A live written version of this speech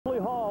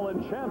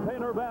in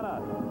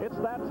Champaign-Urbana. It's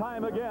that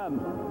time again.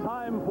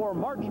 Time for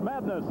March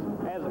Madness,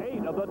 as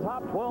 8 of the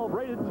top 12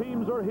 rated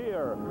teams are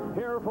here.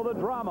 Here for the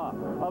drama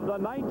of the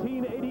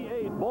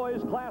 1988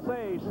 Boys Class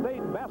A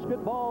State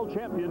Basketball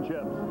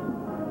Championships.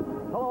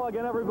 Hello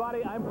again,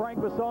 everybody. I'm Frank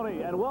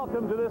Bissoni, and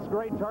welcome to this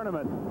great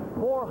tournament.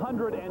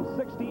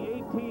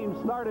 468 teams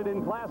started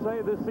in Class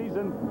A this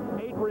season.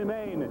 8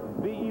 remain,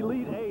 the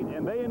Elite 8,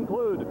 and they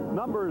include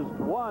numbers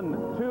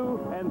 1,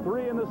 2, and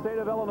 3 in the state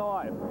of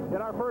Illinois.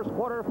 In our first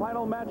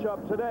quarterfinal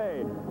matchup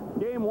today,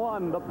 Game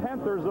 1, the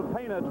Panthers of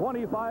Pana,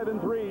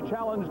 25-3,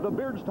 challenge the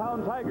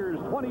Beardstown Tigers,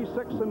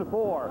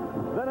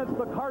 26-4. Then it's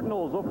the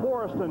Cardinals of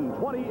Forreston,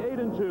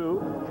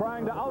 28-2,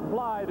 trying to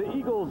outfly the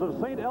Eagles of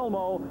St.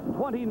 Elmo,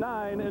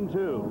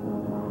 29-2.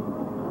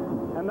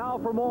 And now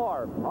for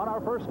more on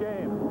our first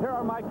game. Here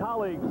are my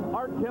colleagues,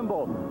 Art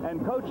Kimball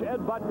and Coach Ed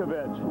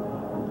Butkovich.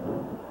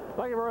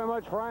 Thank you very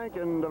much, Frank,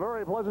 and a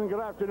very pleasant good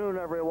afternoon,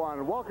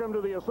 everyone. Welcome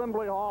to the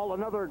Assembly Hall,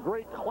 another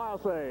great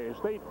Class A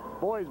State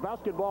Boys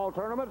Basketball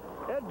Tournament.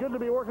 Ed, good to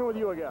be working with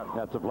you again.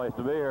 That's a place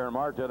to be here in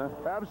March, isn't it?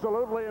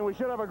 Absolutely, and we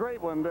should have a great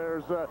one.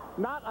 There's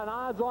not an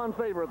odds-on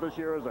favorite this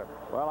year, is there?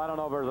 Well, I don't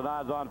know if there's an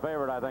odds-on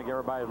favorite. I think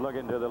everybody's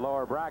looking to the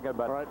lower bracket,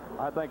 but right.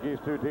 I think these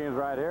two teams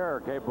right here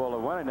are capable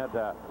of winning it.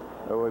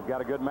 We've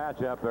got a good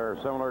matchup. They're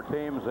similar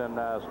teams in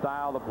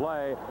style to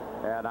play,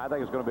 and I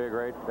think it's going to be a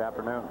great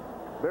afternoon.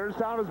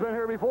 Beardstown has been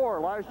here before.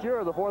 Last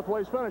year, the 4th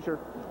place finisher.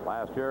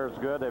 Last year it's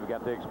good. They've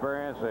got the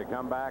experience. They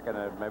come back, and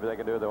maybe they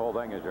can do the whole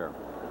thing this year.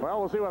 Well,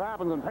 we'll see what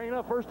happens in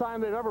Pana. First time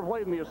they've ever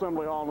played in the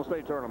Assembly Hall in the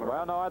state tournament.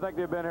 Well, no, I think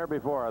they've been here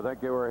before. I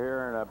think they were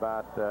here in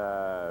about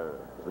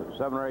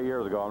 7 or 8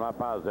 years ago. I'm not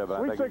positive. But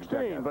Sweet I think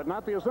 16, but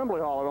not the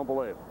Assembly Hall, I don't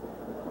believe.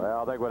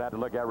 Well, I think we'd have to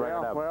look at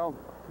right now. Well,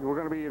 we're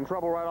going to be in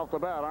trouble right off the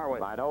bat, aren't we?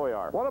 I know we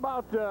are. What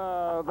about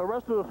the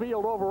rest of the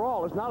field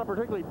overall? It's not a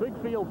particularly big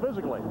field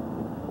physically.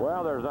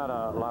 Well, there's not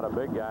a lot of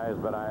big guys,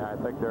 but I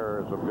think there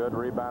are some good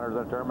rebounders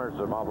in the tournament,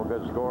 some awful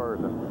good scorers,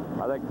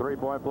 and I think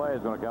three-point play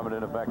is going to come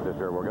into effect this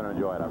year. We're going to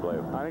enjoy it, I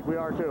believe. I think we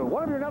are, too.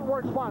 One of your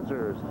network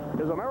sponsors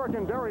is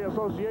American Dairy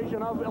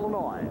Association of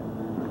Illinois.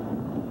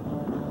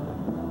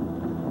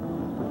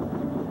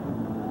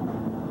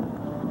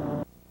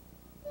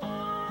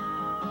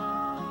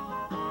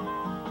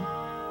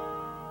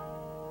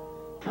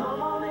 Come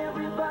on,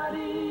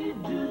 everybody,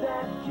 do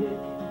that kick.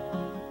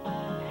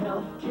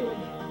 Health kick.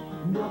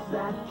 Milk's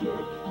that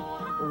kick,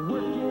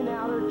 working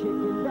out or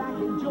kicking back,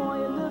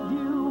 enjoying the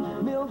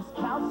view. Milk's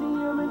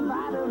calcium and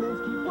vitamins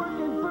keep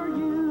working for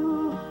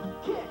you.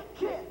 Kick,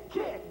 kick,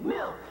 kick,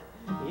 milk.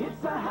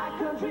 It's a high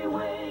country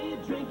way,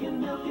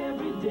 drinking milk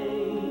every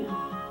day.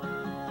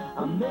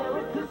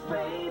 America's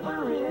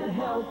favorite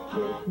health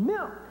kick,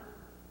 milk.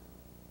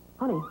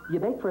 Honey, you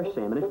baked fresh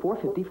salmon at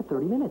 $4.50 for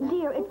 30 minutes.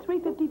 Dear, it's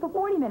 $3.50 for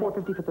 40 minutes.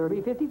 $4.50 for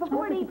 30. $3.50 for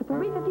 40. $3.50 for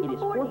 30. $3.50 It is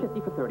for 40.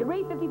 $4.50 for 30.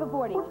 $3.50 for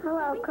 40.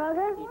 Hello,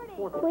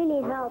 Kroger. We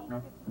need help.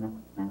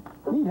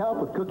 Need help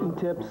with cooking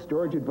tips,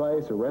 storage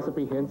advice, or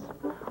recipe hints?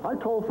 Our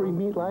toll-free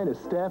meat line is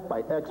staffed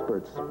by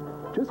experts.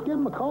 Just give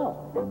them a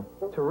call.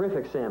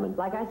 Terrific salmon.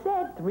 Like I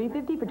said,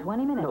 $3.50 for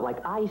 20 minutes. No,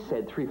 like I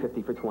said,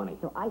 $3.50 for 20.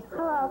 No, I said.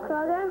 Hello,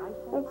 Kroger.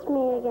 It's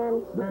me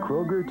again. The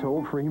Kroger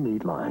toll-free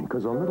meat line,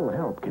 because a little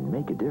help can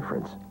make a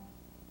difference.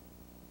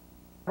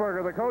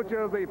 The coach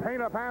of the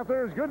Pana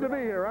Panthers. Good to be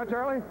here, huh,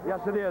 Charlie? Yes,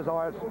 it is,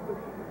 Art.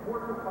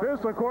 This,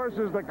 of course,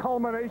 is the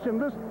culmination,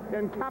 this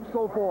in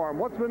capsule form.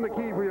 What's been the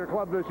key for your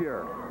club this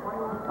year?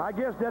 I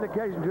guess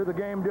dedication to the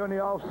game during the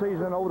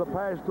off-season over the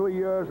past 3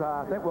 years.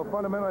 I think we're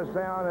fundamentally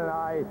sound, and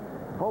I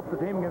hope the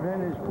team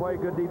continues to play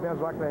good defense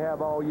like they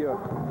have all year.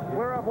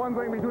 Clear up one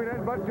thing between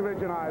Ed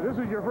Butkovich and I. This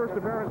is your first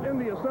appearance in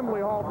the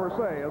Assembly Hall, per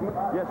se, isn't it?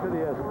 Yes, it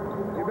is.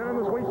 You've been in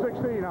the Sweet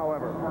 16,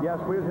 however.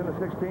 Yes, we was in the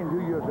 16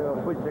 2 years ago,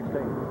 Sweet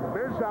 16.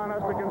 Beardstown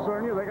has to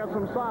concern you. They got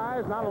some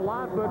size, not a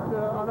lot, but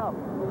enough.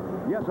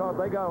 Yes, Art,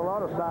 they got a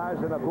lot of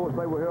size, and of course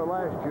they were here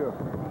last year.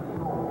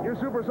 Your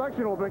super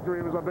sectional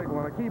victory was a big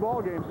one, a key ball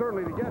game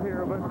certainly to get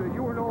here, but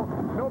you were no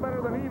better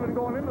than even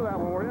going into that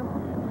one, were you?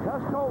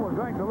 Cusco was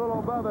ranked a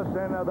little above us,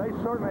 and they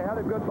certainly had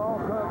a good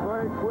ball club,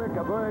 very quick,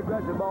 a very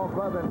aggressive ball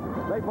club, and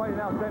they played an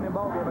outstanding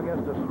ball game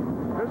against us.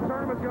 This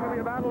tournament's going to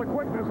be a battle of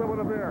quickness, it would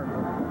appear.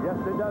 Yes,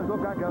 it does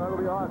look like there'll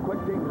be a lot of quick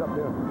teams up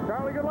there.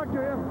 Charlie, good luck to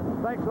you.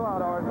 Thanks a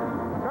lot, Art.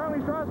 Charlie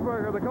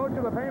Strasburger, the coach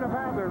of the Pana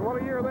Panthers. What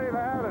a year they've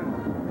had, and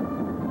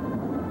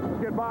let's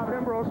get Bob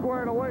Himbrow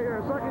squared away here.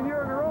 Second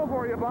year in a row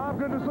for you,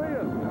 Bob. Good to see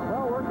you.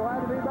 Well, we're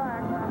glad to be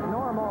back.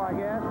 Normal, I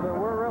guess, but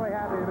we're really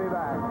happy to be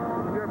back.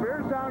 Your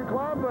Beardstown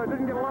club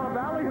didn't get a lot of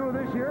ballyhoo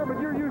this year, but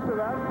you're used to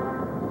that.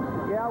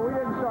 Yeah, we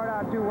didn't start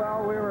out too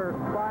well. We were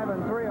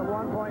 5-3 at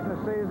one point in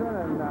the season,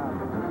 and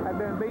had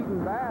been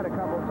beaten bad a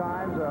couple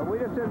times. We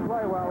just didn't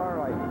play well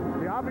early.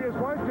 The obvious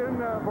question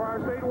for our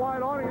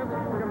statewide audience,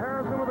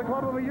 comparison with the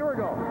club of a year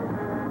ago.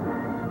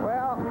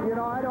 Well, you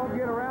know, I don't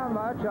get around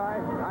much. I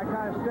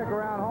kind of stick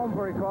around home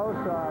pretty close.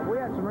 We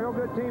had some real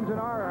good teams in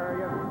our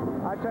area.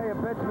 I tell you,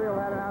 Pittsfield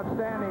had an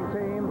outstanding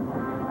team,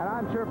 and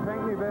I'm sure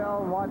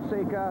Pinckneyville,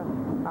 Watsika,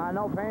 I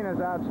know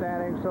Pana's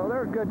outstanding. So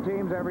there's good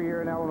teams every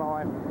year in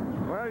Illinois.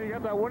 Well, you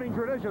got that winning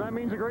tradition. That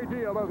means a great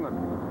deal, doesn't it?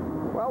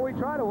 Well, we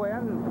try to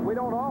win. We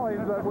don't always,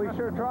 but we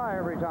sure try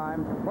every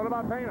time. What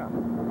about Pana?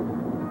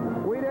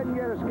 We didn't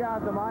get to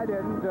scout them. I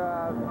didn't.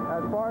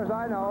 As far as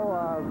I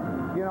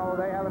know, you know,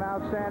 they have an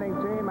outstanding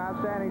team,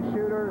 outstanding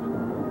shooters,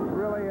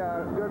 really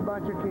a good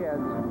bunch of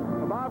kids.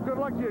 Well, Bob, good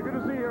luck to you. Good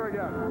to see you here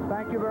again.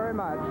 Thank you very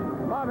much.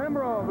 Bob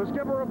Hembrough, the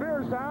skipper of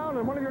Beardstown,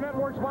 and one of your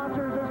network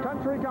sponsors is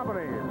Country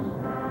Companies.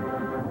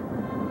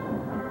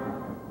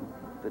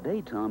 The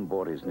day Tom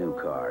bought his new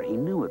car, he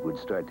knew it would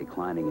start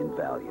declining in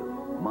value,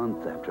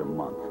 month after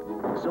month.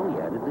 So he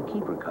added the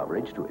keeper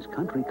coverage to his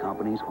Country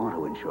Company's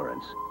auto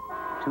insurance.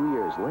 2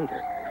 years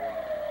later,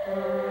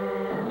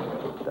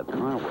 the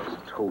car was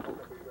totaled,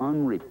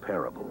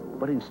 unrepairable.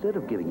 But instead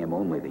of giving him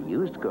only the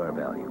used car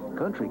value,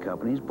 Country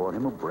Companies bought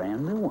him a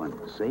brand new one,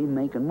 same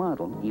make and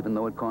model, even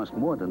though it cost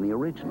more than the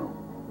original.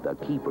 The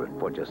keeper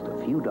for just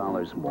a few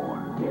dollars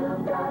more.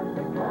 You've got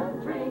the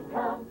Country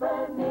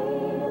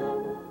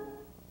Company.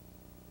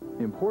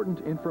 Important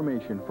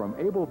information from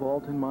Able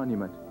Vault and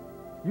Monument.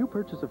 You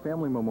purchase a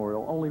family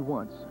memorial only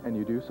once, and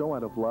you do so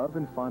out of love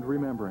and fond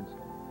remembrance.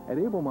 At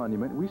Able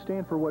Monument, we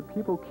stand for what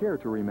people care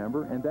to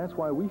remember, and that's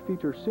why we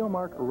feature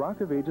Sealmark Rock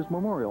of Ages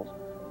memorials,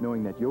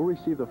 knowing that you'll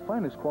receive the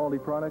finest quality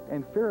product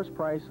and fairest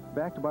price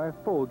backed by a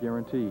full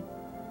guarantee.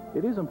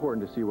 It is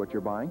important to see what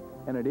you're buying,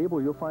 and at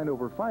Able you'll find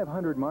over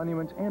 500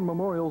 monuments and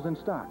memorials in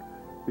stock.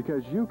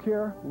 Because you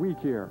care, we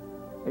care.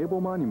 Able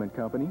Monument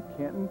Company,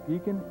 Canton,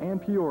 Pekin,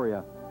 and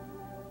Peoria.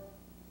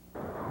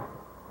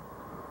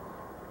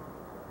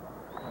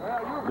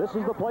 This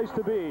is the place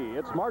to be.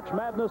 It's March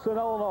Madness in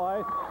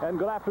Illinois. And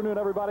good afternoon,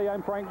 everybody.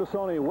 I'm Frank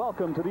DeSoni.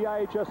 Welcome to the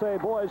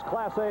IHSA Boys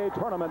Class A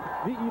Tournament,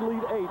 the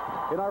Elite Eight.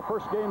 In our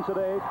first game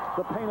today,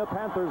 the Pana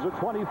Panthers are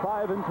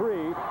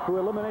 25-3, who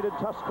eliminated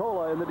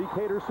Tuscola in the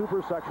Decatur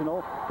Super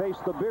Sectional, face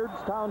the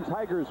Beardstown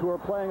Tigers, who are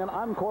playing an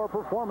encore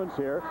performance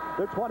here.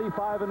 They're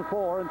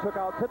 25-4 and took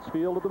out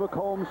Pittsfield at the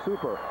Macomb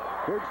Super.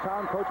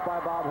 Beardstown coached by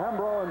Bob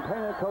Hembrough and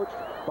Pana coached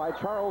by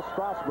Charles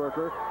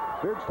Strasburger.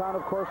 Beardstown,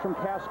 of course, from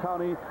Cass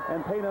County,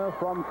 and Pana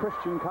from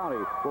Christian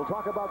County. We'll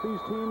talk about these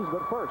teams,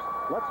 but first,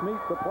 let's meet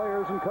the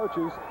players and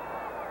coaches.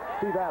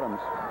 Steve Adams.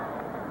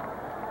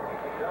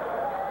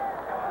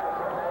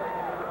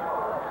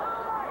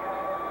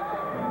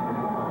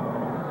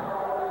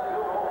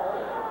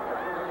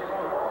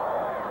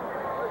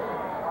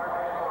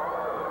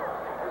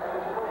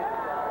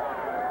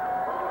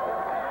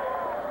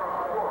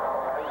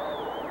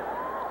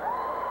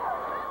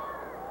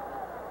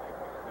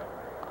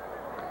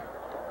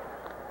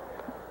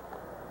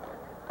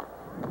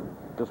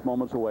 Just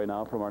moments away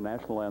now from our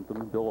national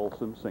anthem, Bill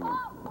Olson singing.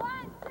 1,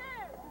 2,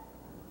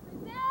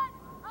 present,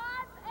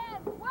 odds,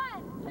 and 1,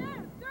 2,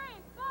 3,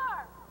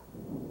 4.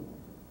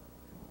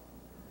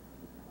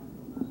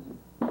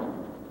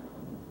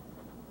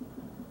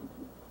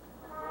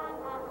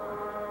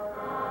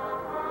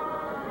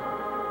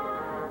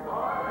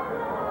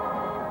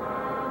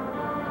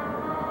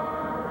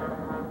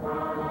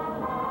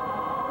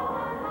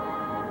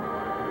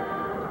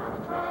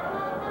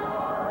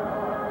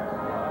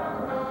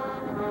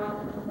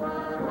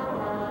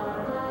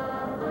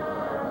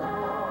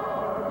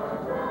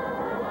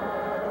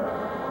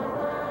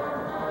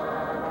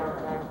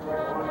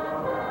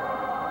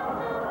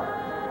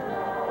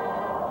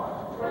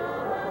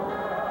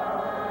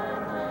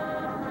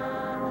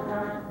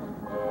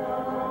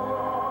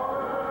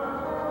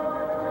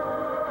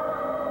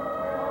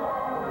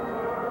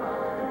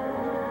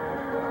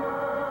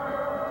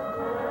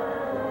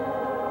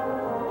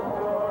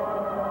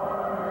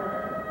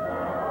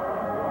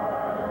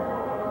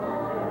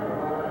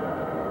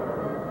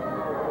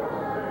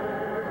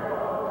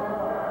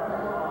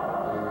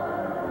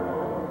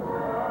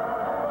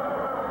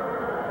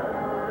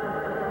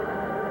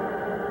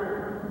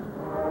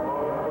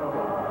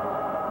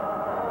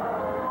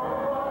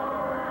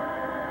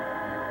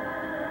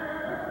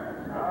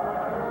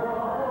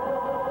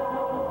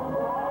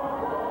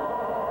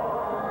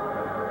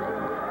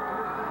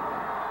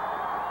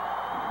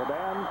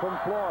 From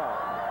Flora.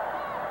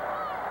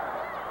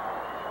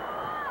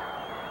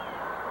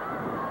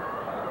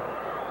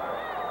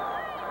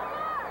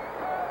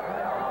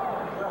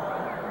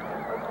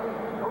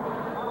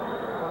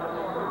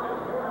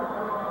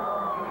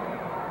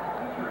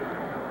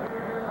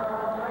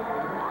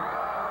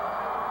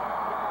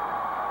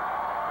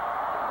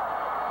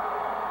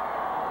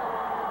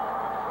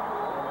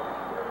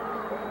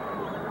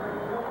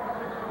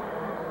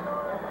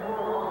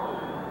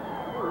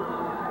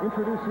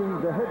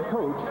 Introducing the head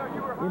coach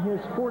in his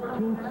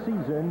 14th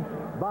season,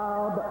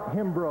 Bob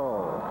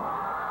Hembrough.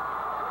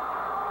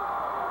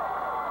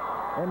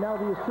 And now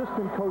the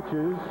assistant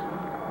coaches,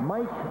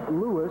 Mike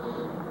Lewis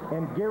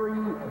and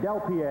Gary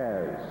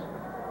Dalpiaz.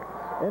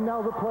 And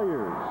now the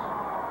players.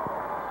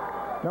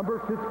 Number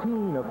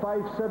 15, a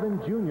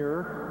 5'7"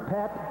 junior,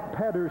 Pat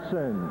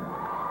Patterson.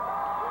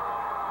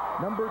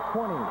 Number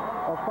 20,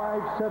 a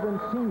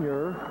 5'7"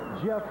 senior,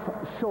 Jeff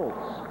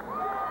Schultz.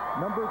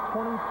 Number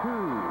 22,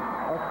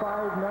 a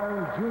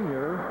 5'9"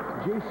 junior,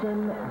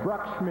 Jason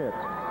Bruckschmidt.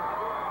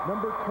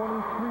 number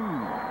 23,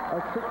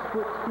 a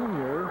 6-foot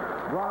senior,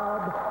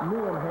 Rob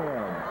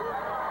Newenham.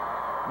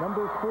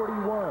 Number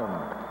 41,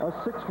 a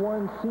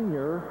 6'1"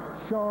 senior,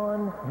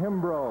 Sean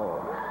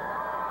Hembrow.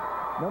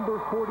 Number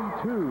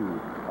 42,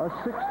 a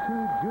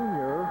 6'2"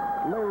 junior,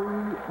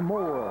 Larry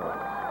Moore.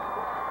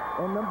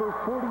 And number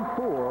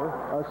 44,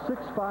 a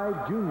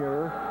 6'5"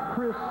 junior,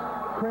 Chris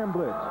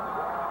Cramblett.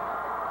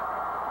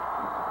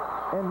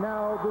 And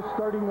now the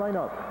starting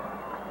lineup.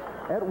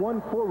 At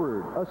 1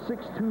 forward, a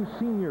 6'2"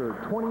 senior,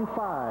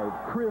 25,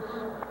 Chris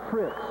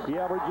Fritz. He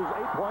averages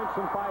 8 points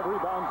and 5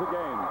 rebounds a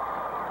game.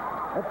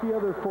 At the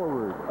other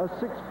forward, a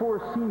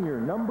 6'4" senior,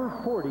 number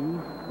 40,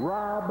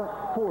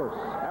 Rob Force.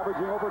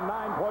 Averaging over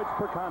 9 points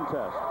per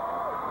contest.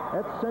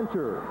 At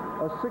center,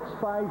 a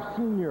 6'5"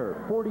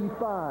 senior,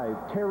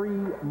 45,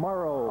 Terry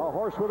Morrow. A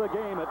horse with a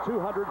game at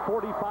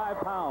 245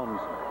 pounds.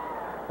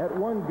 At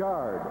 1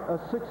 guard, a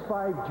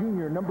 6'5"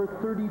 junior, number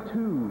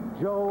 32,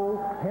 Joe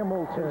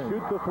Hamilton.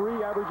 Shoot the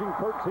 3, averaging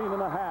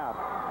 13.5.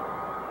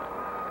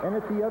 And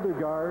at the other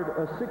guard,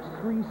 a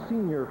 6'3"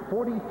 senior,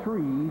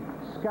 43,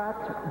 Scott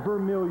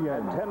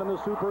Vermillion. And 10 in the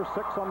Super,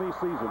 6 on the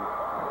season.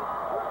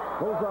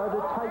 Those are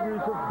the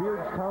Tigers of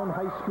Beardstown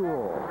High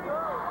School.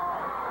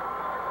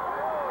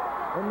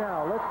 And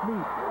now let's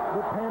meet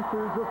the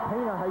Panthers of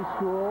Pana High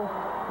School,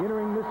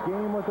 entering this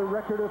game with a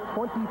record of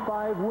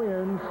 25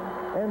 wins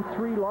and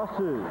 3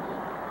 losses.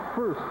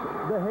 First,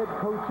 the head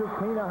coach of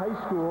Pana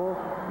High School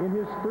in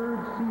his 3rd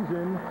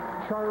season,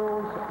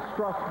 Charles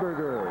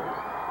Strasburger.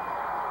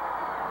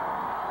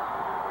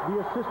 The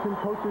assistant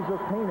coaches of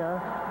Pana,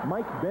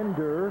 Mike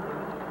Bender,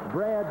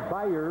 Brad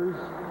Byers,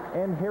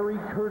 and Harry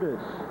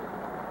Curtis.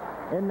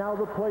 And now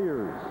the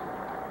players.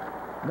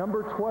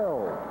 Number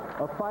 12,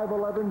 a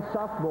 5'11"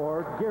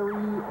 sophomore,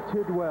 Gary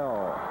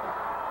Tidwell.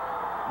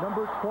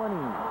 Number 20,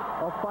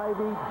 a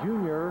 5'8"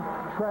 junior,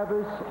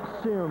 Travis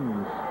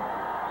Sims.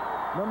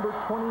 Number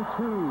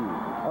 22,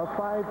 a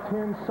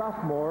 5'10"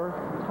 sophomore,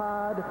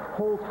 Todd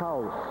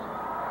Holthouse.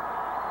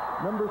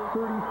 Number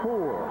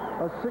 34,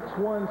 a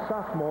 6'1"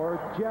 sophomore,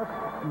 Jeff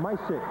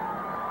Mysick.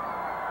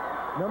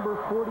 Number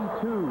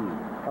 42,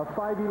 a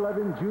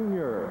 5'11"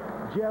 junior,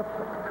 Jeff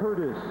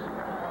Curtis.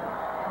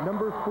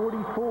 Number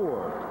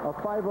 44, a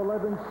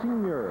 5'11"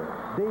 senior,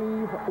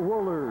 Dave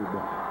Woolard.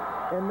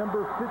 And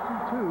number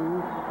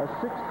 52, a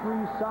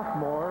 6'3"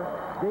 sophomore,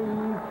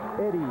 Dave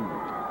Eddy.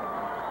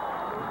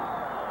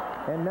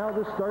 And now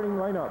the starting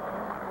lineup.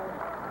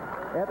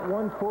 At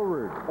 1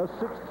 forward, a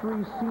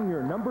 6'3"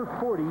 senior, number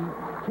 40,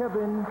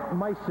 Kevin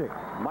Mysick.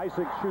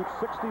 Mysick shoots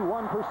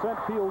 61%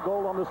 field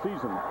goal on the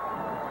season.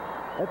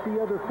 At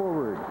the other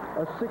forward,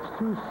 a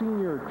 6'2"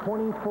 senior,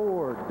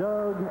 24,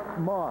 Doug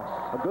Moss.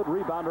 A good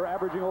rebounder,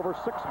 averaging over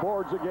 6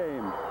 boards a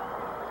game.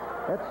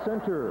 At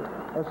center,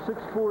 a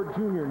 6'4"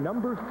 junior,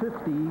 number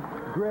 50,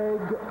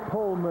 Greg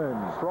Pullman.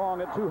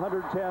 Strong at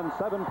 210,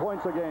 7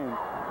 points a game.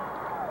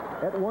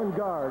 At 1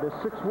 guard, a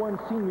 6'1"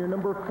 senior,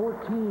 number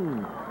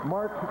 14,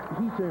 Mark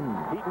Heaton.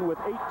 Heaton with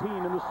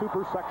 18 in the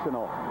super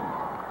sectional.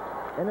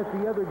 And at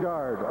the other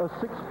guard, a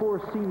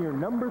 6'4" senior,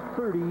 number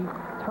 30,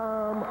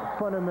 Tom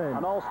Funneman.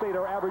 An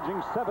all-stater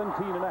averaging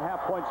 17.5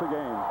 points a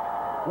game.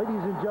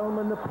 Ladies and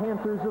gentlemen, the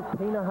Panthers of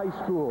Pana High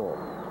School.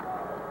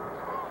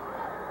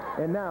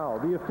 And now,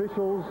 the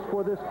officials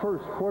for this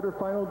first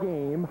quarterfinal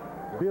game,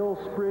 Bill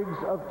Spriggs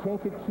of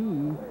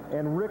Kankakee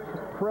and Rick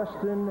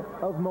Preston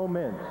of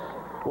Moments.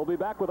 We'll be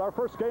back with our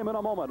first game in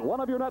a moment. One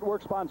of your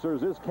network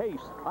sponsors is Case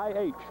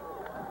IH.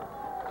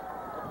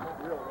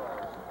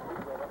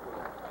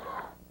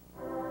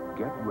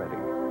 Get ready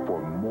for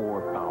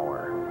more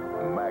power.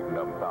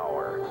 Magnum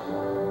power.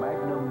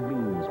 Magnum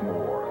means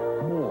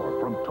more. More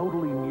from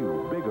totally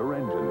new, bigger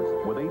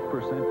engines with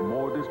 8%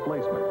 more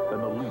displacement than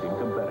the leading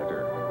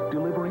competitor.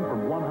 Delivering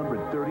from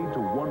 130 to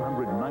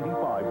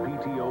 195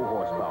 PTO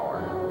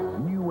horsepower.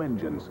 New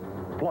engines,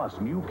 plus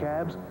new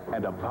cabs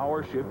and a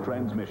power shift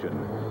transmission.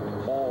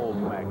 All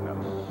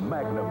Magnum.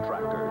 Magnum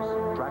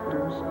tractors.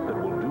 Tractors that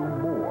will do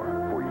more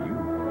for you.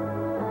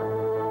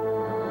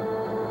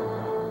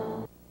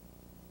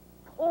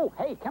 Oh,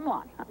 hey, come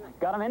on.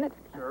 Got a minute?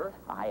 Sure.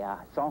 I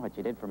saw what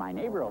you did for my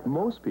neighbor over there.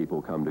 Most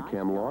people come to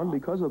ChemLawn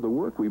because of the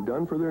work we've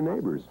done for their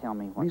neighbors. Tell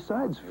me what.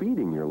 Besides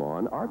feeding your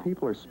lawn, our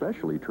people are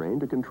specially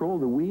trained to control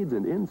the weeds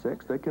and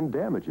insects that can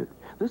damage it.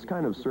 This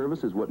kind of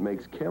service is what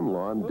makes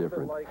ChemLawn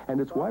different. And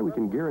it's why we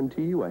can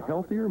guarantee you a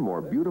healthier,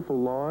 more beautiful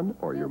lawn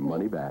or your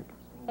money back.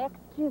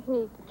 Excuse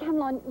me,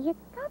 ChemLawn, you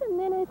got a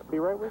minute? Be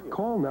right with you.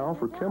 Call now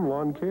for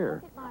ChemLawn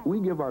Care. We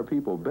give our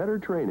people better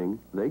training.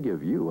 They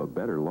give you a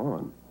better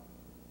lawn.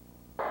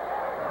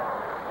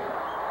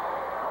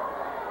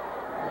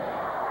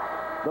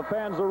 The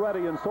fans are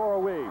ready, and so are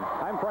we.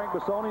 I'm Frank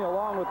Bissoni,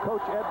 along with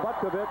Coach Ed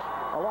Butkovich,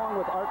 along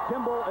with Art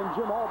Kimball and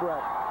Jim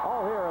Albrecht,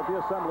 all here at the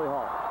Assembly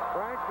Hall.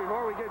 Frank,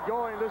 before we get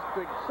going, just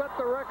to set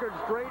the record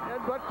straight, Ed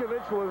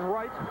Butkovich was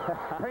right.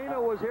 Pana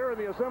was here in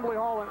the Assembly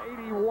Hall in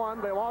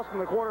 '81. They lost in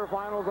the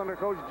quarterfinals under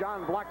Coach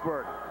John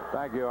Blackburn.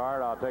 Thank you,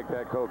 Art. I'll take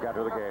that Coke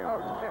after the game.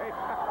 Okay.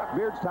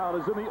 Beardstown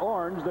is in the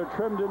orange. They're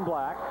trimmed in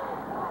black.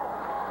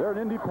 They're an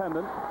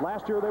independent.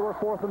 Last year they were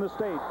 4th in the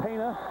state.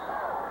 Pana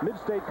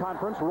Mid-State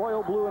Conference,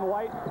 royal blue and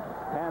white.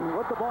 And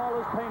with the ball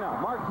is Pana.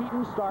 Mark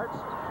Heaton starts,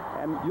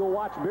 and you'll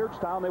watch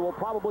Beardstown. They will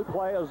probably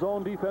play a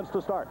zone defense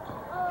to start.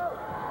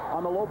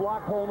 On the low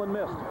block, Holman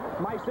missed.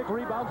 Mysick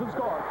rebounds and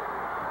scores.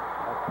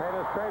 That's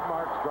Pana's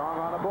trademark, strong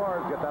on the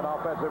boards. Get that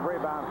offensive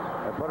rebound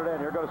and put it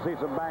in. You're going to see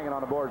some banging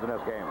on the boards in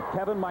this game.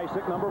 Kevin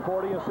Mysick, number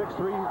 40, a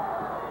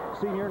 6'3"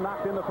 senior,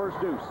 knocked in the first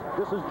deuce.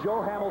 This is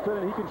Joe Hamilton,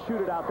 and he can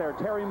shoot it out there.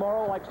 Terry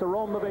Morrow likes to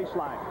roam the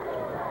baseline.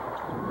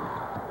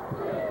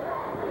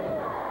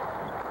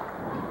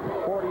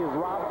 40 is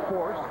Rob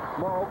Force.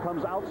 Morrow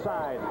comes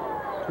outside.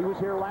 He was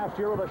here last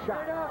year with a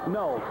shot.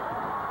 No.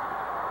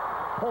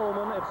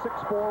 Holman at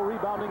 6'4",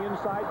 rebounding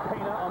inside.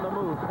 Pana on the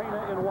move.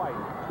 Pana in white.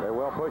 They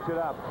will push it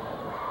up.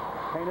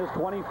 Pana's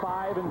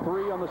 25 and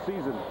 3 on the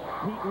season.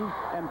 Heaton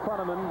and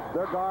Funneman,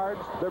 their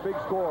guards, their big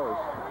scorers.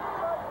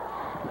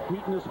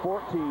 Heaton is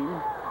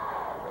 14.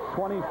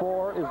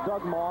 24 is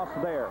Doug Moss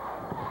there.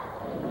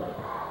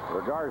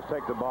 The guards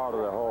take the ball to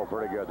the hole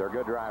pretty good. They're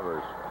good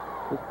drivers.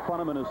 This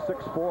Funneman is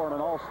 6'4" and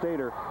an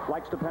all-stater.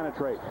 Likes to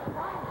penetrate.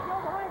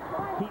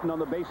 Heaton on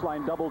the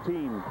baseline, double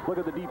team. Look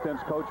at the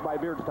defense, coach, by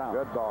Beardstown.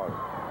 Good ball.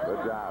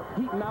 Good job.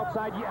 Heaton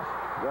outside, yes.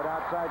 Good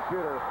outside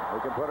shooter. He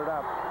can put it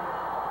up.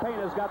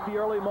 Pana's got the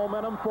early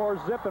momentum for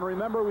Zip, and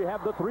remember, we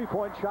have the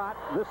three-point shot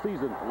this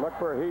season. Look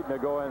for Heaton to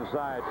go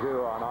inside,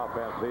 too, on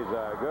offense. He's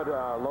a good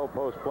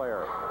low-post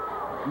player.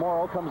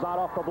 Morrow comes out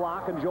off the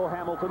block, and Joe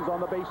Hamilton's on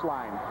the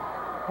baseline.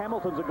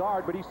 Hamilton's a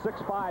guard, but he's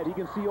 6'5". He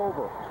can see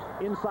over.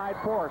 Inside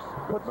Force.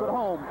 Puts it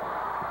home.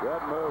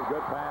 Good move.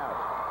 Good pass.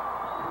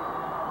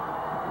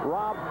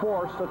 Rob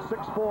Force at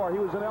 6'4". He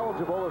was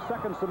ineligible the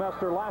second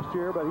semester last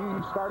year, but he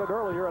started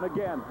earlier, and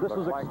again, this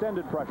is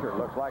extended pressure.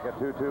 Looks like a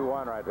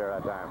 2-2-1 right there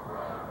that time.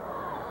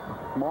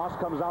 Moss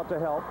comes out to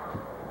help.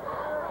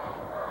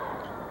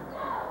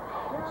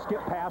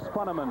 Skip pass,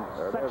 Funneman.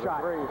 Set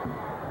shot.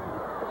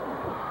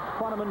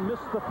 Funneman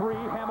missed the three.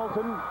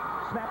 Hamilton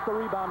snapped the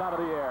rebound out of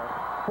the air.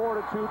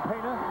 4-2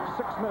 Pana.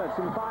 6 minutes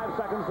and 5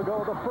 seconds to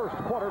go, the first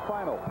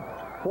quarterfinal.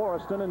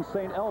 Floreston and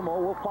St. Elmo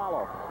will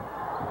follow.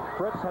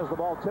 Fritz has the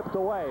ball tipped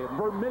away.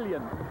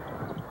 Vermillion.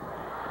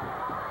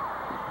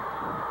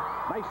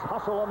 Nice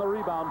hustle on the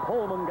rebound.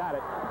 Pullman got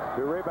it.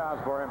 2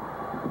 rebounds for him.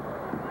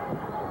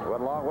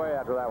 Went a long way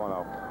after that one,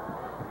 though.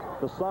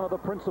 The son of the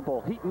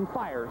principal, Heaton,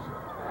 fires.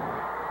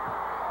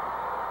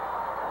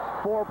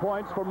 4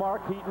 points for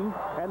Mark Heaton,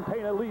 and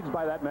Pana leads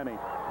by that many.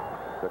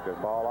 Took his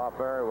ball off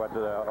there, went to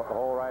the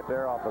hole right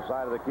there off the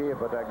side of the key and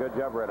put that good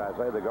jumper in. I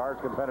say the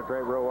guards can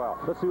penetrate real well.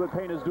 Let's see what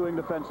Payne is doing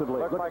defensively.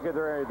 Looks like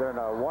they're in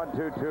a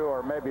 1-2-2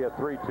 or maybe a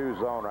 3-2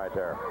 zone right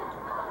there.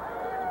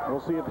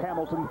 We'll see if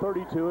Hamilton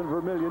 32 and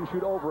Vermillion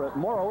shoot over it.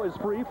 Morrow is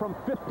free from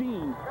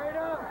 15.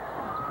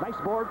 Nice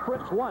board,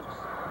 Fritz once.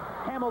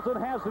 Hamilton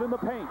has it in the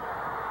paint.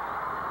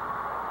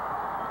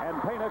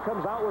 And Pana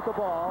comes out with the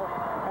ball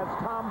as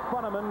Tom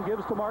Funneman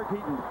gives to Mark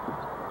Heaton.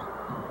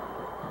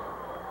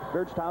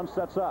 Beardstown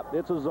sets up.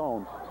 It's a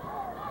zone.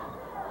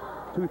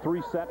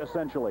 2-3 set,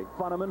 essentially.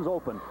 Funneman's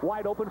open.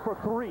 Wide open for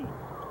three.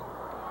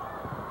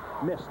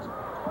 Missed.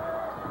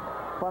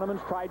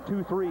 Funneman's tried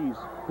 2 threes.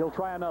 He'll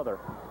try another.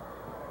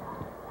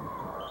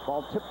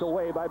 Ball tipped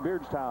away by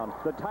Beardstown.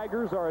 The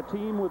Tigers are a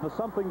team with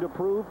something to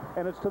prove,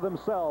 and it's to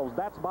themselves.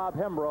 That's Bob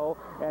Hembrow,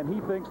 and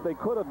he thinks they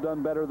could have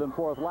done better than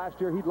fourth last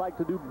year. He'd like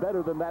to do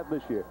better than that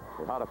this year.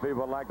 A lot of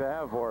people would like to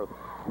have fourth.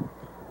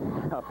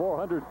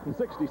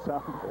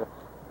 460-something.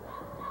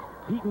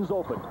 Heaton's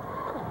open.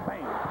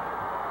 Bang.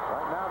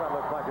 Right now, that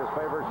looks like his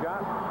favorite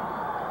shot.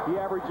 He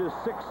averages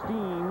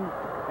 16,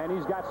 and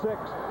he's got 6.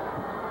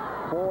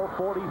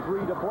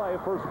 4:43 to play,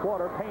 first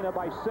quarter. Pana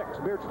by 6.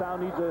 Beardstown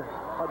needs a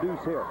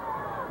deuce here.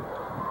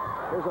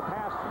 There's a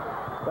pass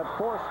that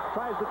Force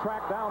tries to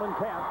track down and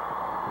can't.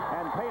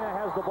 And Pana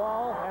has the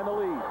ball and the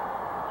lead.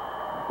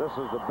 This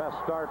is the best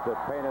start that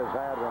Pana's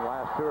had in the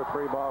last 2 or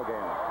 3 ball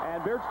games.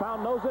 And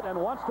Beardstown knows it and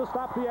wants to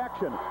stop the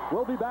action.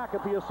 We'll be back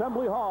at the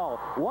Assembly Hall.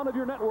 One of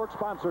your network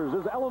sponsors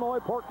is Illinois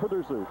Pork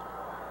Producers.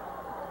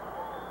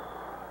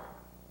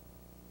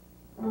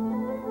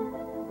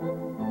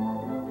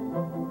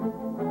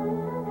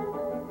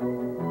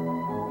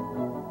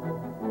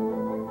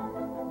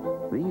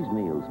 These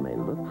meals may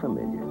look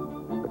familiar,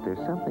 but there's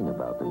something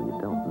about them you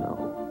don't know.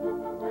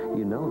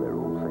 You know they're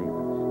old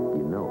favorites.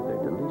 You know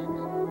they're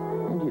delicious.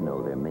 And you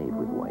know they're made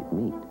with white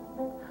meat.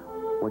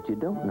 What you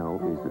don't know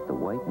is that the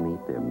white meat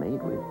they're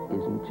made with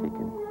isn't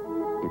chicken.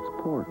 It's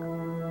pork.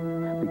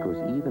 Because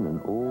even an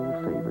old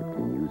favorite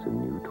can use a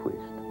new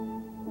twist.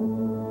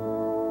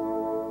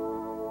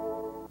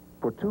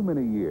 For too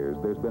many years,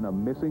 there's been a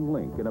missing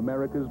link in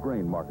America's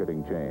grain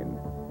marketing chain.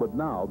 But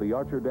now, the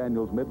Archer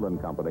Daniels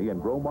Midland Company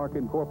and Growmark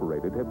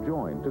Incorporated have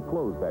joined to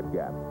close that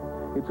gap.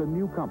 It's a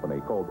new company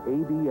called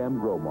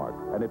ADM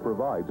Growmark, and it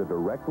provides a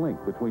direct link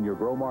between your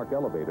Growmark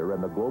elevator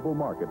and the global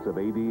markets of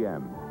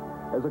ADM.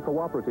 As a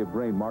cooperative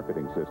grain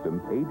marketing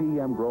system,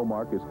 ADM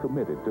Growmark is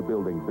committed to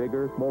building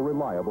bigger, more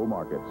reliable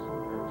markets.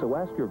 So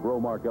ask your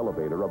Growmark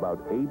elevator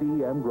about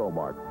ADM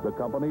Growmark, the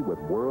company with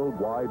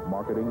worldwide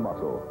marketing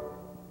muscle.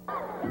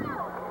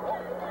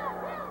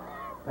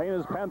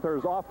 Pana's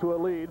Panthers off to a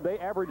lead. They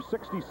average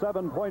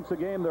 67 points a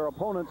game. Their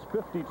opponents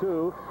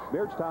 52.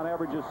 Beardstown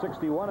averages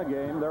 61 a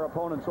game. Their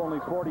opponents only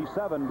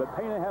 47, but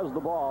Pana has the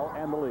ball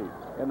and the lead.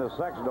 In the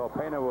sectional,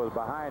 Pana was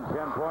behind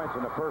 10 points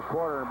in the first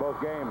quarter in both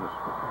games.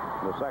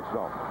 The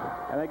sectional.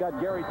 And they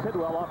got Gary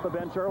Tidwell off the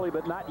bench early,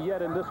 but not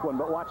yet in this one.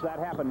 But watch that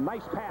happen.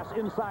 Nice pass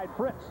inside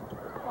Fritz.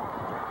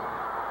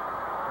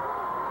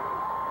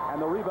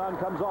 And the rebound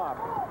comes off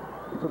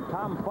to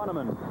Tom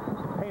Funneman.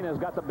 Pana's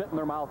got the bit in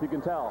their mouth, you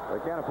can tell. They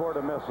can't afford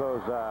to miss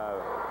those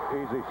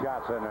easy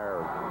shots in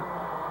there.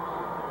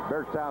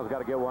 Beardstown's got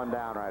to get one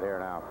down right here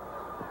now.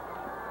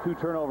 2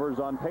 turnovers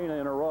on Pana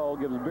in a row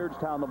gives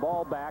Beardstown the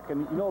ball back.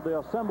 And, you know, the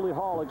Assembly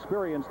Hall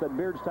experience that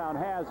Beardstown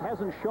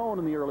hasn't shown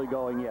in the early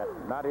going yet.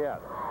 Not yet.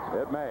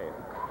 It may.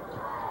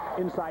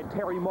 Inside,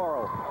 Terry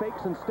Morrow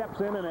fakes and steps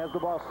in and has the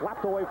ball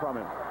slapped away from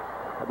him.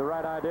 Had the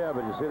right idea,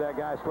 but you see that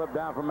guy slip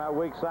down from that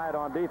weak side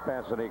on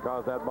defense, and he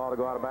caused that ball to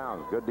go out of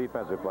bounds. Good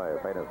defensive play,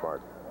 Pana's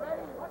part.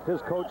 His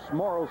coach,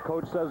 Morrow's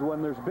coach, says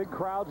when there's big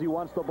crowds, he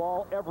wants the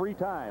ball every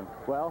time.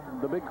 Well,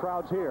 the big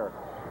crowd's here.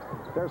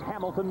 There's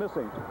Hamilton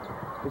missing.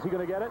 Is he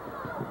going to get it?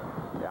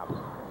 Yeah.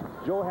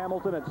 Joe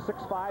Hamilton at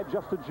 6'5",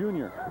 just a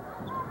junior.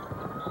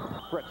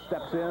 Fritz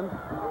steps in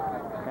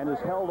and is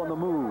held on the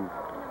move.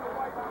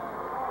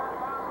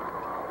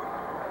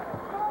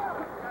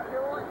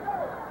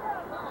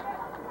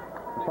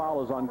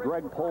 Foul is on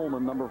Greg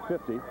Pullman, number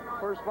 50.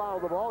 First foul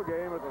of the ball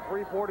game at the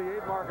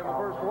 3:48 mark in the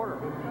first quarter.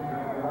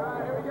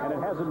 And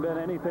it hasn't been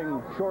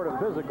anything short of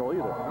physical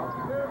either.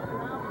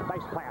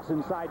 Nice pass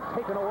inside,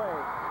 taken away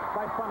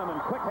by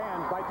Funneman. Quick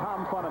hands by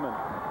Tom Funneman.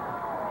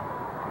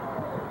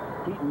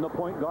 Heaton, the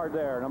point guard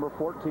there, number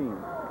 14.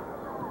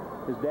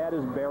 His dad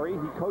is Barry.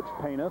 He coached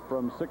Pana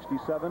from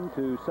 67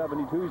 to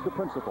 72. He's the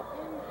principal.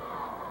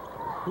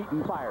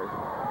 Heaton fires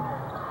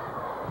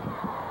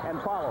and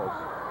follows.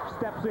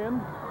 Steps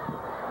in.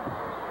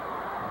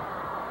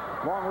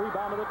 Long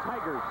rebound to the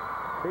Tigers.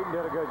 Heaton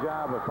did a good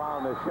job of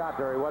following his shot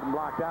there. He wasn't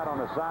blocked out on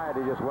the side.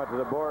 He just went to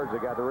the boards. They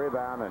got the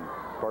rebound, and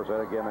of course,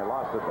 again, they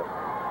lost it. But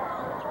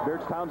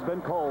Beardstown's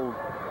been cold.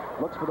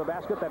 Looks for the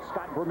basket. That's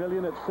Scott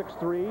Vermillion at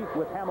 6'3",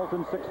 with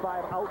Hamilton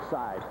 6'5"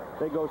 outside.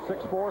 They go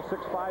 6'4",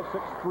 6'5",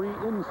 6'3"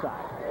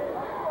 inside.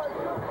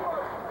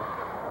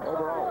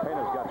 Overall,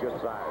 Pana's got good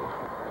size.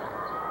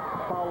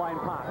 Foul line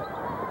pop.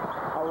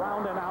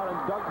 Around and out,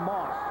 and Doug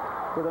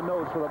Moss with a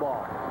nose for the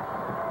ball.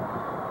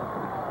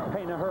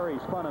 Pana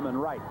hurries. Funneman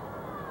right.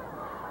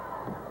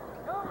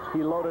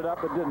 He loaded up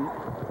but didn't.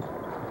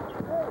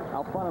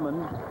 Now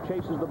Funneman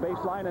chases the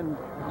baseline, and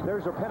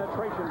there's a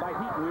penetration by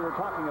Heaton we were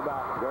talking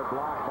about. Good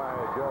block by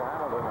Joe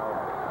Hamilton.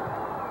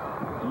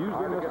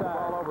 Using the side.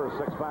 All over a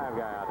 6'5"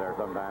 guy out there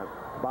sometimes.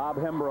 Bob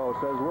Hembrow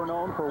says we're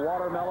known for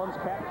watermelons,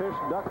 catfish,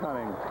 duck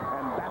hunting,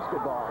 and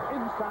basketball.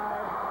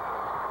 Inside.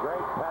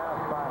 Great pass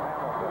by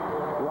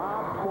Hamilton.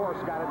 Rob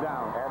Force got it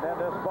down. And then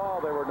this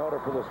ball, they were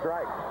noted for the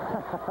strike.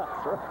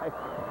 That's right.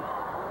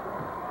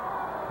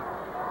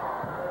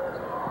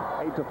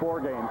 8-4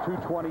 game,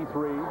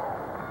 2:23.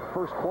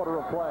 First quarter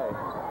of play.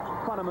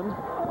 Funneman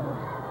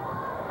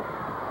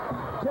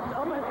tipped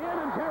up and in,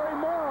 and Terry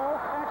Morrow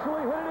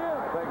actually hit it in.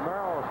 I think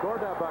Morrow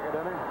scored that bucket,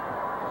 didn't he?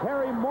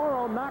 Terry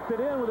Morrow knocked it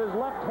in with his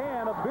left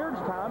hand of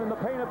Beardstown in the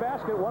Pana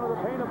basket. One of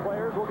the Pana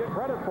players will get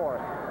credit for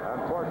it.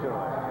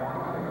 Unfortunately.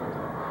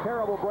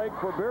 Terrible break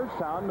for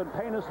Beardstown, but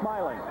Pana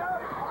smiling.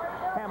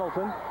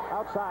 Hamilton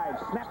outside,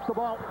 snaps the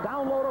ball,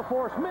 down low to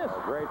Force, missed.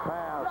 Great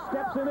pass.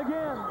 Steps in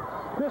again,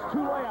 missed 2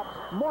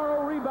 layups.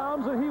 Morrow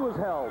rebounds, and he was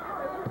held.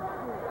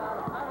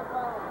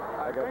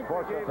 I think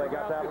they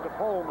got that to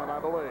Pullman, I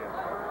believe.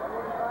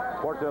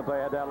 Fortunately,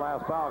 they had that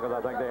last foul because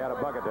I think they had a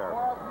bucket there.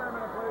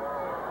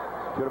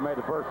 Should have made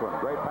the first one.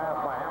 Great pass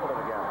by Hamilton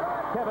again.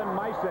 Kevin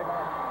Mysick.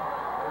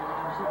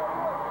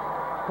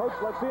 Coach,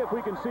 let's see if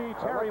we can see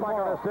Terry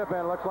Morrow. On the step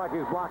in, looks like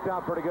he's blocked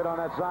out pretty good on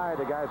that side.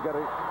 The guy's got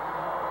to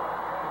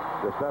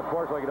just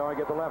unfortunately, you don't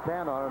get the left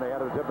hand on it. They had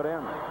to tip it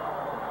in.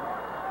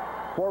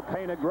 For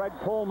Pana, Greg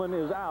Pullman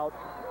is out.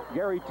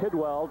 Gary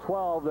Tidwell,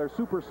 12, their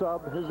super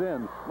sub, is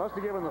in. Must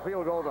have given the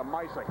field goal to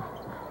Mysick.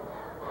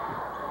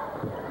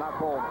 Not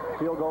Pullman.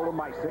 Field goal to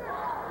Mysick.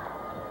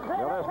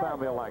 Well, this time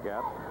he'll like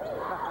that.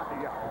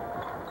 Yeah.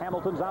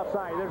 Hamilton's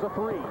outside. There's a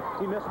 3.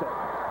 He missed it.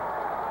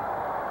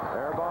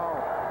 Air ball.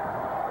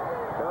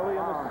 Early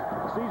in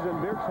the season,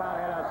 Beardstown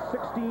had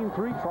 16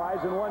 3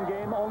 tries in one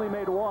game, only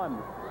made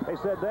 1. They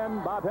said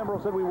then, Bob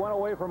Hembrow said, we went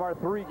away from our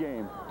 3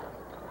 game.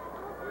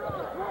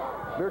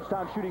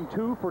 Beardstown shooting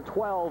 2 for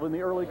 12 in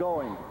the early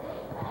going.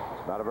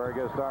 Not a very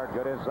good start.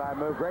 Good inside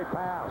move. Great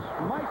pass.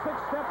 Mysick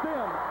stepped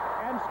in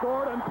and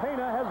scored, and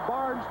Pana has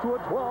barged to a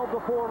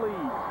 12-4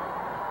 lead.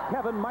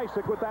 Kevin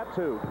Mysick with that,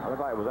 too.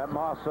 Was that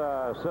Moss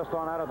assist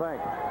on that, I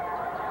think?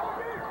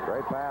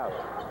 Great pass.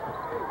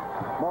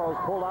 Morrow's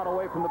pulled out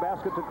away from the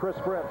basket to Chris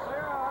Fritz.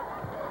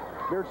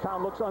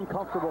 Beardstown looks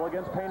uncomfortable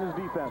against Pana's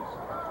defense.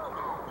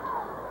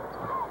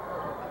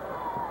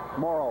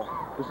 Morrow,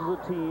 this is a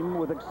team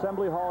with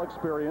Assembly Hall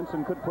experience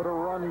and could put a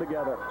run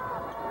together.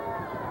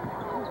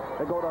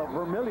 They go to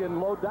Vermillion,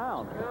 low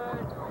down.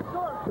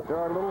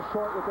 They're a little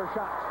short with their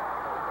shots.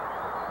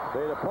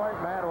 See, the point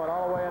man went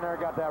all the way in there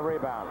and got that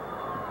rebound.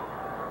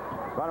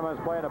 Funneman's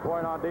playing the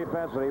point on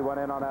defense, and he went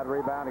in on that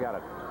rebound and got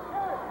it.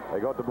 They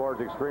go to the boards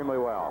extremely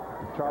well.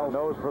 Charles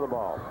knows for the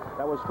ball.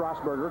 That was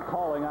Strasburger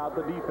calling out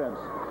the defense.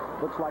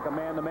 Looks like a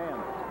man-to-man.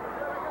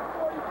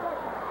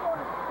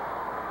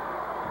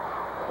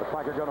 Looks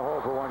like they're going to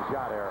hold for one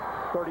shot here.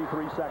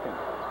 33 seconds.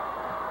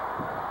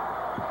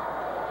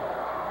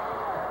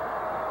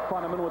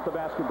 Funneman with the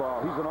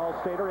basketball. He's an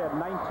all-stater. He had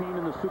 19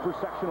 in the super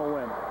sectional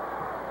win.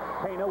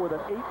 Pana with an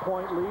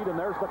 8-point lead, and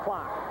there's the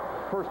clock.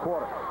 First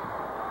quarter.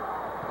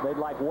 They'd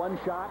like one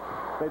shot.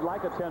 They'd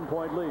like a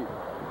 10-point lead.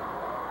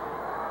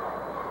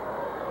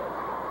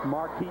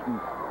 Mark Heaton.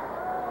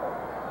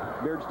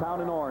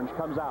 Beardstown in orange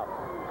comes out.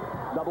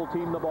 Double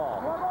team the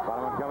ball.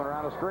 Funneman coming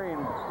around the screen.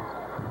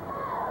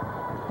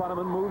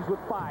 Funneman moves with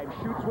 5,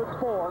 shoots with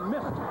 4,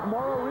 missed.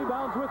 Morrow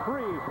rebounds with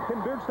 3.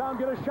 Can Beardstown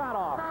get a shot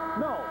off?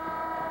 No.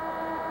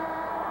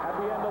 At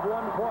the end of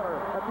one quarter,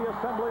 at the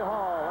Assembly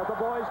Hall, at the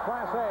boys'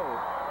 Class A,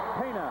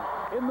 Pana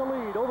in the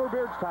lead over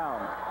Beardstown.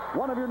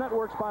 One of your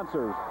network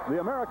sponsors, the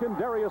American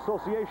Dairy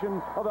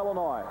Association of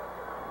Illinois.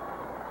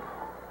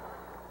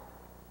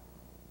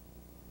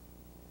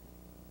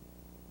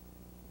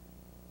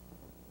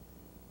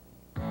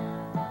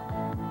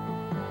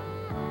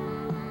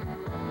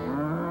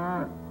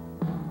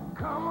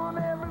 Come on,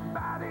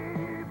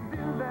 everybody,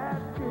 do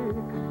that kick.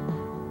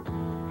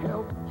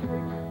 Help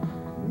kick,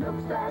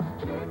 milks that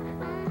kick.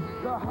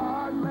 The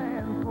hard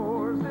man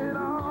pours it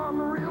on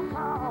real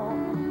tall.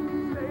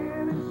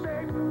 Staying in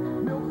shape,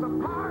 milk's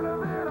a part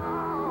of it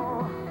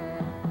all.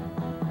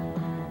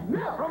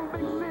 Milk! From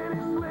big city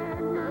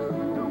slickers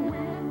to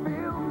wheat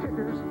field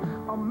kickers,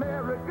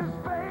 America's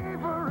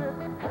favorite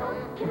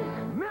help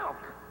kick, milk.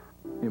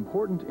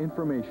 Important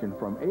information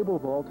from Abel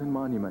Vault and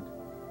Monument.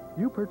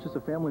 You purchase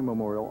a family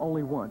memorial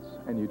only once,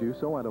 and you do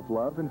so out of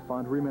love and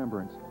fond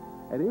remembrance.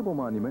 At Abel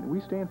Monument, we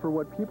stand for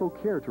what people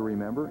care to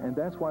remember, and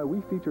that's why we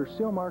feature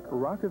Sealmark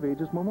Rock of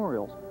Ages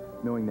memorials,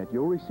 knowing that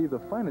you'll receive the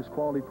finest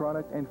quality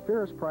product and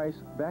fairest price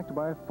backed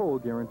by a full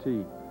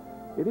guarantee.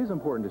 It is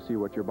important to see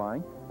what you're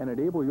buying, and at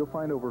Abel you'll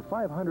find over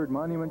 500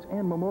 monuments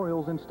and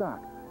memorials in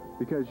stock.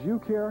 Because you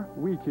care,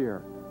 we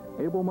care.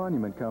 Abel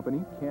Monument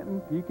Company,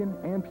 Canton, Pekin,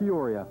 and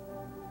Peoria.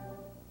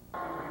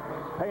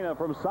 Pana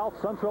from South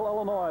Central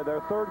Illinois,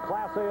 their third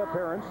Class A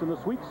appearance in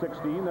the Sweet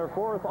 16, their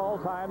fourth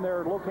all-time.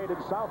 They're located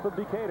south of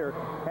Decatur,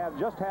 have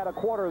just had a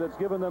quarter that's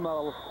given them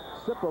a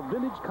sip of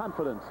vintage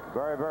confidence.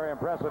 Very, very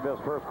impressive this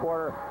first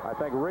quarter. I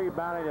think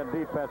rebounding and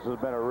defense has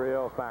been a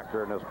real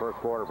factor in this first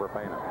quarter for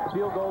Pana.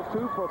 Field goals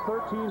 2 for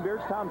 13,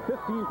 Beardstown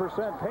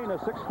 15%, Pana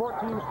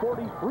 6-14,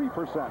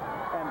 43%.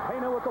 And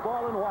Pana with the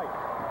ball in white.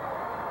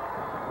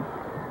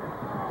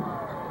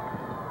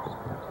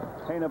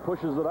 Pana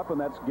pushes it up, and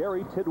that's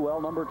Gary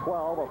Tidwell, number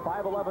 12, a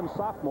 5'11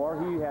 sophomore.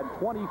 He had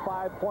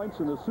 25 points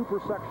in the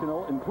super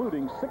sectional,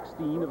 including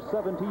 16 of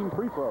 17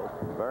 free throws.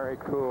 Very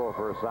cool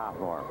for a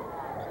sophomore.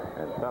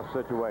 In a tough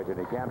situation.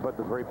 He can't put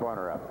the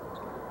three-pointer up.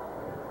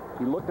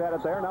 He looked at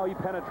it there. Now he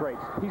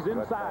penetrates. He's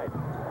inside.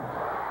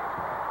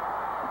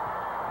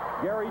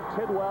 Gary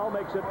Tidwell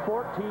makes it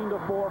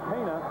 14-4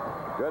 Pana.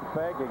 Good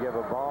fake. He gave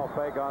a ball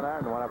fake on there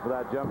and went up for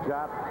that jump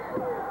shot.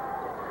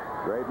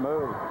 Great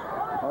move.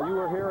 Well, you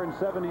were here in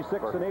 76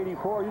 and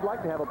 84. You'd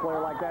like to have a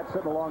player like that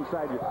sitting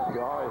alongside you.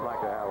 You always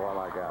like to have one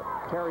like that.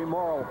 Terry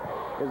Morrill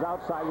is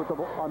outside with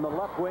on the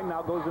left wing,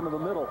 now goes into the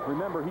middle.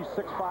 Remember, he's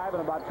 6'5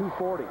 and about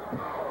 240.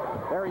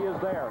 There he is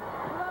there.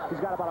 He's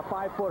got about a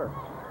 5-footer.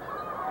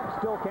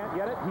 Still can't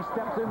get it. He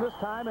steps in this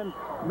time and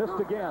missed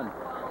again.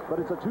 But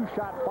it's a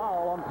 2-shot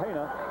foul on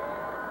Pana.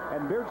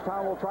 And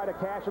Beardstown will try to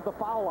cash at the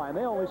foul line.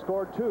 They only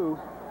scored 2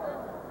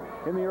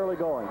 in the early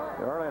going.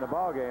 Early in the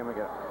ball game,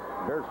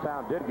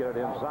 Beardstown did get it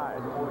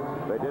inside.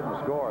 They didn't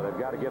score. They've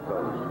got to get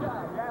those.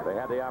 They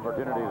had the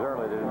opportunities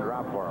early. They didn't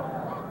drop for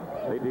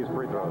them. Need these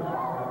free throws.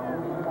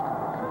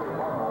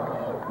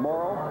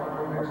 Morrill,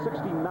 a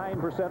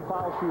 69%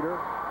 foul shooter.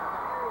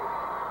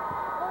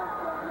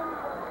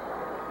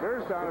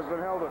 Beardstown has been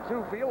held to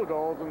 2 field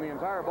goals in the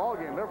entire ball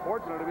game. They're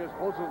fortunate to be as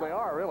close as they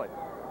are, really.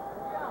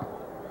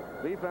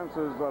 Defense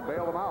has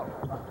bailed them out.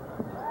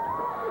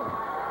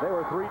 They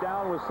were 3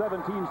 down with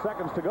 17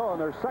 seconds to go in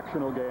their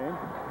sectional game,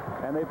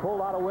 and they pulled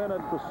out a win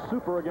at the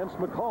Super against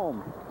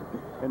Macomb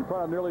in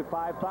front of nearly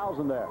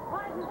 5,000 there.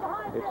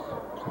 It's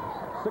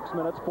 6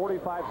 minutes,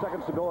 45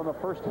 seconds to go in the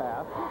first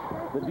half.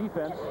 The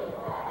defense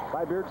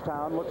by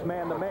Beardstown looks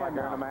man-to-man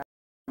now.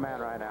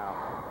 Man right now.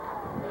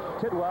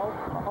 Tidwell,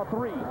 a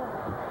 3.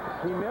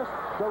 He missed.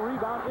 The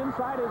rebound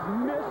inside is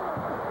missed.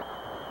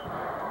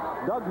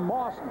 Doug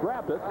Moss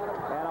grabbed it,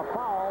 and a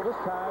foul this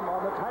time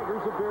on the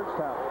Tigers of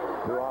Beardstown.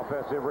 2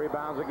 offensive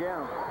rebounds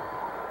again.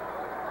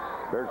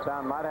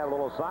 Beardstown might have a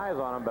little size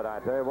on them, but I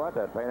tell you what,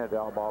 that Pana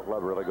ball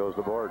club really goes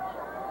to boards.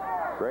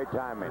 Great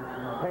timing.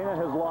 Pana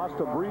has lost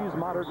to Breeze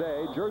Mater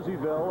Dei,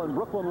 Jerseyville, and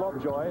Brooklyn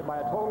Lovejoy by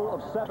a total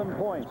of 7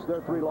 points.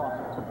 Their 3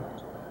 losses.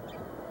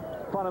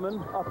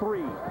 Funneman, a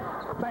 3.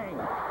 Bang!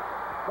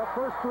 The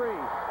first 3.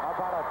 How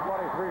about a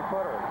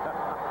 23-footer?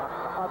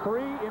 A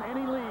 3 in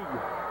any league.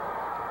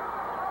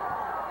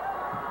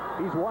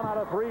 He's 1 out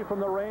of 3 from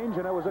the range,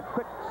 and it was a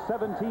quick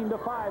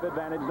 17-5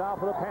 advantage now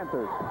for the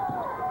Panthers.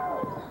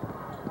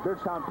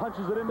 Beardstown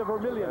punches it into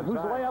Vermillion, whose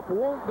layup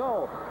won't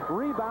go.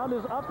 Rebound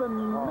is up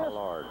and missed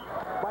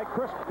by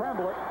Chris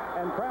Cramblett,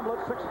 and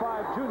Cramblett,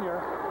 6'5" junior,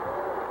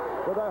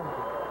 with a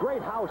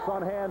great house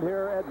on hand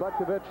here at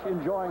Butkovich,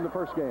 enjoying the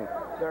first game.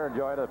 They're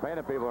enjoying it. The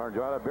Pana people are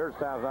enjoying it.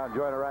 Beardstown's not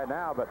enjoying it right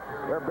now, but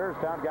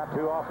Beardstown got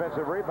 2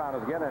 offensive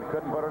rebounds again and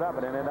couldn't put it up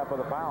and then end up with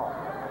a foul.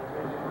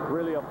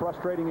 Really a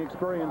frustrating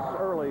experience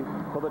early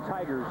for the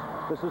Tigers.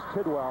 This is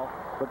Tidwell,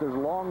 but there's a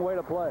long way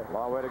to play.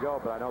 Long way to go,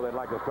 but I know they'd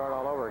like to start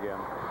all over again.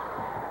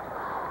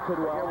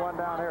 Tidwell. Get one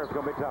down here. It's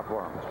going to be tough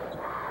for them.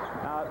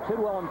 Now,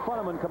 Tidwell and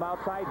Funneman come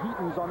outside.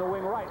 Heaton's on the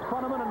wing right.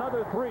 Funneman,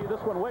 another 3.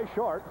 This one way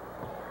short.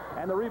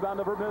 And the rebound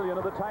of Vermillion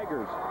of the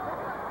Tigers.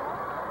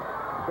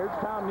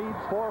 Beardstown needs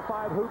 4 or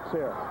 5 hoops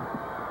here.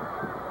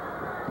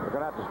 They're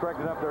going to have to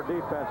strengthen up their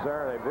defense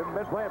there. They've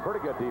been playing pretty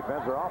good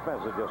defense. Their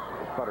offense has just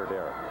sputtered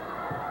here.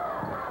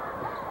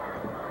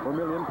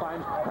 Vermillion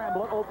finds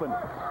Cramblett open.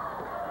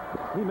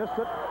 He missed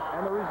it,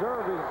 and the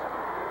reserve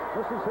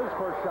misses his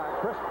first shot.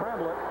 Chris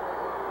Cramblett,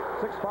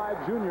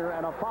 6'5" junior,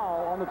 and a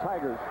foul on the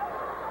Tigers.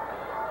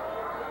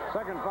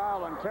 Second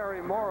foul on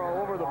Terry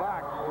Morrow over the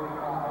back.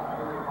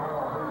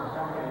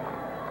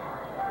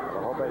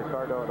 I hope they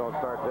don't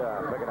start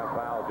picking up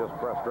fouls, just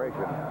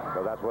frustration,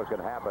 because that's what's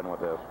going to happen with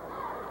this.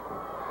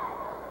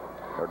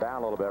 They're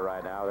down a little bit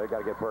right now. They've got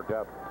to get perked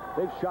up.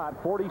 They've shot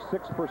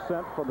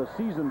 46% for the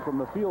season from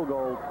the field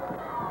goal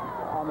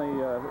on the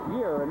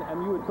year,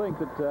 and you would think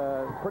that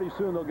pretty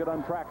soon they'll get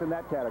untracked in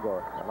that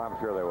category. I'm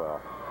sure they will.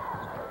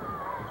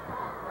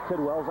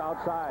 Tidwell's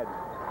outside.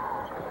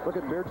 Look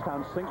at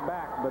Beardstown sink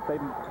back, but they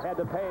had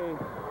to pay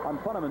on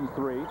Funneman's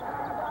 3.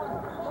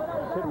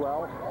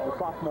 Tidwell, the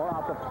sophomore,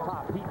 out the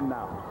top. Heaton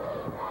now.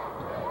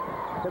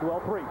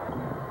 Tidwell 3.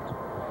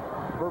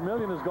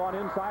 Vermillion has gone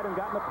inside and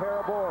gotten a pair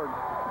of boards.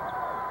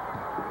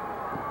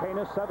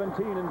 Pana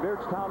 17 and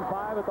Beardstown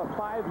 5 at the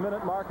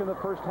 5-minute mark in the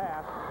first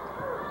half.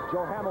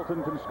 Joe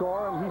Hamilton can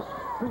score, and he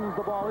swings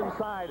the ball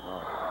inside.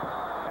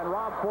 And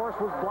Rob Force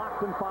was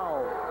blocked and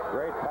fouled.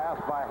 Great pass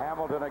by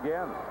Hamilton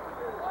again.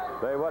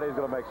 Tell you what, he's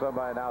going to make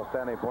somebody an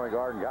outstanding point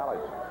guard in college.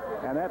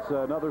 And that's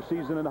another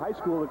season in high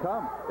school to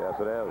come. Yes,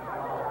 it is.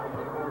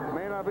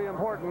 May not be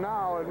important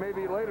now, and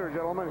maybe later,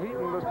 gentlemen.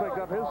 Heaton just picked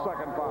up his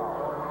second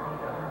foul.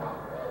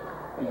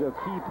 He's a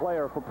key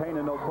player for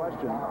Pana, no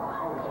question.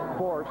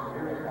 Force,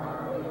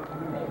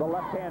 the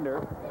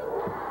left-hander,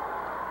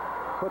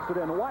 puts it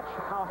in. Watch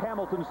how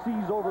Hamilton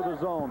sees over the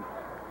zone.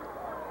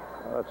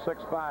 At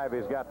 6'5",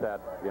 he's got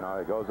that. You know,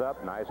 it goes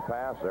up, nice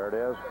pass. There it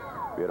is.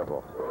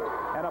 Beautiful.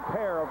 And a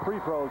pair of free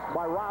throws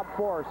by Rob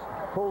Force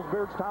pulls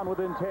Beardstown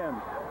within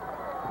 10.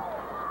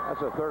 That's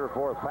the 3rd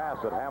or 4th pass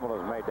that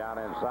Hamilton's made down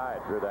inside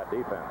through that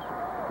defense.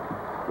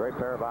 Great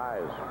pair of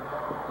eyes.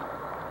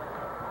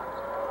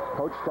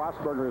 Coach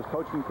Strasburger is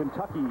coaching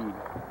Kentucky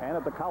and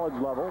at the college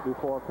level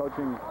before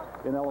coaching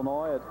in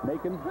Illinois at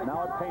Macon,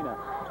 now at Pana.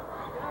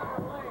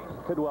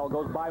 Tidwell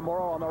goes by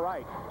Morrow on the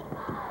right.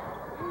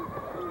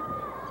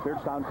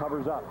 Beardstown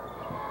covers up.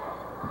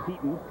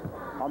 Heaton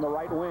on the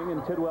right wing,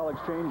 and Tidwell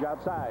exchange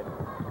outside.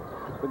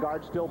 The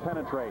guards still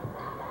penetrate.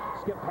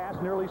 Skip pass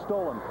nearly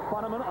stolen.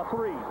 Funneman, a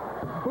 3.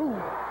 Boom.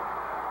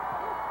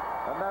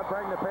 Doesn't that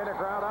bring the Pana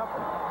crowd up?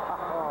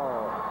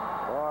 Oh,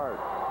 Lord.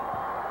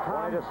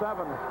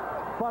 20-7.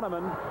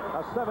 Funneman,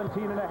 a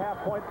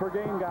 17.5-point per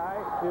game guy,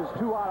 is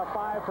 2 out of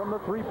 5 from the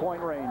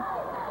 3-point range.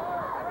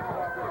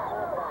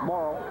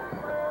 Morrow,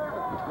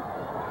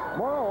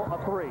 a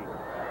 3.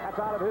 That's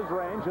out of his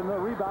range, and the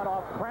rebound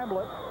off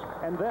Cramblett,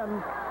 and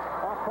then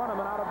off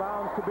Funneman out of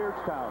bounds to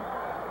Beardstown.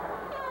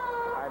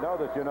 I know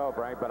that you know,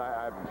 Frank, but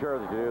I'm sure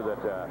that you do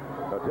that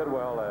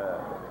Tidwell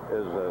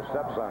is a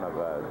stepson of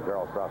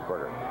Gerald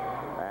Strasburger.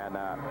 And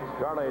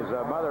Charlie's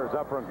mother is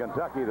up from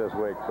Kentucky this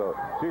week, so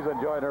she's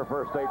enjoying her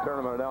first state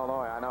tournament in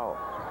Illinois, I know.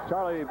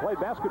 Charlie played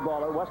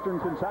basketball at Western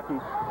Kentucky.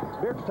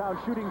 Beardstown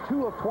shooting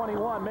 2 of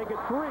 21, make it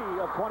 3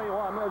 of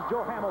 21 as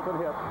Joe Hamilton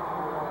hit.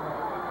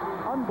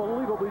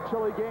 Unbelievably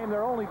chilly game.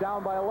 They're only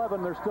down by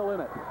 11. They're still in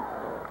it.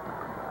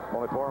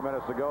 Only 4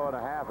 minutes to go and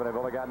a half, and they've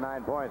only got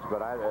 9 points,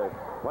 but a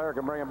player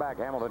can bring him back.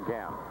 Hamilton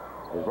can.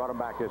 He's brought him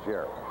back this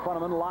year.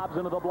 Funneman lobs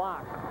into the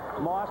block.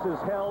 Moss is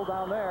held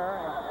down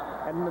there,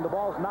 and the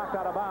ball's knocked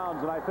out of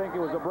bounds, and I think it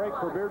was a break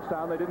for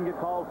Beardstown. They didn't get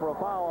called for a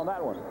foul on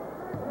that one.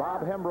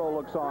 Bob Hembrow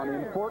looks on.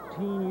 In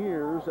 14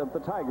 years at the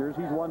Tigers,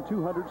 he's won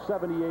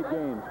 278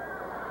 games.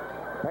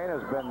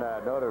 Pana's been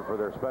noted for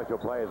their special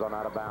plays on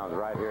out of bounds.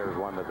 Right here is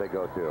one that they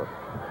go to.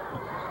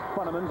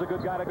 Funneman's a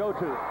good guy to go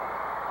to.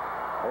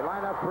 They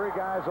line up 3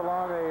 guys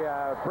along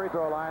the free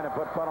throw line and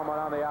put Funneman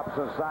on the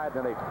opposite side,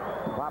 and they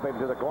pop him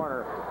to the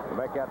corner to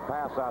make that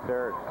pass out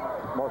there.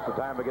 Most of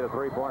the time they get a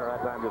 3-pointer,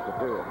 that time just a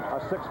 2. A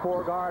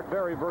 6'4" guard,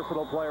 very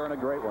versatile player and a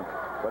great one.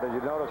 But did you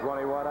notice when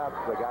he went up,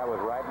 the guy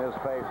was right in his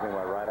face and he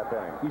went right up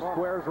in him. He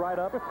squares right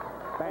up,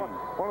 bang.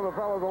 One of the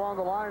fellows along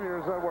the line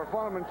here said where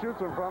Funneman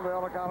shoots him from, they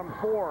ought to count him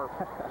 4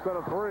 instead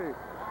of 3.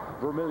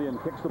 Vermillion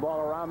kicks the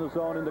ball around the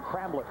zone into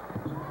Cramblett.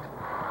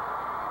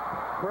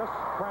 Chris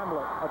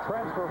Cramlett, a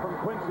transfer from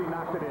Quincy,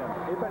 knocked it in.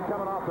 He's been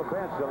coming off the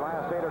bench the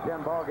last 8 or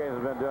 10 ball games.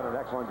 Has been doing an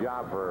excellent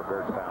job for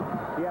Beardstown.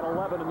 He had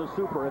 11 in the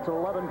Super. It's an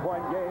 11-point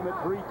game at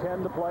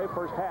 3:10 to play,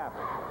 first half.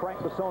 Frank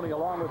Bassoni,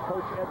 along with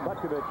Coach Ed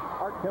Butkovich,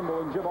 Art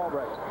Kimball, and Jim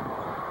Albrecht.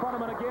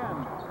 Funneman again,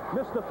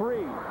 missed the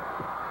three.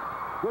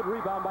 Good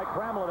rebound by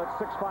Cramlett at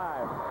 6'5".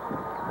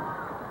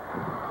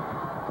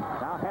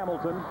 Now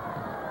Hamilton,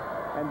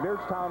 and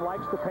Beardstown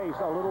likes the pace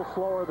a little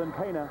slower than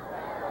Pana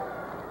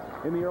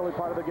in the early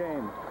part of the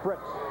game.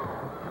 Fritz.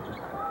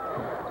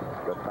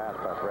 Good pass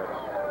by Fritz.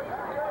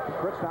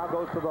 Fritz now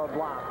goes to the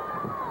block.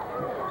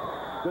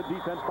 Good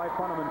defense by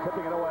Funneman,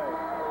 tipping it away.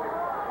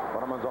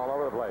 Funneman's all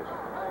over the place.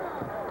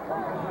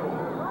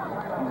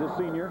 He's a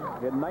senior.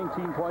 He had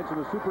 19 points in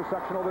the super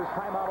sectional. There's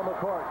timeout on the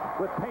court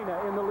with Pana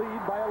in the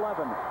lead by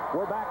 11.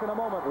 We're back in a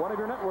moment. One of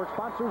your network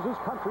sponsors is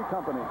Country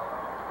Company.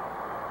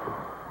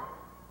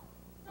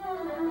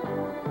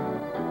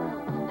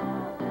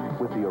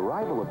 With the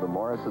arrival of the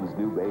Morrisons'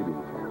 new baby,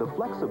 the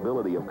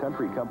flexibility of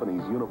Country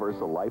Company's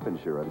universal life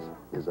insurance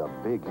is a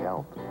big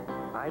help.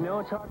 I know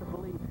it's hard to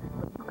believe,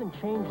 but you can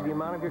change the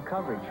amount of your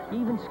coverage,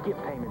 even skip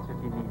payments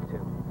if you need to.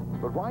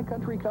 But why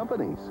Country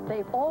Companies?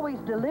 They've always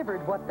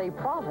delivered what they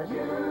promised.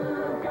 You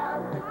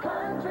got the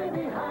country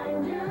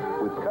behind you.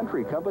 With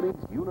Country Company's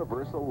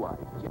universal life.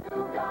 You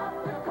got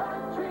the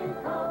country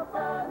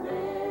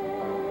companies.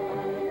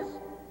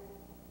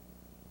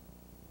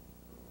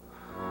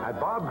 At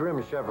Bob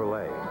Grimm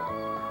Chevrolet,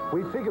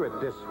 we figure it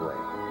this way.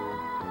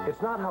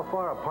 It's not how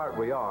far apart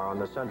we are on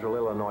the Central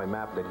Illinois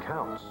map that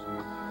counts.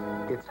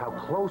 It's how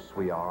close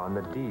we are on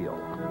the deal.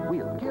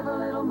 We'll give a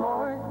little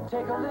more,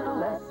 take a little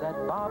less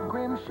at Bob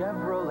Grimm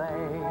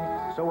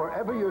Chevrolet. So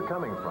wherever you're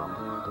coming from,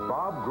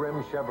 Bob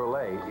Grimm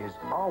Chevrolet is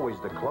always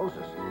the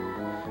closest.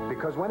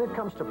 Because when it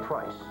comes to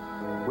price,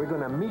 we're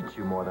going to meet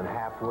you more than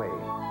halfway.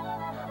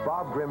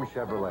 Bob Grimm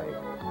Chevrolet,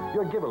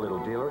 your give-a-little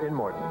dealer in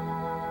Morton.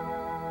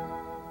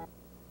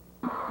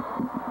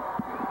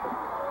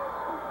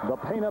 The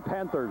Pana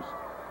Panthers,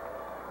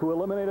 who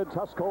eliminated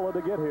Tuscola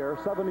to get here,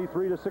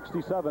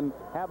 73-67,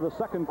 have the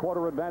second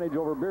quarter advantage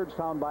over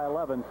Beardstown by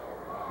 11.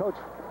 Coach,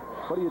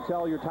 what do you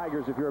tell your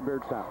Tigers if you're a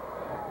Beardstown?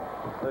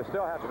 They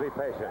still have to be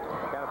patient.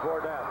 Can't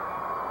afford that.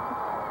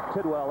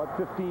 Tidwell, at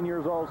 15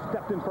 years old,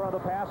 stepped in front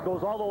of the pass,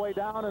 goes all the way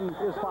down, and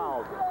is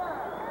fouled.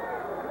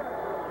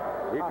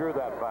 He drew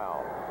that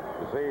foul.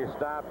 You see, he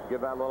stopped,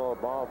 give that little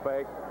ball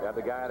fake, got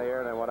the guy in the air,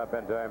 and then went up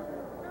into him.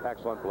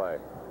 Excellent play.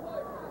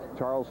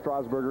 Charles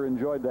Strasburger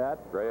enjoyed that.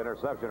 Great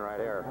interception right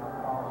here.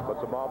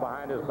 Puts the ball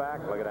behind his back.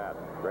 Look at that.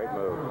 Great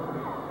move.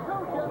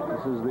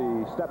 This is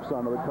the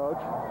stepson of the coach.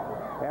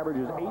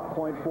 Averages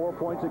 8.4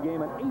 points a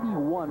game, an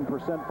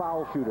 81%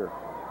 foul shooter.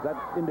 Does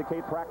that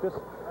indicate practice?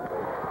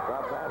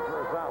 Not bad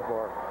for a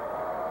sophomore.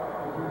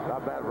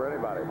 Not bad for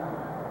anybody.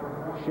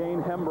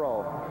 Shane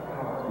Hembrough,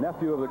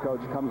 nephew of the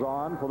coach, comes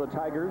on for the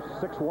Tigers,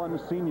 6'1"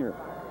 senior.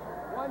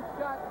 One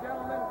shot,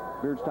 gentlemen.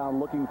 Beardstown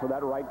looking for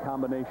that right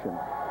combination.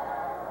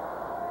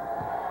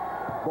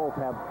 Both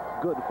have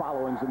good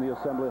followings in the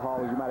Assembly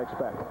Hall, as you might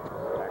expect.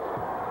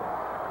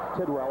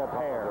 Tidwell, a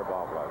pair. Their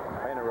ball club.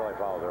 Pana really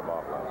follows their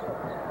ball club.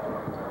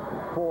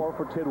 4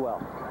 for Tidwell.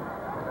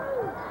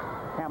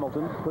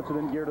 Hamilton puts it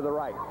in gear to the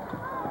right.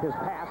 His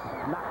pass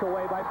knocked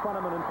away by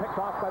Funneman and picked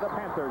off by the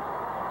Panthers.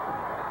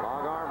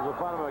 Long arms of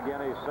Funneman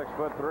again. He's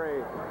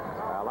 6'3".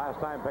 Last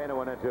time Pana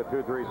went into a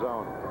 2-3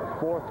 zone.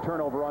 4th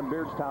turnover on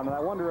Beardstown, and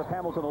I wonder if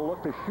Hamilton will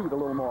look to shoot a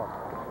little more.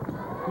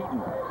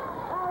 Heaton.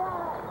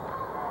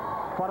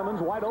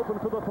 Funneman's wide open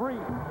for the three.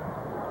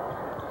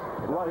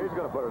 Well, he's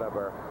going to put it up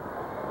there.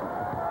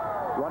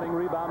 Running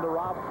rebound to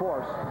Rob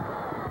Force.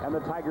 And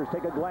the Tigers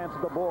take a glance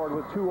at the board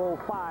with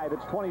 2:05.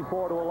 It's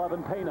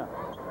 24-11 Pana.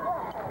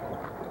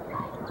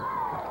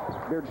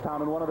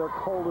 Beardstown in one of their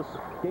coldest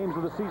games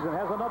of the season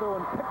has another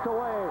one picked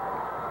away.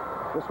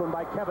 This one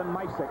by Kevin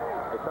Mysick.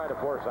 They tried to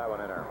force that one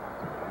in there.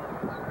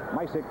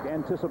 Mysick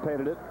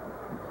anticipated it.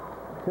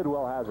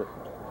 Tidwell has it.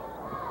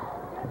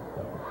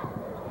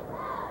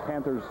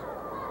 Panthers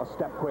a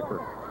step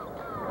quicker.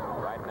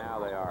 Right now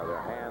they are.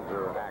 Their hands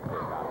are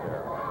active out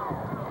there.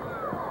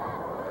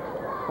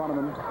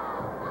 Funneman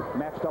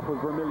matched up with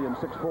Vermillion,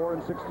 6'4"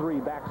 and 6'3",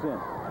 backs in.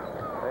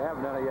 They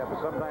haven't done it yet, but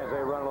sometimes they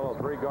run a little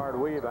three-guard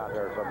weave out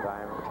there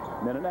sometimes.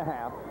 Minute and a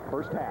half,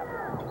 first half.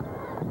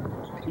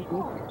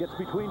 Heaton gets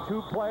between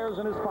two players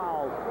and is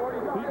fouled.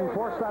 Heaton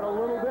forced that a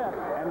little bit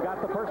and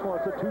got the personal.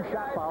 It's a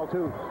two-shot foul,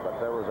 too. But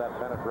there was that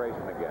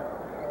penetration again.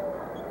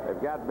 They've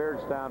got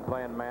Beardstown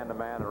playing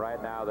man-to-man, and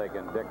right now they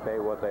can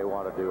dictate what they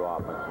want to do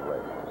offensively.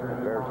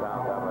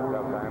 Beardstown's having a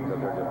tough time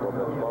because they're just a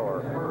little bit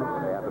slower.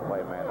 They have to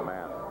play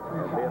man-to-man.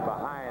 And being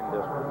behind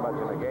this much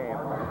in the game,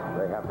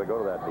 they have to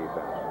go to that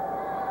defense.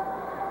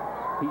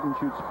 Heaton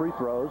shoots free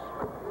throws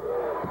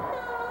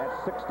at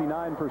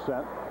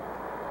 69%.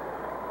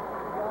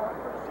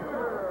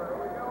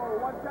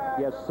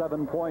 He has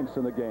 7 points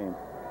in the game.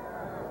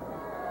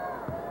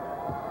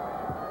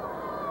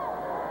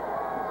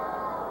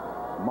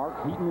 Mark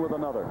Heaton with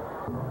another.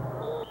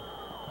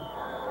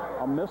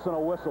 A miss and a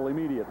whistle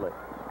immediately.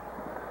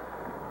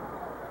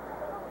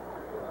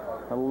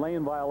 A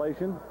lane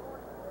violation.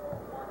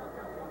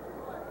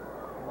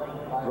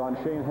 It's on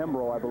Shane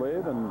Hembrough, I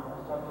believe, and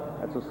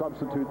that's a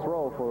substitute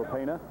throw for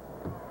Pana.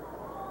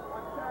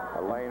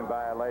 A lane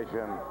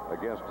violation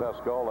against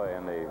Tuscola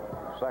in the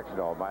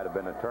sectional might have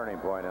been a turning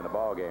point in the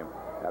ball game.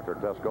 After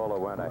Tuscola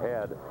went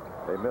ahead,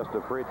 they missed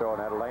a free throw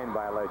and had a lane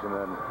violation,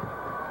 and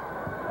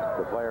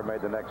the player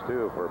made the next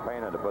two for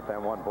Pana to put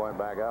them 1 point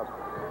back up.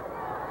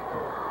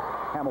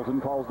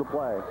 Hamilton calls the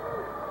play.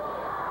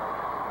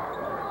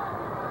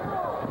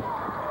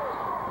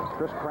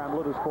 Chris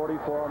Cramlett is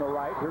 44 on the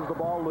right. Here's the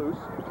ball loose.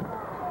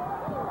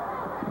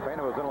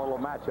 Pana was in a little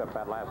matchup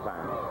that last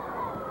time.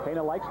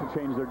 Pana likes to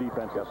change their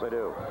defense. Yes, they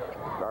do.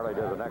 Charlie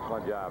does an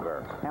excellent job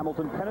there.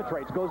 Hamilton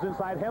penetrates, goes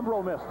inside.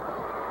 Hembrough missed.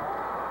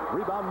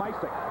 Rebound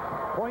Mysick.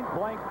 Point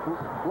blank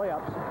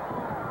layups.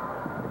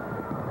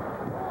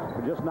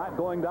 They're just not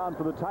going down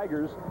for the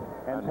Tigers,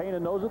 and Pana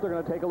knows it. They're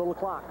going to take a little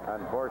clock.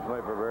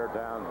 Unfortunately for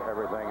Beardstown,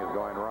 everything is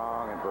going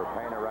wrong, and for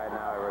Pana right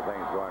now,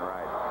 everything's going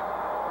right.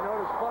 You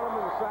notice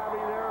Funneman and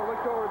Savvy there,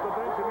 looked over at the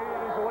bench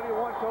immediately. So what do you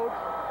want, Coach?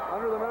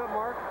 Under the minute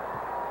mark?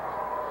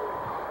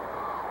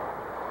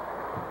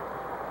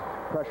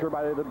 Pressure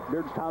by the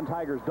Beardstown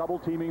Tigers, double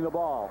teaming the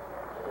ball.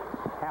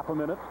 Half a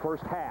minute,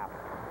 first half.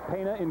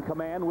 Pana in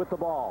command with the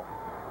ball.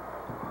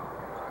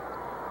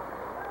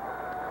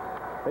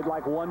 They'd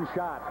like one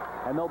shot,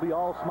 and they'll be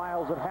all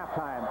smiles at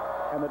halftime.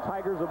 And the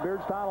Tigers of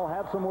Beardstown will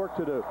have some work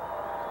to do.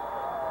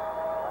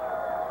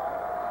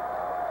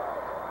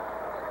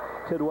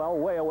 Tidwell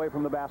way away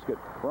from the basket.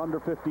 We're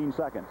under 15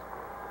 seconds.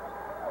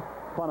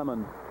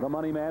 Funneman, the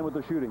money man with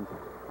the shooting.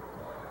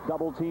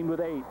 Double teamed with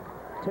 8.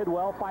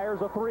 Tidwell fires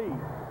a 3.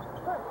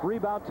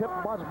 Rebound tip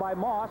by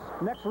Moss.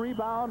 Next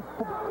rebound,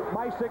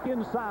 Mysick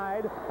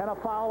inside, and a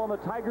foul on the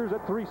Tigers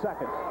at 3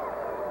 seconds.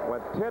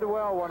 When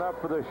Tidwell went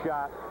up for the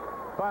shot,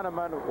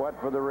 Funneman went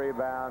for the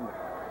rebound.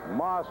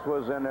 Moss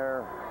was in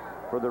there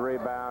for the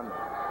rebound,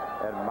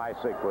 and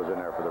Mysick was in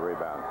there for the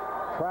rebound.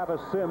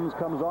 Travis Sims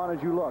comes on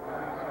as you look.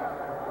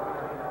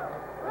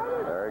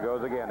 There he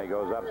goes again. He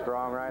goes up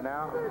strong right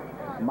now.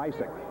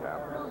 Mysick. Yeah.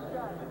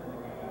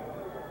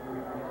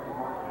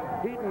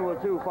 Heaton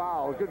with 2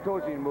 fouls. Good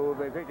coaching move.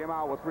 They take him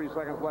out with 3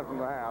 seconds left in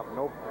the half.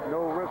 No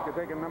risk of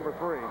taking number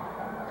 3.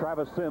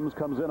 Travis Sims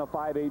comes in, a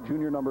 5'8"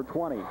 junior, number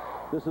 20.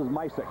 This is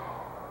Mysick,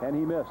 and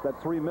he missed. That's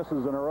 3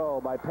 misses in a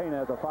row by Pana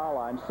at the foul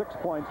line. 6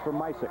 points for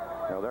Mysick.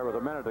 You know, there was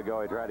a minute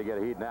ago he tried to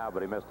get Heaton out,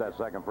 but he missed that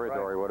second free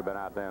throw. He would have been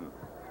out then.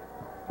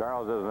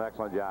 Charles does an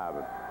excellent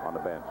job on the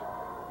bench.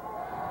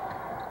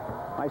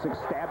 Mysick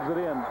stabs it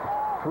in.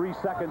 3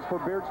 seconds for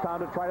Beardstown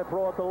to try to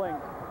throw at the link.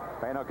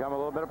 Pana will come a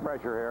little bit of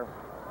pressure here.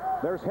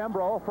 There's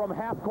Hembrough from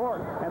half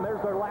court, and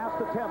there's their last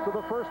attempt of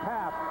the first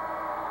half,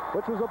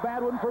 which was a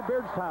bad one for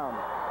Beardstown,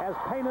 as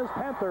Pana's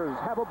Panthers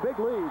have a big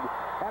lead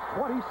at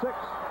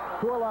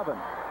 26-11.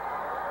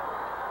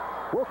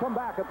 We'll come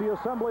back at the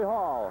Assembly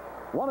Hall.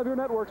 One of your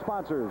network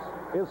sponsors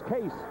is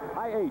Case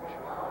IH.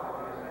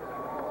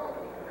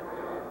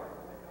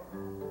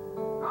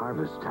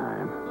 Harvest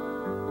time.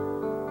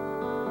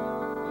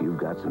 You've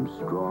got some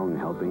strong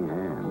helping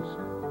hands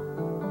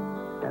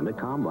and a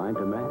combine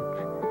to match.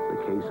 The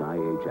Case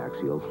IH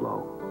Axial Flow.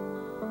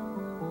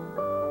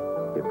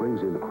 It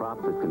brings in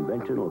crop that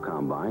conventional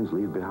combines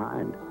leave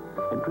behind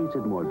and treats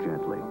it more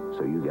gently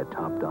so you get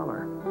top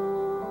dollar.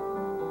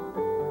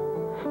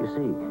 You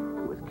see,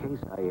 with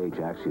Case IH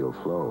Axial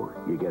Flow,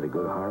 you get a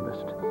good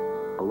harvest,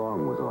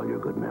 along with all your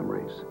good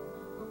memories.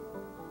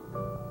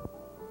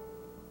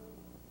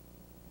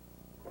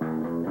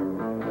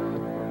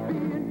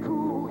 Being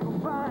cool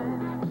and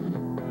fine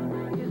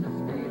is a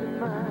state of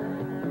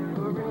mind, a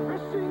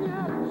refreshing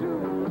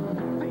attitude.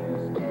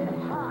 Things get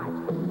hot,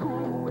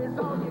 cool is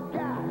all you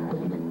got.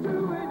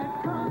 Doing it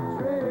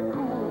country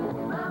cool.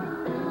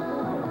 Mountain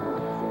Dew,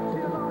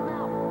 chill on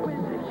out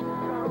when the heat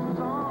comes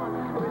on.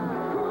 With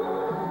the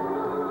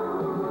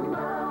cool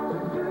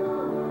Mountain Dew,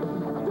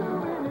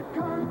 doing it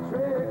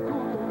country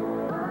cool.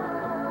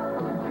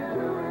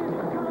 Doing it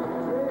country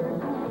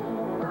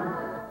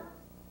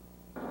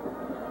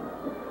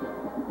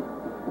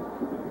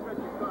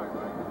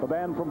The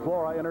band from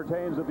Flora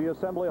entertains at the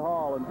Assembly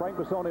Hall, and Frank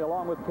Bassoni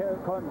along with Ed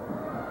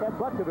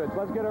Butkovich.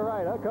 Let's get it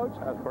right, huh, Coach?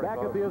 Back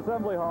close. at the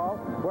Assembly Hall,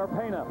 where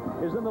Pana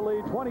is in the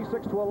lead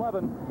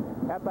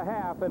 26-11 at the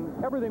half, and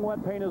everything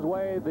went Pana's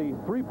way. The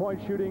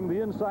three-point shooting,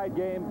 the inside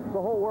game,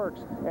 the whole works,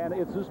 and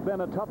it's just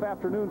been a tough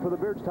afternoon for the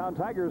Beardstown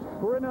Tigers,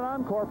 who are in an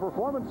encore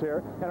performance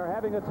here and are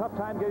having a tough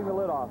time getting the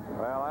lid off.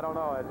 Well, I don't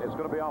know. It's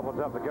going to be awful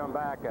tough to come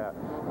back.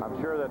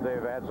 I'm sure that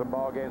they've had some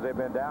ball games they've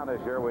been down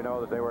this year. We know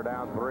that they were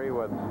down 3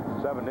 with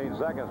 17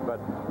 seconds, but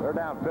they're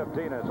down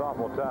 15, and it's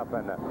awful tough,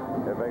 and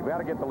if they've got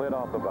to get the lid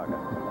off the bucket.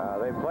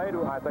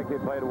 I think they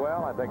played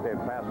well. I think they've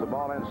passed the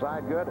ball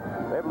inside good.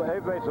 They've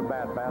made some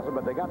bad passes,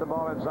 but they got the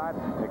ball inside.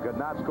 They could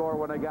not score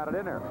when they got it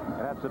in there,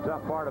 and that's the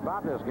tough part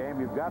about this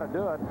game. You've got to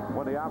do it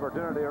when the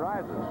opportunity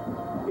arises.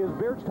 Is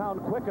Beardstown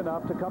quick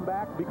enough to come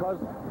back, because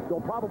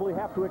they'll probably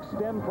have to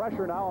extend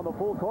pressure now on the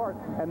full court,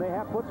 and they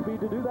have foot speed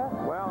to do that?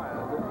 Well,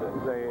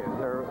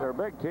 their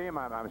big team.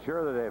 I'm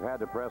sure that they've had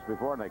to press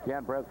before, and they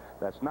can press.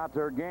 That's not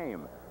their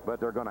game, but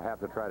they're going to have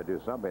to try to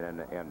do something,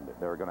 and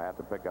they're going to have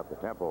to pick up the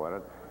tempo in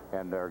it,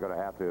 and they're going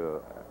to have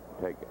to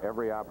take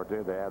every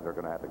opportunity they have. They're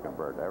going to have to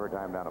convert. Every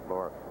time down the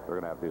floor, they're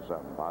going to have to do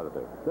something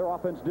positive. Their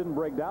offense didn't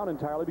break down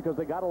entirely because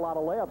they got a lot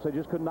of layups. They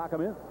just couldn't knock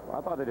them in. Well,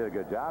 I thought they did a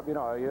good job. You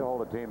know, you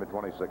hold a team at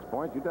 26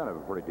 points, you've done a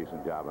pretty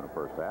decent job in the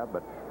first half,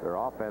 but their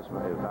offense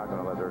is not going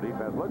to let their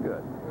defense look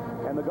good.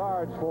 And the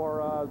guards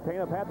for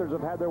Pana Panthers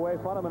have had their way.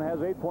 Funneman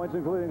has 8 points,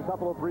 including a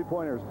couple of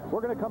three-pointers.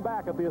 We're going to come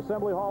back at the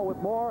Assembly Hall with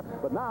more,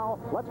 but now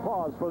let's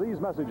pause for these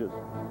messages.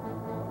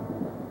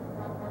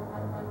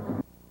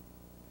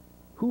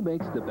 Who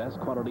makes the best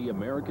quality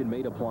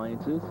American-made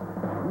appliances?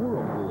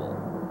 Whirlpool.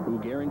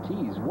 Who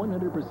guarantees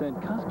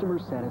 100% customer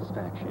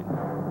satisfaction?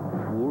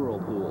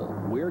 Whirlpool.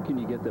 Where can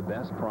you get the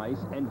best price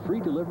and free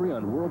delivery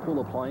on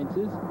Whirlpool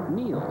appliances?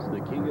 Neil's, the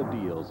king of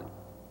deals.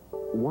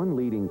 One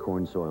leading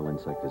corn soil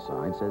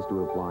insecticide says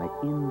to apply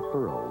in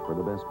furrow for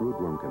the best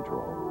rootworm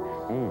control.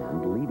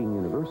 And leading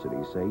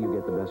universities say you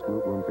get the best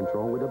rootworm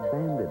control with a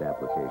banded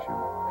application.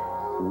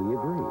 We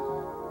agree,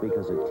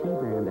 because a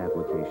T-band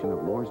application of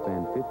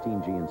Lorsban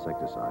 15G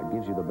insecticide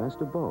gives you the best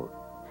of both.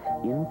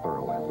 In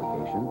furrow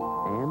application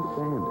and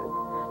banded,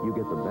 you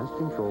get the best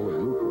control of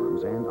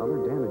rootworms and other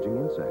damaging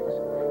insects.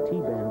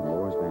 T-band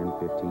Lorsban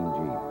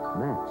 15G.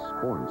 That's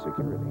corn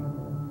security.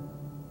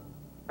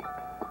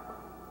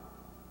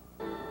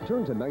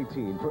 Turn to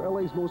 19 for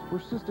LA's most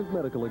persistent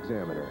medical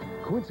examiner.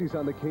 Quincy's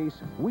on the case,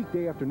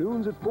 weekday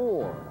afternoons at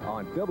 4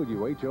 on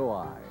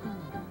WHOI.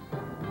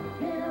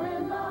 Here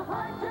in the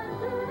heart, turn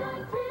to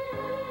 19.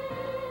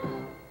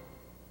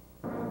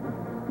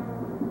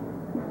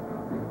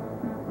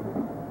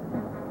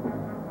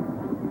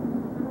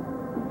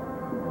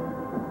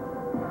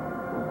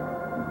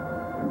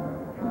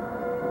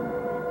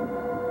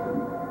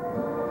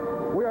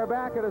 We are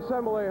back at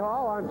Assembly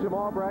Hall. I'm Jim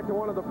Albrecht, and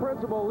one of the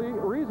principal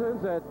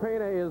reasons that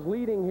Pana is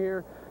leading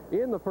here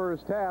in the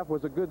first half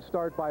was a good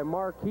start by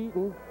Mark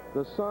Heaton,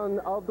 the son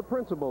of the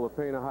principal of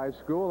Pana High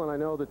School. And I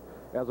know that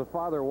as a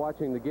father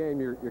watching the game,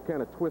 you're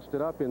kind of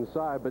twisted up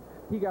inside, but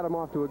he got him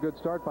off to a good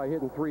start by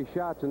hitting 3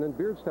 shots, and then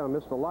Beardstown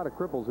missed a lot of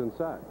cripples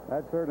inside.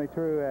 That's certainly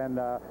true, and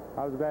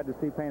I was glad to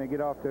see Pana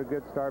get off to a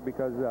good start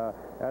because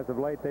as of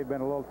late they've been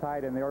a little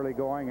tight in the early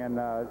going, and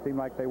it seemed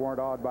like they weren't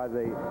awed by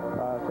the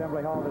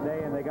Assembly Hall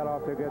today, and they got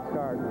off to a good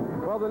start.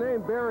 Well, the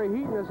name Barry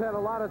Heaton has had a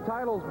lot of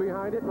titles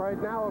behind it. Right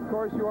now, of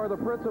course, you are the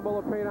principal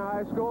of Pana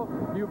High School.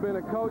 You've been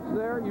a coach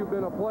there. You've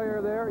been a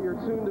player there. You're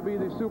soon to be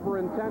the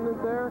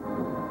superintendent there.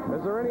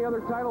 Is there any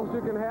other titles you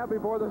can have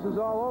before this is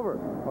all over?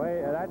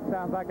 Well, that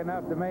sounds like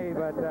enough to me,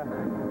 but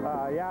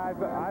yeah,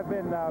 I've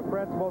been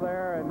principal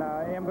there, and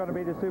am going to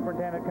be the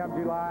superintendent come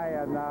July,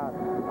 and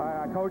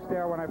I coached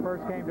there when I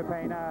first came to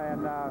Pana,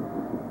 and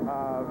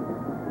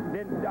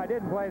I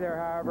didn't play there,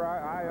 however.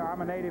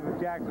 I'm a native of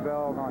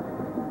Jacksonville, Illinois.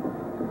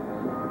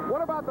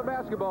 What about the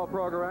basketball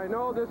program? I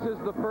know this is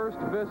the first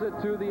visit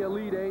to the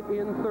Elite Eight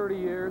in 30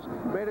 years.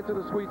 Made it to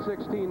the Sweet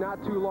 16 not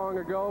too long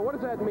ago. What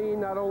does that mean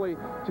not only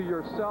to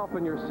yourself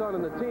and your son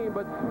and the team,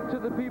 but to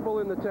the people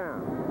in the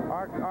town?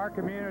 Our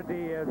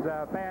community is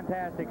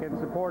fantastic in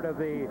support of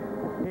the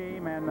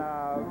team, and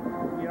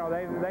you know,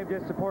 they've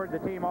just supported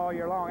the team all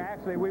year long.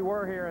 Actually, we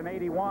were here in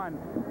 '81.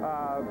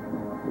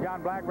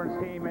 John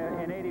Blackburn's team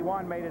in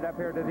 '81 made it up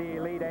here to the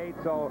Elite Eight,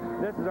 so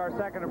this is our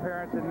second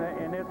appearance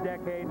in this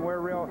decade, and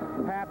we're real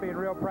happy and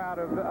real proud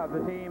of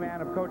the team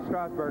and of Coach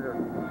Strasburger.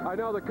 I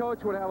know the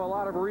coach would have a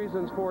lot of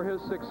reasons for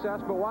his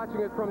success, but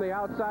watching it from the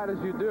outside as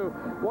you do,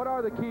 what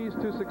are the keys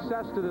to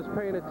success to this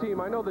Pana team?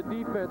 I know the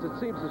defense, it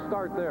seems to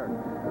start there.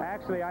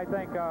 Actually, I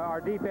think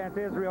our defense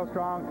is real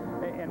strong.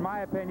 In my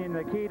opinion,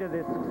 the key to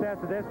the success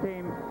of this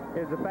team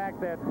is the fact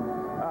that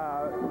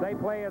they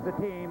play as a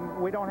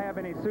team. We don't have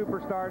any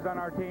superstars on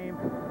our team,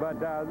 but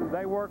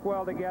they work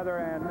well together,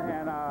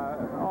 and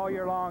all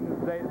year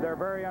long they're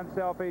very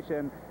unselfish,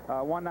 and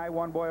one night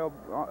one boy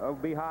will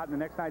be hot, and the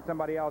next night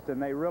somebody else,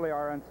 and they really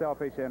are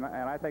unselfish, and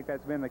I think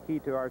that's been the key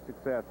to our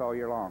success all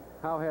year long.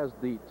 How has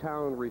the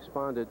town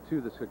responded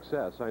to the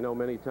success? I know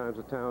many times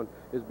the town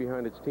is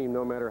behind its team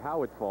no matter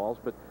how it falls,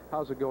 but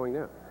how's it going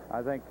now?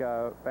 I think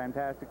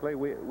fantastically.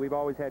 We've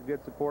always had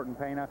good support in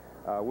Pana.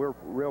 We're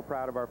real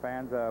proud of our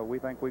fans. We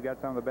think we've got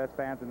some of the best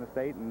fans in the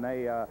state, and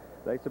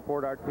they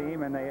support our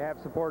team, and they have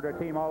supported our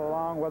team all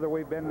along, whether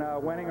we've been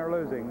winning or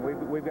losing.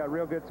 We've got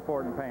real good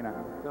support in Pana.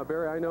 Now,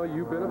 Barry, I know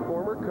you've been a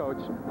former coach.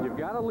 You've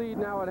got a lead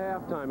now at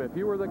halftime. If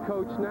you were the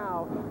coach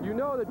now, you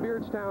know that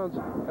Beardstown's,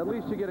 at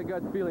least you get a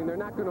gut feeling, they're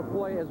not going to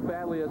play as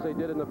badly as they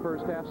did in the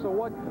first half. So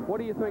what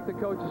do you think the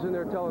coach is in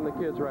there telling the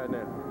kids right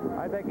now?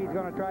 I think he's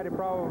going to try to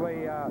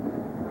probably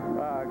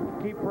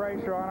keep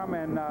pressure on him,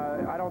 and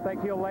I don't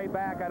think he'll lay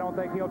back. I don't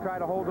think he'll try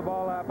to hold the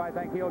ball up. I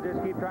think he'll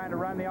just keep trying to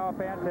run the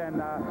offense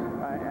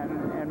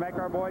and make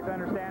our boys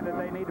understand that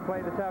they need to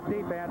play the tough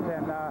defense.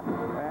 And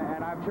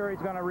I'm sure he's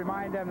going to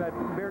remind them that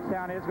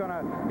Beardstown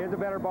is a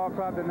better ball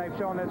club than they've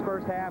shown this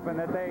first half, and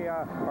that they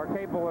are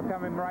capable of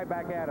coming right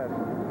back at us.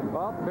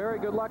 Well, very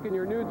good luck in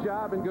your new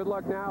job, and good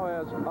luck now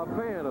as a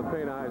fan of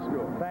Pana High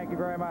School. Thank you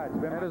very much.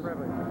 It's been my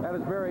privilege. That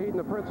is Barry Heaton,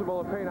 the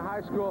principal of Pana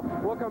High School.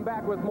 We'll come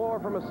back with more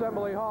from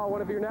Assembly Hall.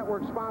 One of your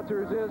network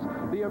sponsors is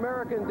the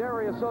American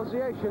Dairy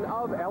Association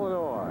of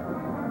Illinois.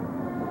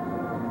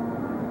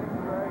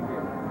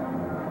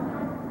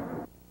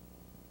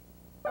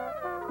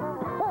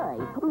 Hi,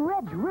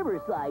 Reg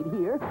Riverside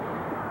here.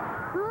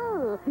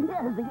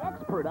 As the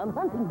expert on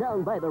hunting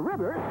down by the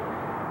river,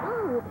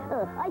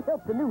 I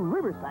help the new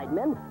Riverside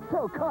men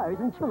sell cars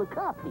in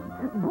Chillicothe.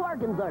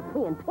 Bargains are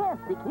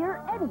fantastic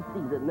here any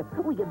season.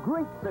 We get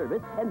great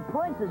service and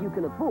prices you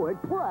can afford,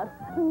 plus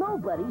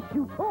nobody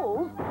shoots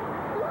holes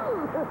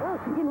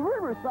in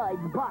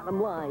Riverside's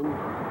bottom line.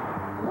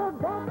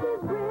 That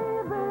is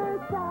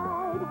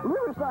Riverside.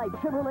 Riverside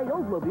Chevrolet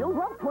Oldsmobile,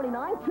 Route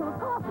 29,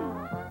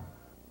 Chillicothe.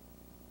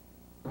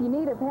 If you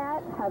need a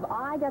pet, have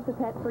I got the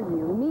pet for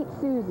you. Meet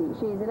Susie.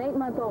 She's an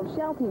 8-month-old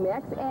Sheltie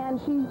mix, and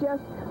she's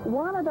just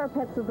one of our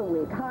pets of the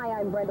week. Hi,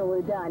 I'm Brenda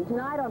Lou Dunn.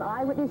 Tonight on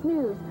Eyewitness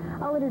News,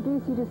 I'll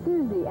introduce you to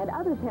Susie and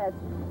other pets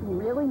who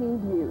really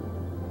need you.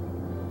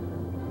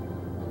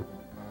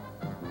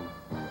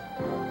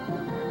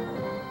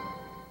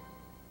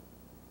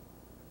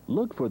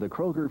 Look for the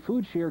Kroger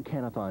Food Share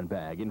Canathon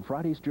bag in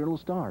Friday's Journal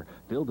Star.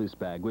 Fill this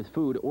bag with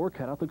food or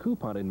cut out the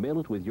coupon and mail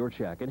it with your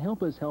check and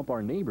help us help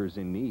our neighbors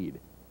in need.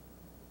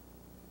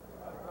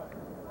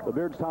 The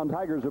Beardstown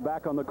Tigers are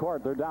back on the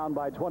court. They're down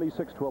by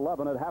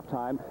 26-11 at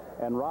halftime,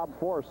 and Rob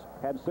Force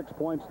had 6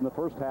 points in the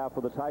first half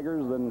for the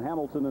Tigers, then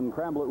Hamilton and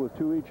Cramblett with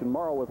 2 each, and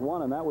Morrow with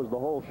 1, and that was the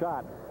whole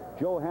shot.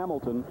 Joe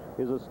Hamilton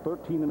is a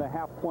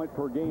 13.5-point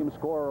per game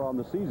scorer on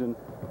the season,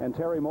 and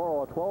Terry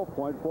Morrow a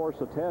 12-point, Force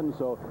a 10,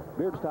 so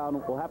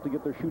Beardstown will have to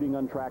get their shooting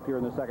untracked here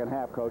in the second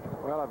half, Coach.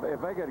 Well, if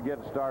they could get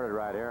started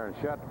right here and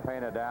shut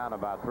Pana down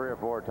about 3 or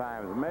 4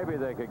 times, maybe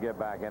they could get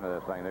back into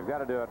this thing. They've got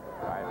to do it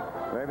right.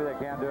 Maybe they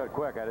can't do it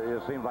quick. It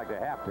just seems like they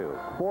have to.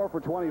 4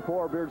 for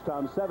 24,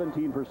 Beardstown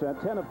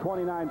 17%, 10 of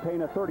 29,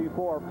 Pana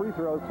 34. Free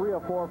throws, 3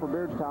 of 4 for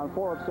Beardstown,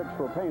 4 of 6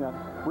 for Pana.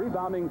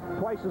 Rebounding,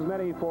 twice as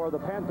many for the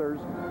Panthers,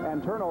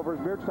 and turnovers,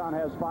 Beardstown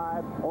has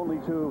 5, only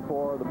 2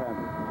 for the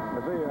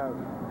Panthers.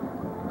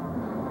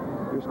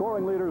 Your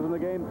scoring leaders in the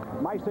game,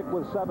 Mysick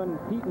with 7,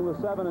 Heaton with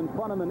 7, and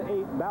Funneman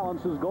 8.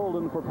 Balances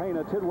Golden for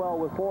Pana. Tidwell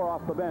with 4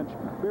 off the bench.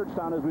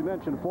 Beardstown, as we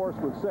mentioned, Force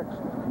with 6.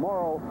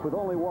 Morrow with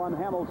only 1.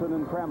 Hamilton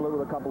and Cramblett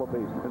with a couple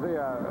apiece.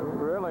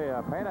 Really,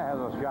 Pana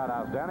hasn't shot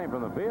outstanding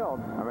from the field.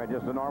 I mean,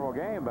 just a normal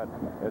game, but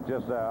it's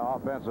just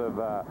offensive.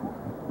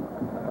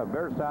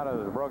 Beardstown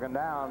has broken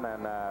down,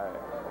 and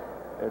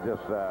it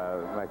just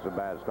makes a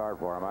bad start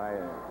for him.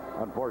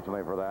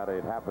 Unfortunately for that,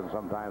 it happens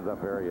sometimes up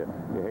here.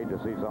 You hate to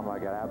see something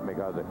like that happen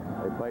because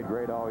they played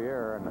great all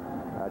year, and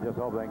I just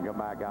hope they can come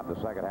back out in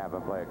the second half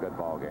and play a good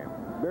ball game.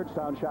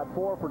 Beardstown shot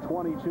 4 for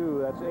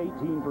 22. That's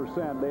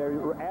 18%. They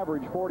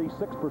averaged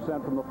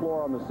 46% from the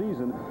floor on the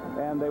season,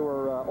 and they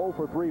were 0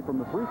 for 3 from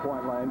the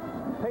three-point line.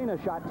 Pana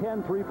shot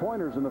 10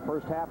 three-pointers in the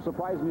first half.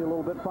 Surprised me a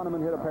little bit.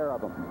 Funneman hit a pair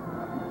of them.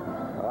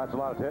 Well, that's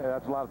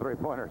a lot of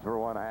three-pointers for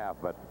 1 half,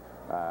 but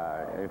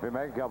if you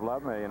make a couple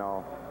of them, you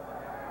know,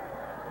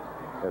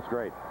 it's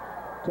great.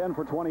 10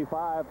 for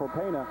 25 for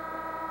Pana.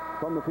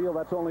 From the field,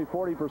 that's only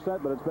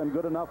 40%, but it's been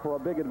good enough for a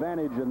big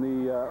advantage in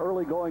the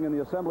early going in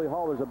the Assembly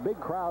Hall. There's a big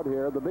crowd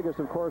here, the biggest,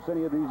 of course,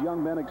 any of these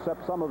young men,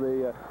 except some of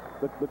the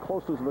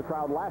closest of the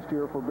crowd last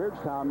year for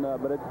Beardstown.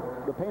 But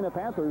the Pana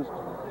Panthers,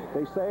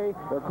 they say,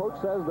 their coach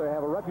says they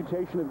have a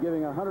reputation of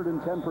giving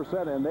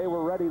 110%, and they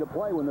were ready to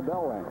play when the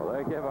bell rang. Well,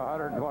 they give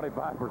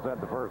 125%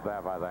 the first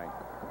half, I think.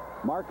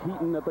 Mark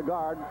Heaton at the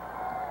guard,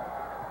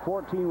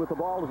 14 with the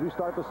ball as we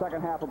start the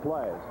second half of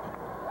play.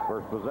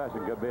 First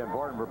possession could be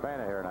important for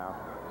Pana here now.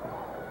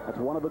 That's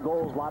one of the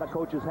goals a lot of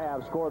coaches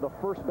have, score the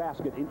first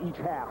basket in each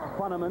half.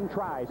 Funneman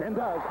tries and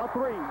does a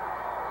 3.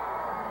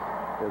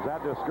 Is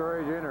that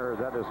discouraging or is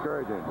that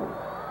discouraging?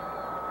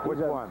 Which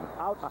one?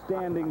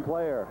 Outstanding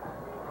player.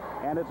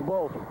 And it's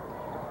both.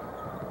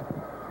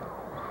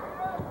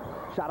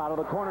 Shot out of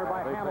the corner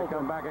by Hamilton. They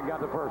come back and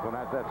got the first one.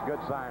 That's a good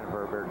sign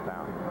for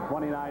Beardstown.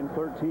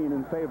 29-13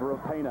 in favor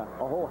of Pana.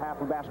 A whole half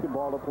of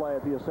basketball to play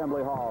at the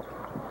Assembly Hall.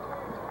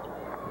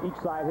 Each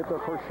side hit their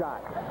first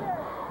shot.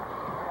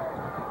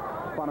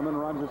 Funneman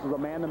runs. This is a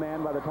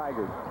man-to-man by the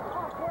Tigers.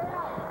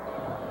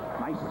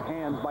 Nice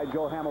hands by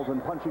Joe Hamilton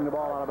punching the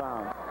ball out of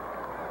bounds.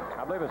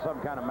 I believe it's some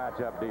kind of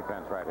matchup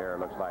defense right here. It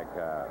looks like,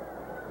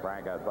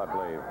 Frank, I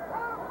believe.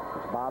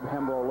 It's Bob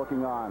Hembrow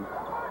looking on.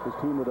 His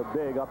team with a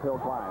big uphill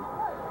climb.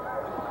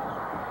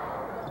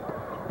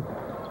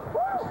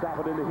 Snap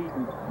it into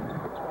Heaton.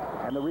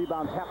 And the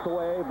rebound tapped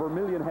away.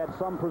 Vermillion had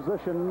some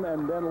position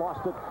and then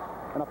lost it.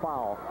 And a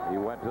foul. He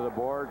went to the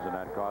boards, and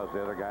that caused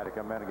the other guy to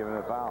come in and give him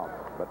a foul.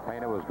 But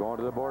Pana was going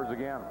to the boards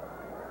again.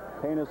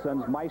 Pana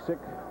sends Mysick,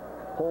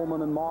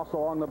 Holman, and Moss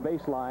along the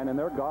baseline, and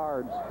their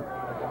guards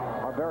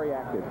are very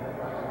active.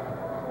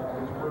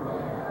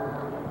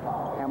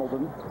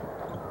 Hamilton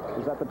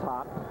is at the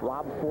top.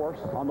 Rob Force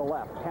on the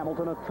left.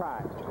 Hamilton a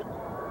try.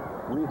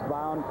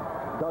 Rebound,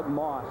 Doug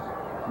Moss.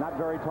 Not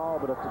very tall,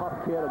 but a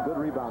tough kid, a good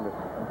rebounder.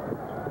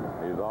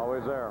 He's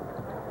always there.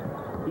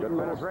 Good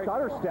penetration.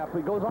 Stutter step.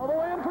 He goes all the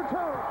way in for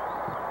two.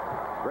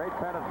 Great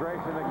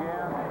penetration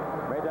again.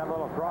 Made that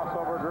little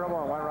crossover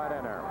dribble and went right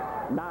in there.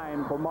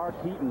 9 for Mark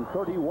Heaton.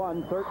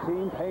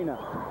 31-13 Pana.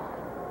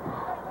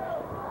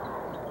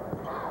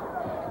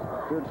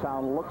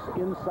 Beardstown looks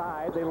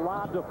inside. They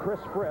lob to Chris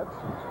Fritz.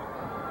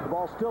 The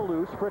ball's still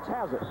loose. Fritz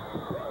has it.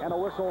 And a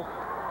whistle.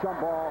 Jump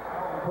ball.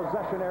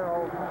 Possession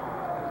arrow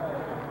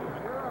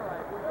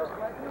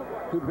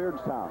to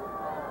Beardstown.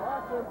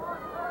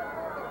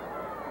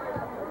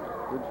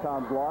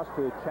 Beardstown's lost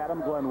to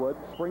Chatham Glenwood,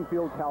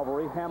 Springfield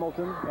Calvary,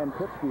 Hamilton, and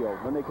Pittsfield.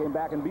 Then they came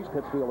back and beat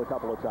Pittsfield a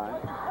couple of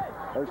times.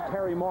 There's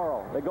Terry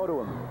Morrow. They go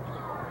to him.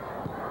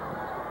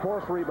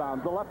 Force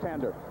rebound, the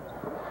left-hander.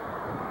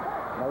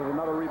 There's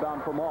another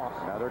rebound for Moss.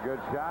 Another good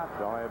shot.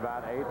 Only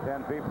about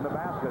 8-10 feet from the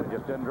basket. It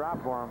just didn't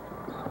drop for him.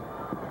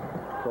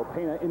 So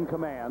Pana in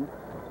command.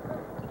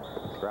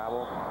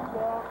 Travel.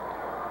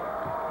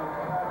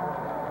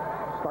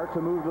 Start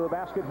to move to the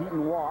basket.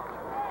 Heaton walked.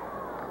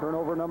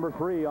 Turnover number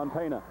 3 on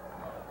Pana.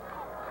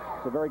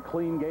 It's a very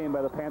clean game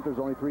by the Panthers.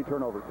 Only 3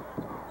 turnovers.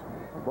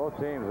 Both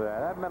teams,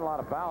 that hasn't been a lot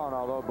of fouling,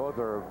 although both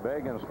are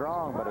big and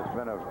strong, but it's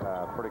been a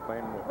pretty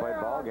clean played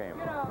ball game.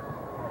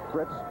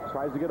 Fritz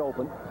tries to get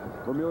open.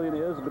 Vermillion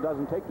is, but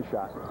doesn't take the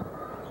shot.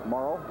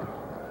 Morrow.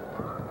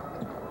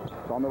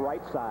 It's on the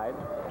right side.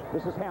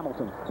 This is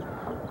Hamilton.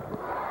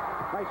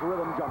 Nice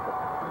rhythm jumper.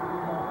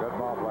 Good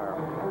ball player.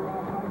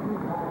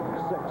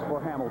 6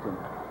 for Hamilton.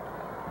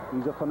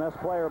 He's a finesse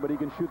player, but he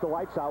can shoot the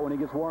lights out when he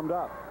gets warmed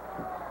up.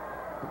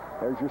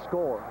 There's your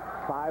score.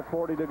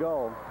 5:40 to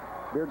go.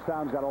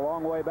 Beardstown's got a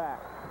long way back.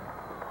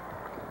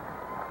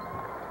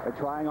 They're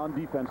trying on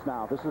defense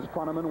now. This is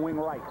Funneman, wing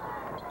right.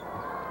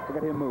 Look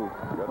at him move.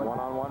 Good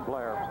one-on-one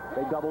player.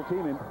 They double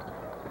team him.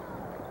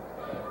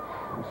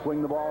 You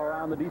swing the ball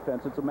around the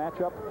defense. It's a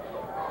matchup.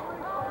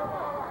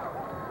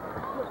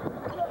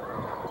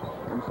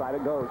 Inside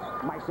it goes.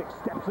 Mysick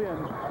steps in,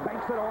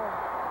 banks it on.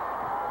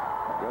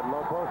 Good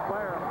low post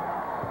player.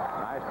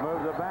 Nice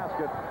move to the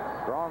basket.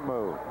 Strong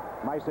move.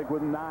 Mysick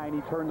with 9.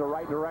 He turned the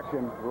right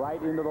direction,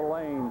 right into the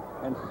lane,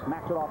 and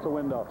smacked it off the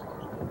window.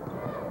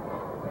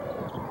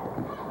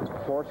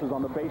 Force is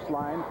on the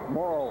baseline.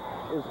 Morrow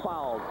is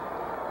fouled.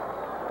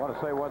 I want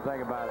to say one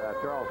thing about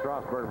Charles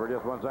Strasburg for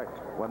just 1 second.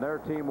 When their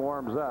team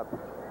warms up,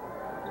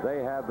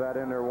 they have that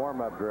in their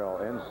warm-up drill,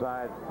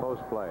 inside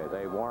post play.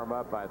 They warm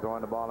up by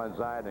throwing the ball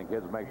inside, and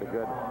kids make the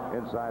good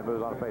inside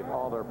moves on the face.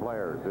 All their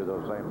players do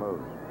those same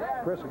moves.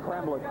 Chris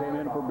Kremlich came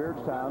in for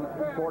Beardstown,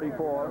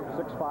 44,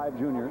 6'5"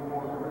 junior.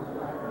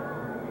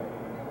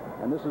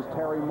 And this is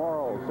Terry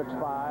Morrow,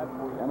 6'5",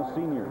 and a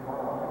senior.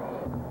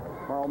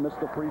 Morrow missed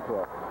the free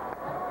throw.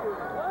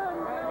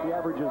 He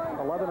averages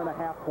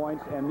 11.5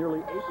 points and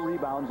nearly 8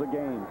 rebounds a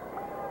game.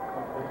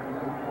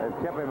 They've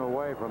kept him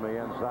away from the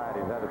inside.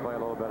 He's had to play a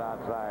little bit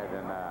outside,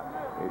 and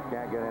he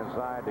can't get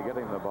inside to get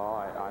him the ball.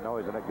 I know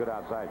he's a good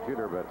outside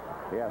shooter, but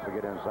he has to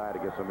get inside to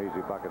get some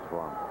easy buckets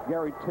for him.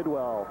 Gary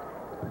Tidwell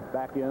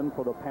back in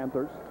for the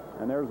Panthers,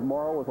 and there's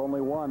Morrow with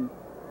only 1.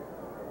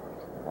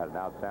 Had an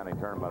outstanding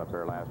tournament up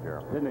there last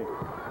year. Didn't he?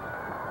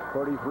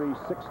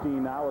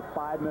 33-16 now with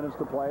 5 minutes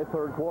to play,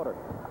 third quarter.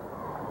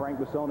 Frank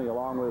Bissoni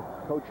along with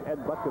Coach Ed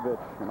Butkovich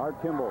and Art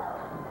Kimball.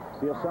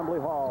 The Assembly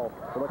Hall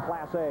for the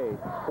Class A.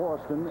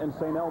 Forreston and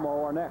St.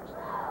 Elmo are next.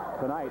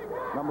 Tonight,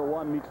 number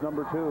 1 meets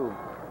number 2.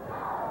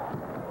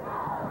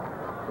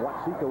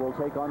 Watsika will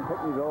take on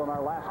Pickneyville in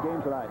our last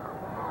game tonight.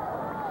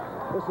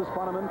 This is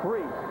Funneman,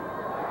 3.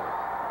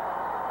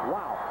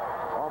 Wow.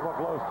 Awful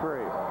close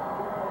 3.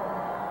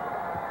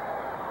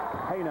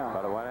 Pana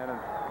But it went in and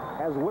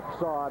has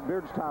whipsawed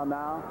Beardstown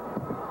now.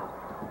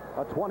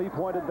 A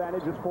 20-point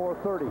advantage at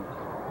 4:30.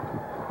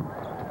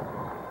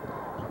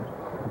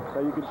 So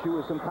you can shoot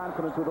with some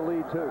confidence with a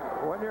lead, too.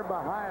 When you're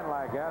behind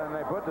like that and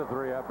they put the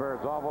 3 up there,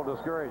 it's awful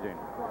discouraging.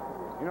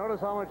 You notice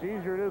how much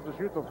easier it is to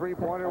shoot the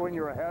three-pointer when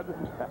you're ahead?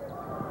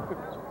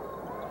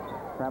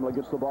 Cramley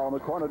gets the ball in the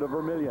corner to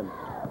Vermillion.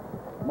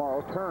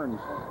 Morrow turns.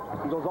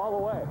 He goes all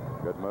the way.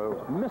 Good move.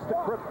 Missed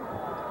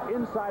it.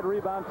 Inside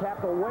rebound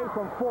tapped away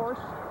from Force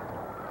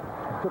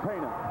to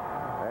Pana.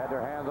 They had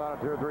their hands on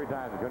it 2 or 3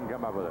 times. Couldn't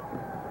come up with it.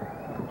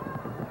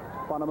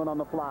 Funneman on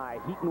the fly.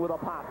 Heaton with a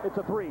pop. It's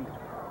a 3.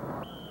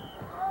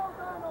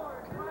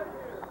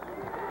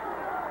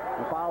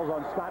 The foul's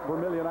on Scott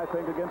Vermillion, I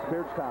think, against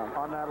Beardstown.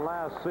 On that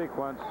last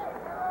sequence,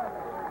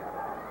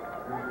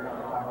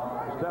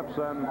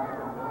 Stepson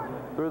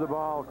threw the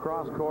ball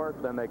cross court,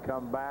 then they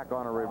come back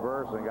on a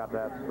reverse and got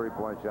that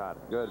 3-point shot.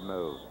 Good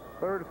move.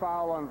 Third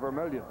foul on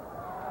Vermillion.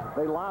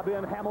 They lob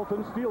in.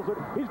 Hamilton steals it.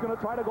 He's going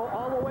to try to go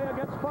all the way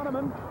against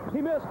Funneman.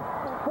 He missed.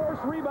 Force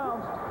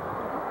rebounds.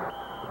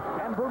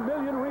 And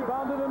Vermillion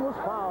rebounded and was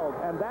fouled.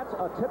 And that's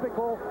a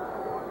typical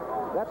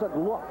That's a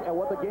look at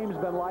what the game's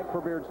been like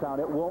for Beardstown.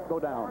 It won't go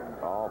down.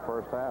 All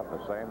first half,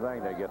 the same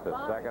thing. They get the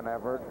second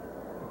effort,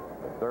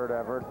 the third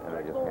effort, and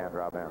they just can't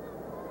drop in.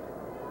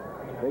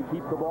 They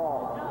keep the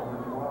ball.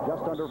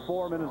 Just under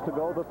 4 minutes to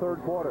go, the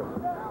third quarter.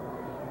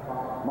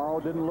 Morrow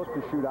didn't look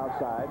to shoot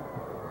outside.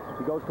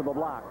 He goes to the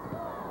block.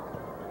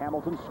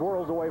 Hamilton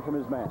swirls away from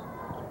his man.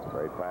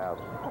 Great pass.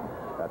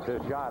 That's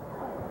his shot.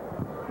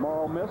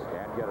 Morrow missed.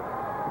 Can't get it.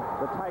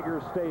 The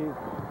Tigers stay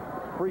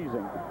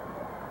freezing.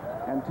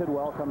 And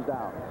Tidwell comes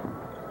down.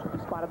 He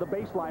spotted the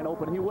baseline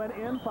open. He went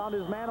in, found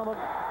his man on the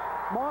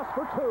Moss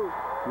for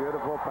 2.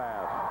 Beautiful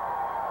pass.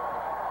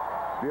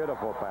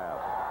 Beautiful pass.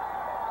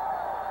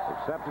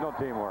 Exceptional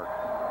teamwork.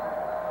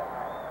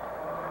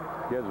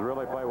 Kids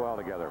really play well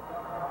together.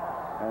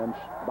 And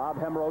Bob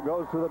Hemrow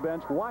goes to the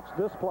bench. Watch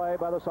this play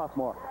by the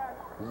sophomore.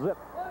 Zip.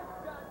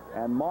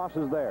 And Moss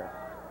is there.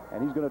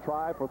 And he's going to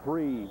try for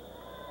 3.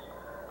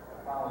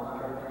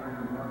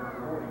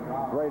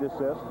 Great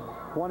assist.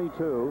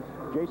 22.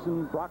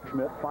 Jason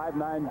Brockschmidt,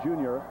 5'9"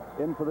 junior,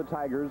 in for the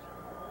Tigers.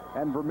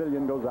 And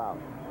Vermillion goes out.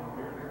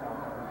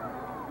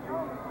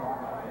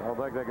 I don't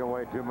think they can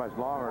wait too much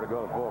longer to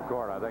go to full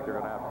court. I think they're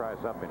going to have to try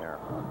something here.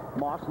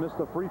 Moss missed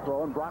the free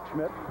throw, and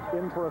Brockschmidt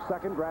in for a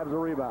second, grabs the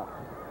rebound.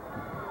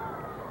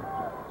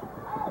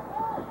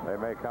 They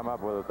may come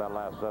up with it, that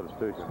last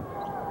substitution.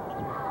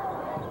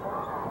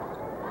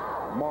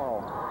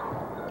 Morrow.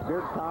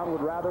 Beardstown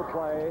would rather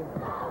play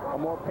a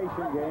more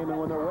patient game, and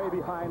when they're way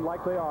behind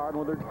like they are, and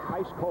when they're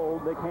ice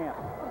cold, they can't.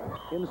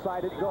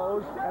 Inside it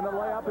goes, and the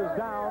layup is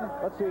down.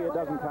 Let's see, it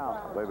doesn't count.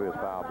 I believe he was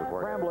fouled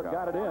before. Bramblett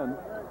got it in.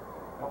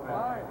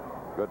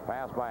 Good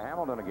pass by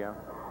Hamilton again.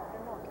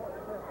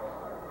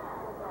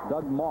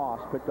 Doug Moss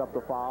picked up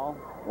the foul.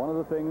 One of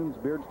the things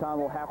Beardstown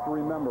will have to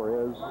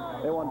remember is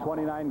they won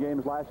 29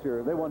 games last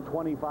year. They won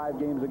 25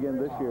 games again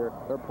this year.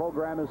 Their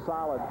program is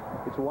solid.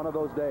 It's one of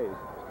those days.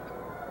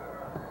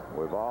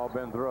 We've all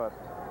been through it.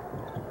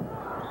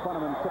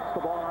 Funneman tips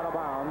the ball out of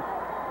bounds,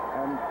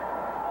 and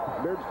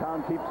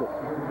Beardstown keeps it.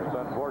 It's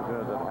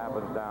unfortunate that it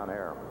happens down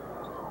here.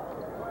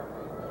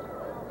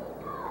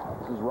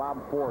 This is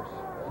Rob Force.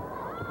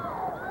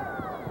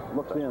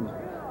 Looks in.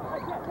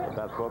 But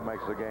that's what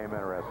makes the game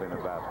interesting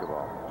in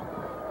basketball.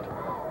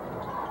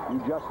 You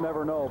just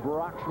never know.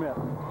 Brockschmidt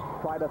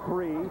tried a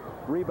 3.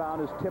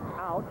 Rebound is tipped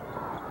out.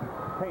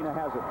 Pana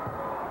has it.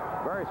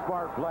 Very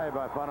smart play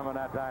by Funneman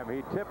that time.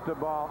 He tipped the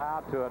ball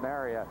out to an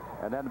area,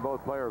 and then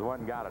both players went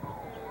and got it.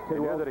 He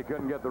knew that he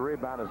couldn't get the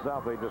rebound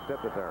himself, but he just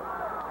tipped it there.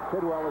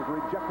 Tidwell is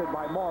rejected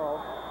by Morrow.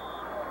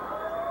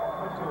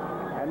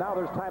 And now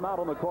there's timeout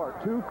on the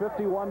court.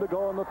 2:51 to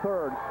go in the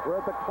third. We're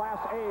at the Class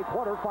A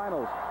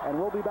quarterfinals, and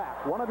we'll be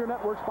back. One of your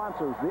network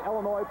sponsors, the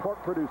Illinois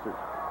Pork Producers.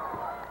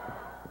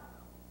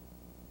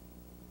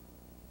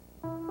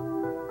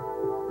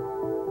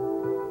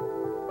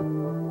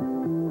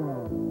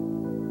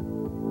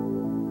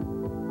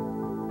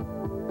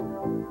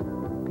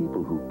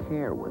 People who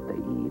care what they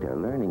eat are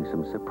learning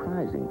some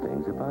surprising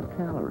things about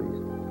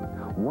calories.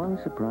 One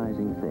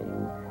surprising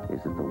thing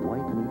is that the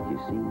white meat you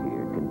see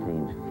here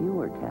contains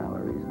fewer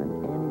calories than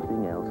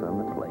anything else on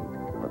the plate.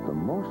 But the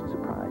most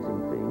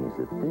surprising thing is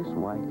that this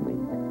white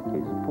meat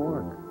is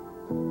pork.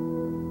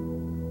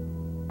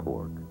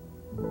 Pork.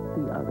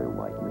 The other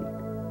white meat.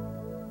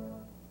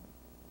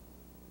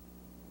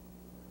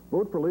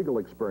 Vote for legal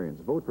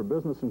experience. Vote for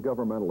business and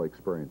governmental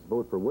experience.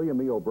 Vote for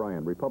William E.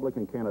 O'Brien,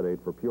 Republican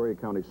candidate for Peoria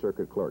County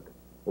Circuit Clerk.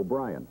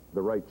 O'Brien,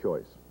 the right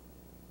choice.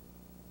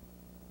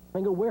 A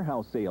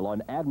warehouse sale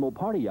on Admiral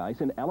Party Ice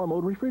and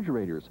Alamode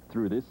refrigerators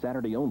through this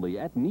Saturday only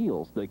at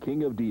Neil's, the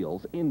king of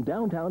deals, in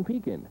downtown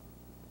Pekin.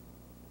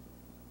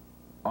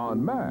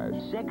 On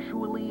MASH.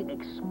 Sexually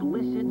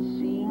explicit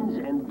scenes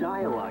and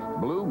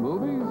dialogue. Blue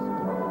movies?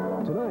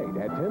 Tonight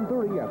at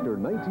 10:30 after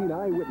 19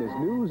 Eyewitness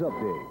News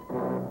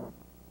Update.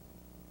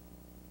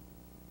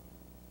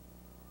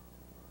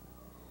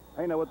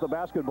 Pana with the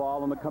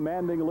basketball and the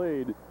commanding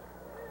lead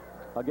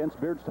against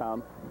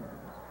Beardstown.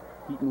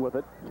 Heaton with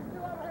it.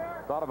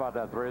 Thought about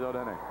that 3, though,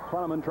 didn't he?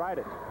 Funneman tried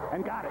it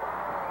and got it.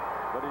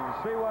 But did you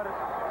see what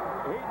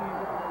Heaton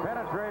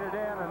penetrated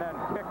in and then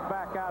kicked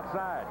back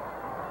outside?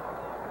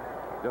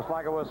 Just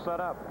like it was set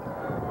up.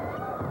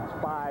 It's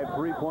 5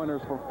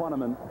 3-pointers for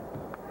Funneman.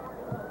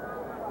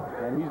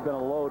 And he's been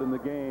a load in the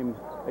game.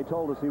 They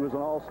told us he was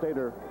an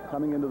all-stater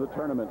coming into the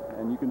tournament,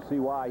 and you can see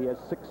why. He has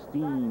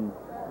 16.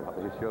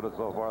 He showed it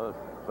so far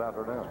this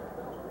afternoon.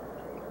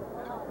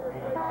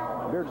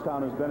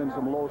 Beardstown has been in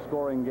some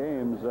low-scoring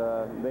games.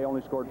 They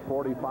only scored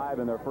 45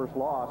 in their first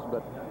loss,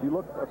 but you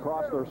look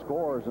across their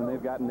scores, and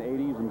they've gotten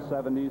 80s and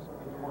 70s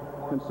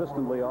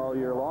consistently all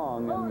year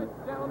long, and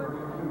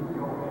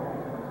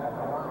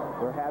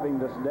they're having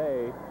this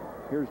day.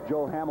 Here's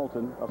Joe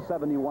Hamilton, a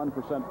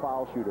 71%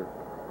 foul shooter.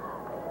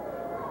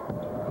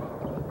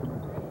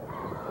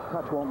 The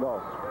touch won't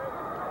go.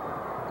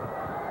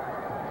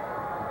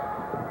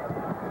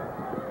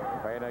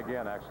 Payne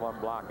again, excellent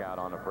block out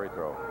on the free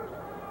throw.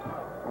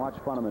 Watch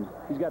Funneman.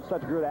 He's got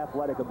such good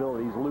athletic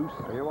ability. He's loose.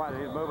 You watch,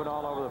 he's moving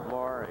all over the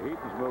floor.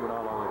 Heaton's moving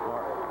all over the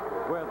floor.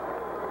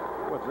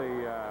 With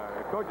the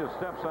the coach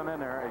steps on in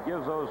there. It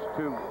gives those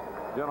two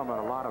gentlemen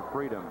a lot of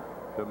freedom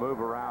to move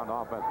around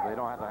offense. They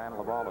don't have to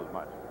handle the ball as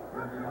much.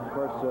 Of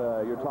course,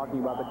 you're talking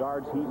about the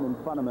guards, Heaton and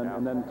Funneman,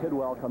 and then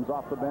Tidwell comes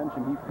off the bench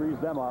and he frees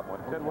them up.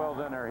 When Tidwell's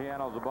in there, he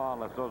handles the ball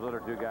and lets those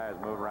other two guys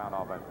move around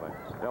offensively.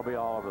 They'll be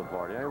all over the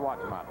floor. Yeah, you watch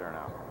them out there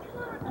now.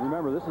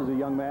 Remember, this is a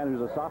young man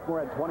who's a sophomore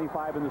at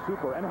 25 in the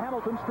Super, and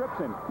Hamilton strips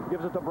him.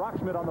 Gives it to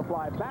Brockschmidt on the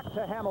fly. Back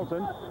to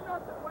Hamilton.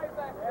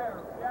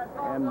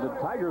 And the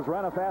Tigers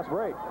ran a fast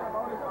break. It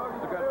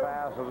was a good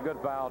pass. It was a good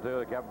foul, too.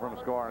 They kept him from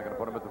scoring. Going to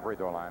put him at the free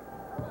throw line.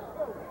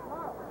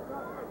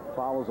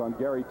 Foul is on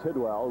Gary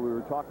Tidwell, we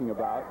were talking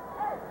about.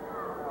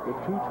 With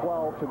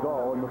 2:12 to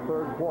go in the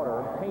third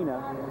quarter, Pana,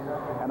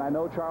 and I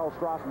know Charles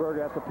Strasburg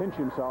has to pinch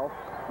himself,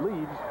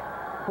 leads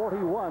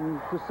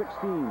 41-16.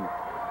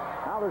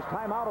 Now there's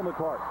timeout on the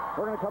court.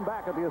 We're going to come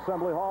back at the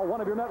Assembly Hall.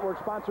 One of your network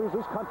sponsors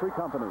is Country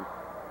Company.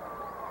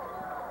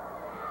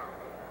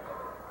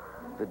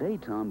 The day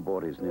Tom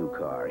bought his new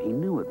car, he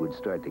knew it would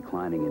start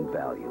declining in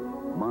value,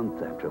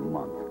 month after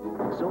month.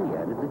 So he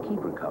added the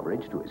keeper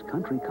coverage to his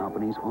Country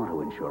Company's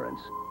auto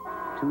insurance.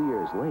 2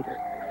 years later,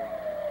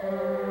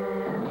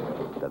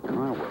 the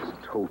car was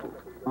totaled,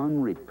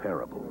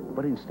 unrepairable.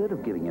 But instead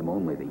of giving him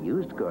only the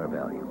used car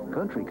value,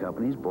 Country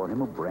Companies bought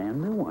him a brand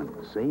new one.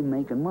 Same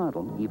make and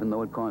model, even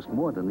though it cost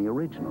more than the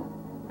original.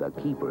 The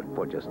keeper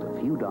for just a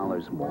few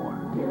dollars more.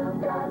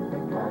 You've got the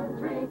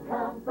Country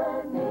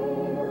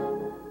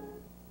Company.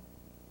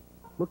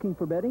 Looking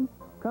for bedding?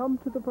 Come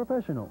to the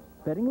professionals,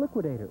 Bedding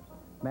Liquidators.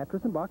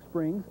 Mattress and box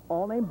springs,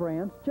 all name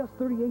brands, just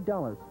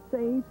 $38.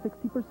 Save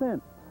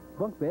 60%.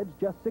 Bunk beds,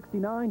 just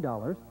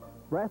 $69.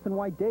 Brass and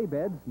white day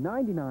beds,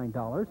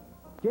 $99.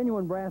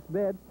 Genuine brass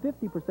beds,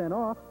 50%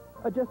 off.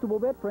 Adjustable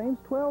bed frames,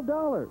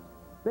 $12.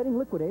 Bedding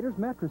Liquidators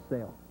mattress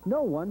sale.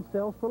 No one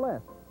sells for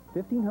less.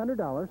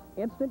 $1,500,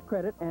 instant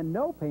credit, and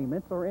no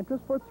payments or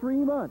interest for 3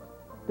 months.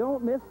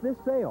 Don't miss this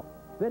sale.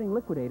 Bedding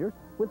Liquidators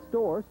with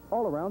stores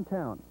all around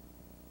town.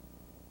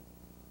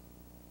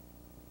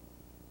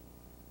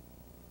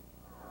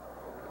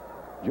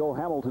 Joe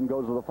Hamilton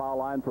goes to the foul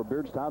line for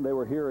Beardstown. They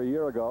were here a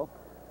year ago.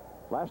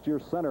 Last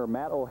year's center,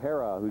 Matt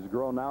O'Hara, who's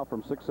grown now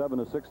from 6'7"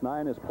 to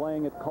 6'9", is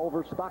playing at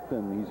Culver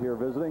Stockton. He's here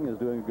visiting, is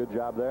doing a good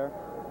job there.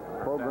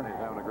 He's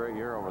having a great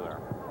year over there.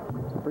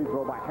 Free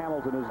throw by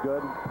Hamilton is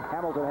good.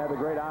 Hamilton had the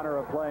great honor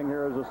of playing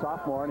here as a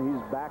sophomore, and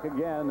he's back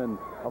again. And,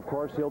 of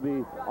course, he'll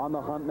be on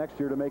the hunt next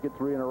year to make it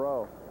 3 in a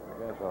row.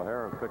 I guess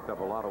O'Hara's picked up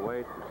a lot of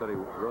weight. He said he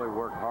really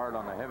worked hard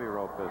on the heavy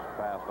rope this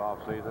past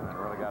offseason and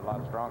really got a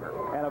lot stronger.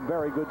 And a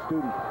very good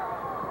student.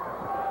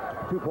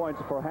 2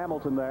 points for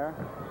Hamilton there.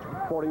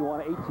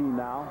 41-18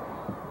 now.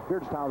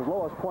 Beardstown's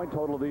lowest point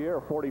total of the year,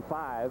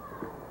 45.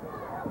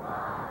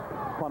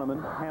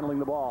 Funneman handling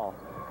the ball.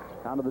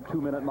 Down to the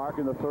 2-minute mark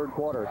in the third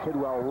quarter.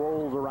 Tidwell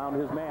rolls around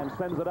his man,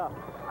 sends it up.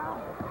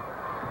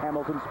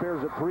 Hamilton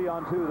spears it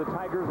 3-on-2. The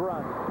Tigers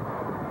run.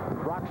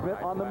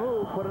 Brockschmidt on the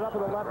move, put it up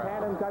with the left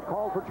hand and got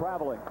called for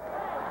traveling.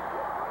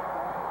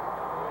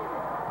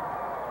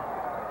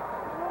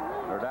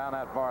 They're down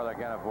that far, they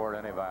can't afford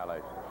any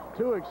violations.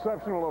 2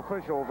 exceptional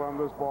officials on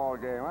this ball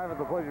game. I've had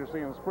the pleasure of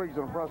seeing Spriggs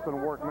and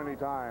Preston work many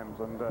times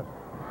and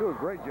do a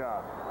great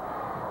job.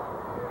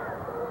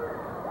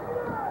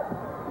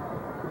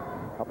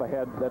 Up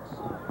ahead, that's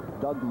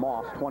Doug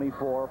Moss,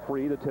 24,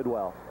 free to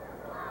Tidwell.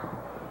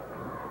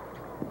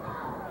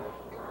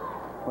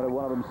 What did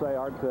one of them say,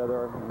 Art?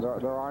 There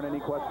aren't any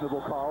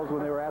questionable calls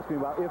when they were asking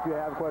about if you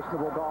have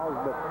questionable calls,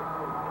 but...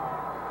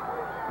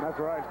 That's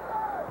right.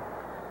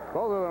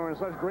 Both of them are in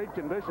such great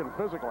condition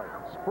physically.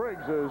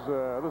 Spriggs is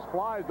this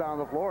flies down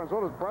the floor, and so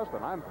does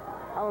Preston. I'm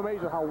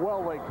amazed at how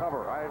well they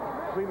cover. I've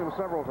seen them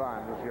several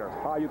times this year.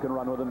 Oh, you can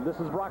run with them. This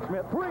is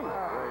Brockschmidt, 3.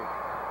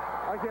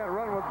 I can't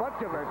run with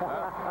Butkovich.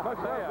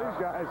 These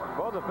guys.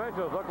 Both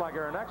officials look like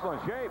they're in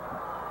excellent shape.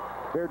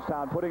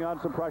 Beardstown putting on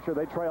some pressure.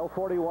 They trail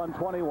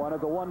 41-21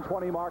 at the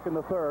 1:20 mark in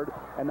the third,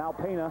 and now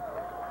Pana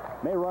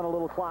may run a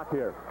little clock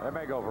here. They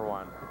may go for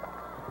one.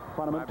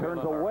 Funneman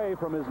turns away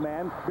from his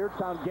man.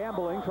 Beardstown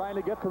gambling, trying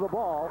to get to the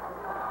ball,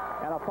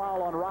 and a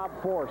foul on Rob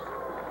Force.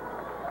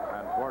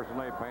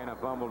 Unfortunately, Pana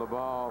fumbled the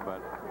ball,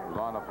 but was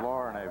on the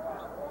floor, and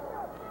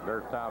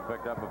Beardstown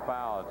picked up a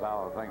foul. That's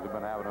how things have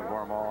been happening for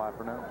them all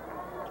afternoon.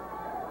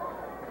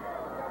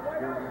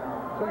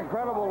 It's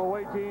incredible the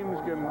way teams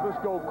can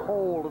just go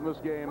cold in this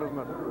game, isn't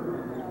it?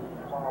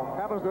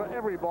 Happens to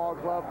every ball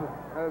club.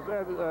 As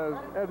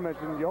Ed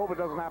mentioned, you hope it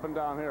doesn't happen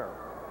down here.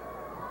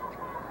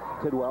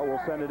 Tidwell will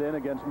send it in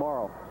against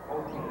Morrow.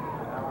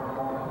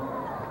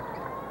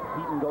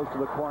 Heaton goes to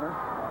the corner,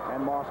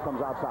 and Moss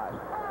comes outside.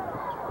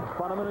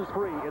 Funneman is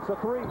free. It's a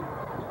 3.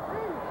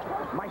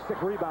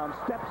 Mysick rebounds,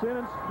 steps in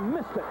and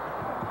missed it.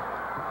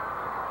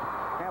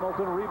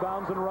 Hamilton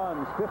rebounds and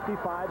runs.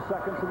 55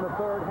 seconds in the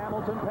third.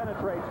 Hamilton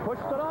penetrates,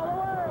 pushed it all the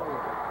way.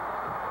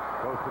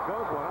 Coast to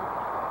coast,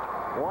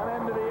 one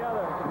end to the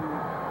other.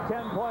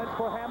 10 points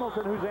for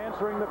Hamilton, who's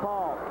answering the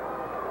call.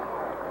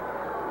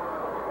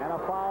 And a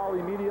foul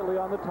immediately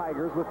on the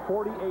Tigers with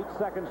 48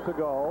 seconds to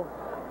go.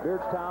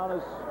 Beardstown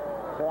is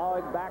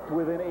clawing back to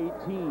within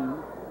 18.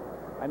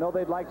 I know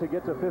they'd like to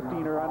get to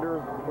 15 or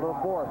under for the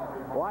fourth.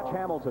 Watch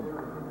Hamilton.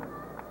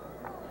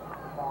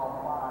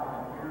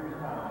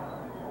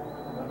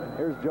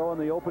 Here's Joe in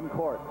the open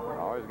court.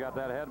 Always got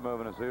that head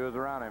moving to see who's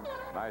around him.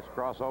 Nice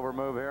crossover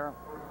move here.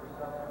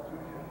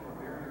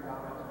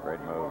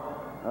 Great move.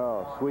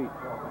 Oh, sweet.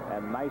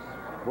 And nice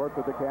work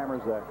with the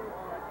cameras there.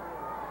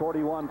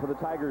 41 for the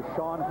Tigers,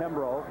 Sean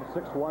Hembrough,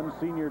 6'1"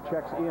 senior,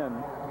 checks in.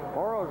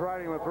 Oro's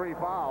riding with 3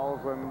 fouls,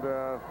 and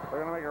they're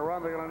going to make a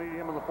run. They're going to need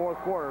him in the fourth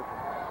quarter.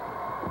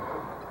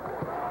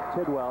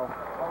 Tidwell,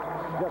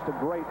 just a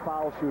great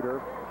foul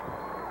shooter.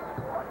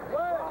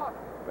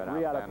 Been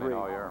 3 out of 3.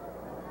 all year.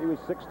 He was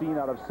 16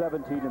 out of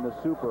 17 in the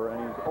Super, and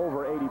he's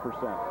over 80%.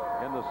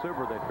 In the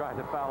Super, they tried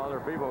to foul other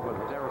people, but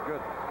they never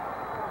could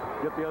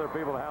get the other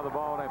people to have the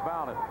ball when they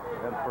fouled it.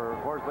 And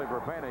fortunately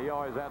for Pana, he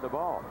always had the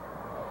ball.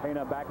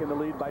 Pana back in the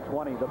lead by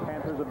 20. The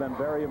Panthers have been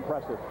very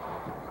impressive.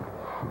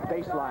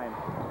 Baseline.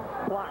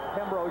 Blocked.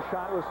 Hembrough's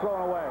shot was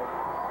thrown away.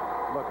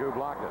 Look who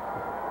blocked it.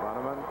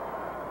 Funneman.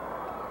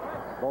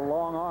 The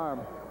long arm.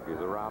 He's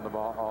around the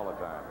ball all the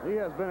time. He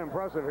has been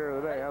impressive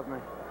here today, hasn't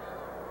he?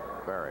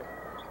 Very.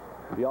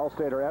 The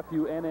All-Stater,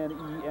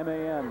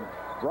 Funneman.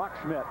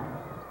 Brockschmidt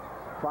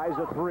tries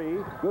a 3.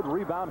 Good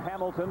rebound,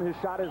 Hamilton. His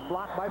shot is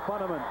blocked by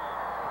Funneman.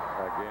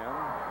 Again.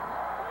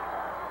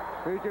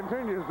 He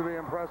continues to be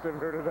impressive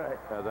here today.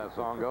 As that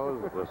song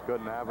goes, this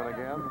couldn't happen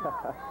again.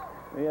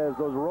 He has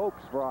those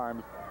ropes for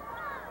arms.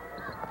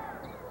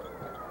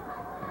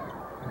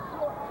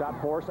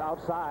 Shot force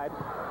outside.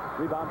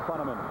 Rebound,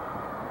 Funneman.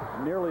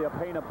 Nearly a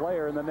Pana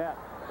player in the net.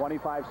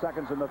 25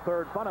 seconds in the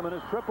third. Funneman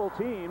is triple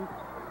teamed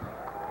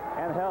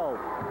and held.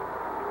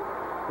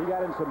 He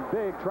got in some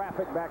big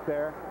traffic back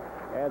there,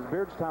 as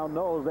Beardstown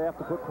knows they have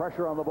to put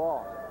pressure on the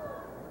ball.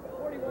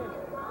 41.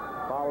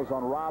 Foul is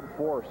on Rob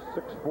Force,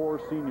 6'4"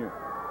 senior.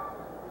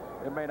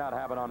 It may not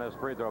happen on this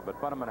free throw, but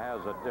Funneman has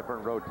a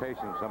different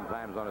rotation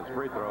sometimes on his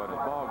free throw, and his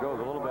ball goes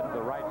a little bit to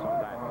the right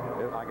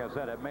sometimes. Like I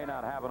said, it may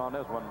not happen on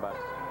this one, but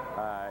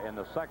in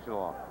the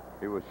sectional,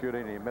 he was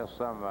shooting. He missed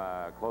some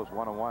close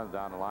one-on-ones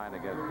down the line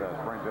against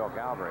Springfield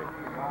Calvary.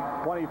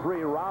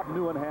 23, Rob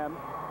Newenham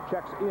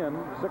checks in,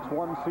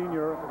 6'1"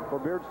 senior for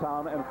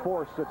Beardstown, and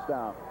Force sits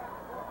down.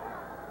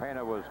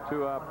 Pana was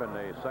 2 up in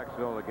the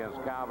sectional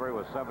against Calvary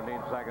with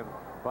 17 seconds.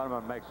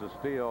 Funneman makes a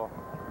steal.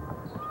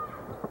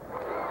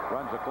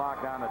 Runs the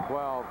clock down to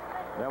 12.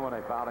 Then when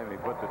they fouled him, he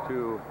put the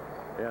 2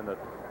 in that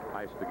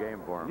iced the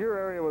game for him. Your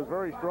area was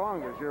very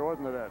strong this year,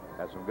 wasn't it, Ed?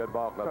 Had some good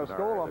ball clubs.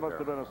 Tuscola must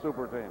have been a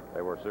super team.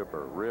 They were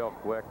super. Real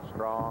quick,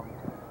 strong.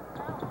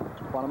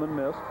 Funneman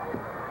missed.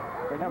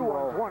 And you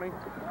won 20.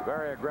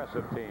 Very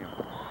aggressive team.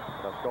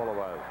 Tuscola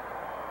was.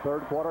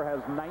 Third quarter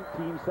has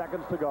 19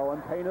 seconds to go,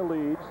 and Pana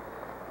leads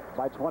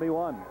by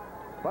 21.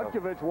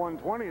 Butkovich won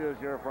 20 this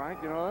year,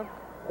 Frank. You know that?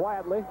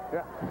 Quietly.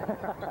 Yeah.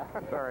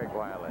 Very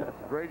quietly.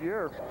 Great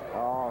year.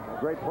 Oh,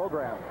 great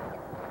program.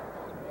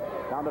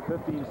 Down to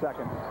 15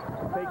 seconds.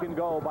 Take and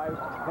go by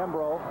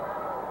Hembrough.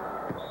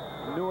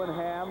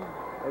 Newenham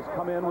has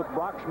come in with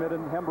Brockschmidt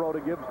and Hembrough to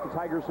give the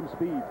Tigers some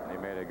speed. He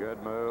made a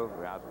good move.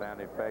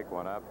 Outstanding fake,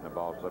 went up, and the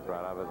ball slipped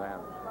right out of his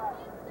hand.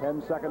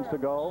 10 seconds to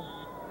go.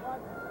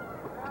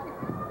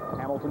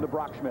 Hamilton to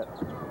Brockschmidt.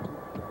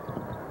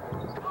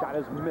 Shot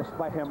is missed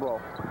by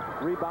Hembrough.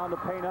 Rebound to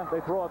Pana.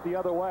 They throw it the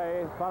other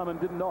way. Funneman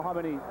didn't know how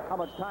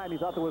much time. He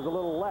thought there was a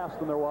little less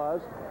than there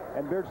was.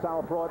 And Beardstown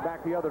will throw it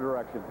back the other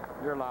direction.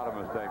 You're allowed a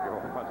mistake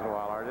once in a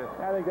while, aren't you?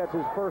 I think that's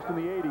his first in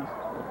the 80s.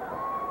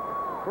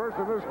 First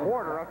in this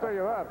quarter, I'll tell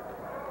you that.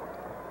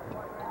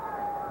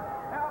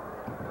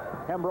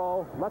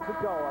 Hembrough lets it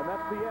go, and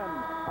that's the end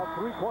of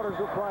 3 quarters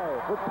of play,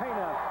 with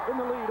Pana in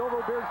the lead over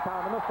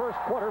Beardstown in the first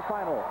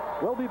quarterfinal.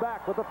 We'll be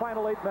back with the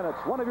final 8 minutes.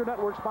 One of your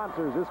network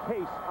sponsors is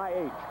Case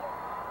IH.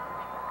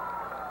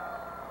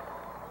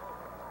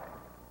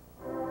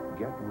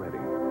 Get ready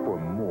for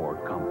more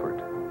comfort.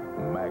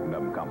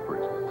 Magnum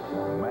comfort.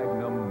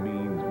 Magnum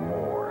means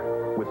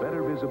more. With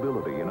better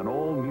visibility in an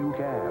all-new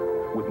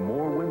cab, with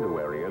more window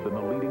area than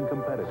the leading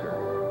competitor.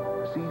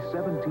 See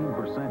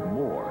 17%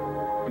 more.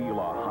 Feel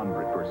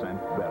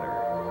 100%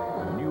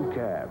 better. New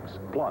cabs,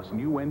 plus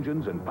new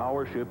engines and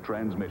power shift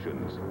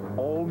transmissions.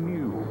 All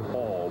new,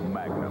 all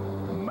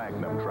Magnum.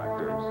 Magnum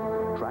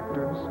tractors.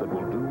 Tractors that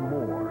will do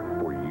more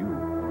for you.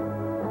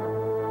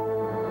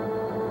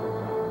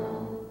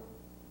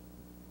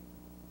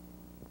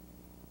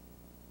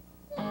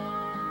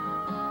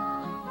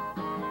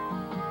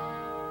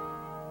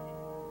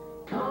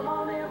 Come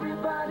on,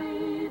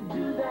 everybody,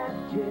 do that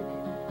kick.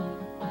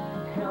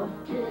 Health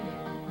kick,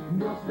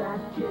 milks that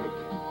kick.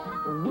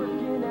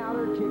 Working out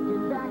or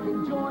kicking back,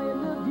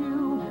 enjoying the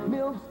view.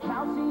 Milks,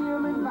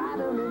 calcium, and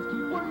vitamins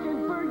keep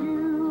working for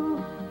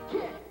you.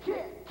 Kick,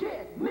 kick,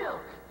 kick,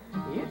 milk.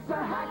 It's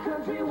a high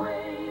country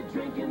way,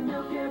 drinking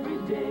milk every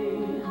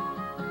day.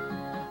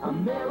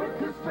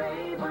 America's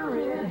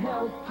favorite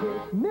health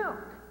kick, milk.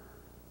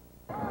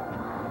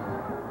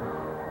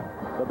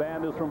 The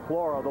band is from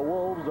Flora. The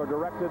Wolves are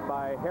directed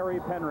by Harry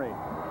Penry.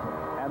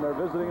 And they're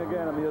visiting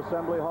again in the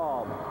Assembly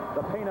Hall.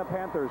 The Pana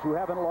Panthers, who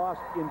haven't lost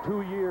in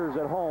 2 years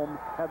at home,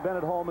 have been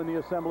at home in the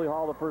Assembly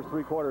Hall the first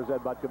 3 quarters,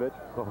 Ed Butkovich.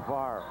 So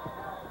far.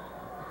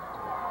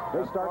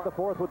 They start the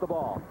 4th with the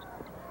ball.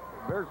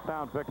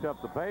 Beardstown picked up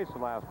the pace the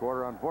last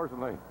quarter.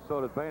 Unfortunately,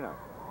 so did Pana.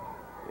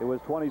 It was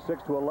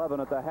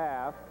 26-11 at the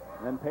half.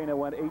 Then Pana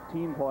went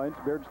 18 points.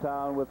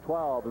 Beardstown with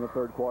 12 in the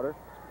 3rd quarter.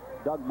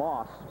 Doug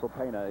Moss for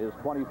Pana is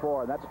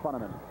 24, and that's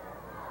Funneman.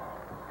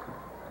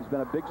 He's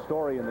been a big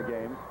story in the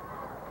game.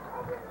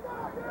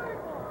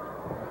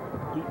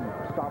 Heaton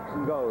stops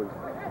and goes.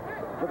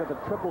 Look at the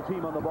triple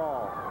team on the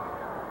ball.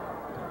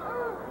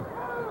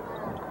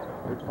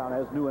 Beardstown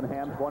has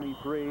Newenham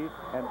 23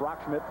 and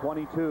Brockschmidt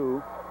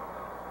 22.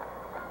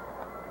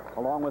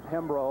 Along with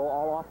Hembro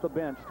all off the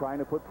bench trying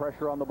to put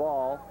pressure on the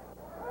ball.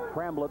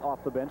 Cramblett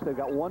off the bench. They've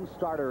got one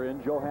starter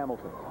in, Joe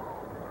Hamilton.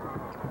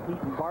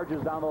 Heaton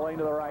barges down the lane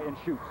to the right and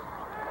shoots.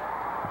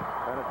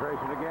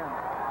 Penetration again.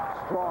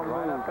 Strong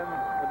right move. Up in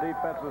the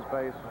defense's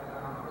face.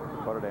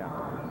 Put it in.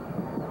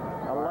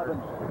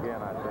 11. Again,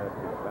 I said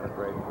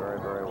penetrates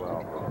very, very well.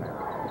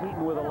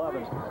 Heaton with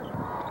 11.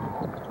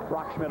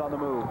 Brockschmidt on the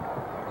move.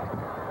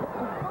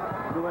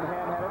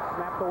 Newenham had it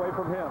snapped away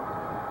from him.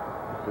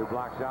 2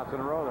 block shots in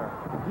a row there.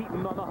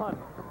 Heaton on the hunt.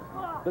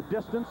 The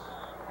distance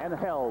and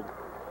held.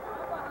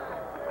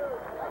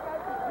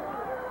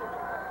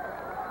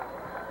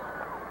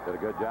 Did a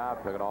good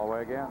job. Took it all the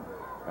way again.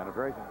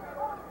 Penetration.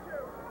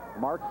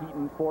 Mark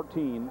Heaton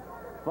 14,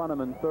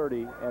 Funneman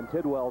 30, and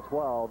Tidwell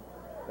 12.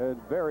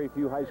 Very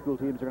few high school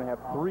teams are going to have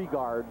 3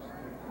 guards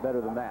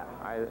better than that.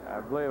 I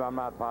believe, I'm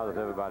not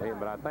positive about him,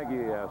 but I think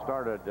he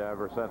started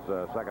ever since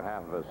the second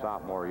half of his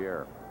sophomore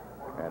year.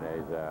 And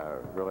he's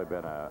really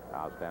been an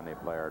outstanding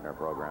player in their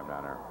program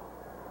down there.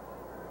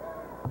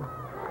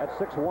 At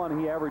 6'1",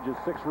 he averages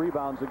 6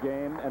 rebounds a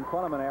game, and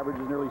Funneman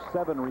averages nearly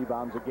 7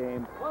 rebounds a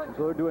game. And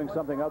so they're doing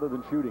something other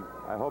than shooting.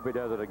 I hope he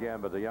does it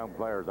again, but the young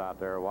players out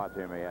there, watch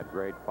him. He had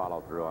great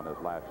follow-through on his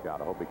last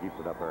shot. I hope he keeps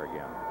it up there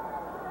again.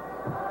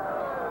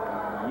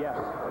 Yes.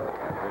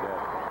 He did.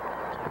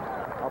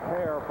 A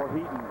pair for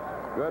Heaton.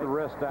 Good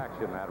wrist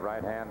action, that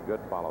right hand,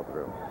 good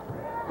follow-through.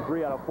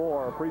 3 out of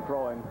 4 free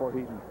throwing for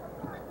Heaton.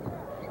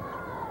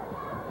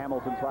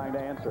 Hamilton trying to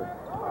answer.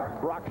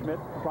 Brockschmidt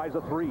tries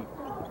a 3.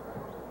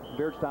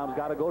 Beardstown's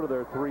got to go to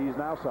their 3s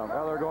now some.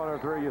 Well, they're going to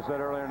 3. You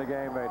said earlier in the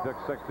game they took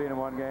 16 in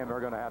one game.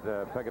 They're going to have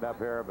to pick it up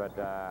here, but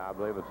I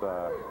believe it's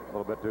a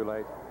little bit too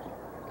late.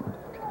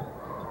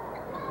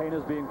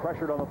 Payne's being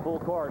pressured on the full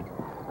court.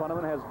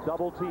 Funneman has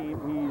double team.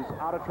 He's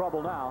out of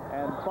trouble now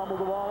and fumble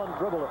the ball and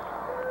dribble it.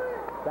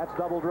 That's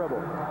double dribble.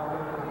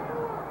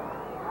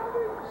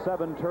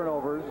 7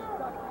 turnovers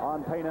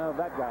on Pana of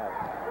that guy.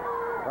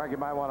 Frank, you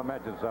might want to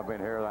mention something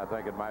here that I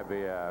think it might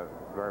be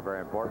very, very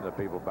important to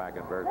people back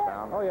in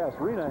Beardstown. Oh, yes.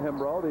 Rena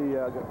Hembro, the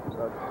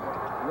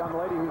young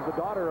lady who's the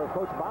daughter of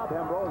Coach Bob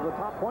Hembro, is the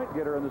top point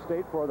getter in the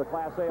state for the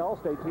Class A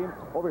All-State team.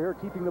 Over here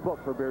keeping the book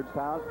for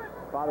Beardstown.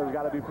 Father's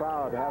got to be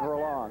proud to have her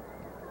along.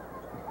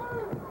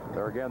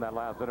 There again, that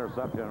last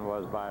interception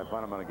was by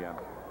Funneman again.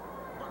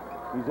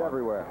 He's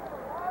everywhere.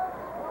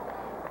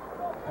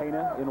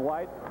 Pana in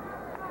white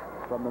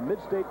from the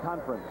Mid-State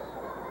Conference.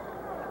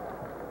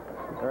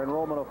 Their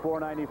enrollment of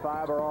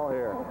 495 are all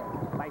here.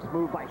 Nice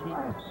move by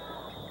Heaton.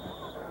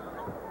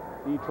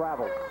 He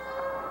traveled.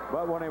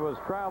 But when he was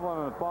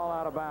traveling and fall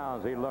out of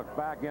bounds, he looked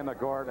back in the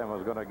court and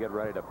was going to get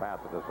ready to pass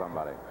it to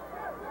somebody.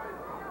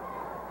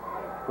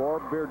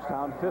 For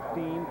Beardstown,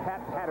 15,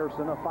 Pat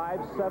Patterson, a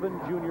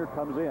 5'7" junior,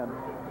 comes in.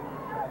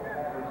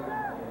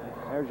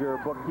 There's your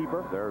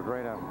bookkeeper. There's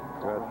Rena.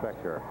 Good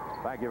picture.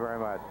 Thank you very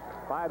much.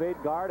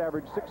 5'8" guard,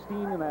 averaged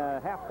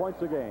 16.5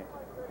 points a game.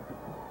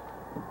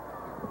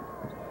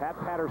 Pat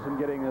Patterson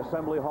getting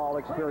Assembly Hall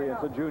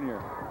experience, a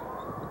junior.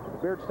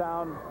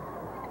 Beardstown,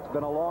 it's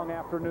been a long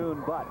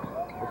afternoon, but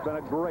it's been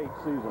a great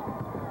season.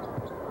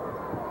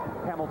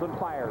 Hamilton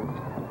fires.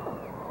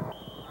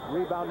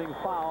 Rebounding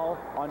foul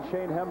on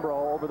Shane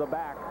Hembro over the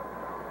back.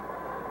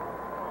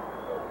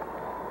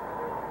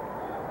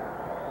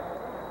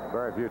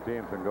 Very few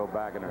teams can go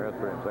back in their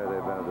history and say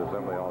they've been at the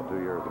Assembly Hall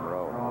 2 years in a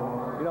row.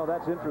 You know,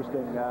 that's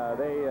interesting.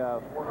 They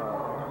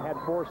had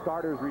 4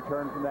 starters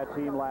return from that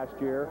team last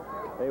year.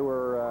 They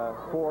were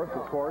 4th,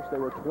 of course. They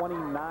were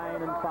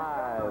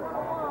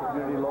 29-5.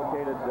 Community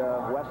located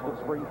west of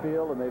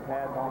Springfield, and they've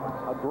had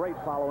a great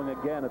following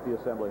again at the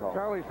Assembly Hall.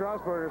 Charlie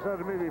Strasburger said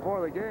to me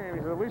before the game,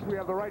 he said, at least we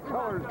have the right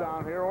colors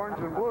down here, orange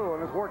and blue,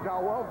 and it's worked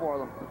out well for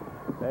them.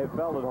 They've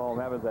felt at home,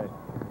 haven't they?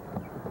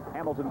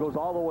 Hamilton goes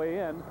all the way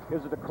in.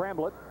 Gives it to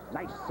Cramblett.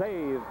 Nice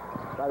save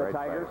by the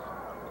Tigers.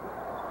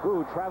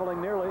 Ooh,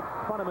 traveling nearly.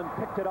 Funneman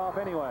picked it off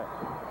anyway.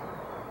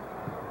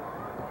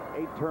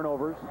 8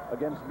 turnovers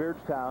against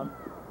Beardstown.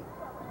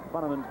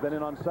 Funneman's been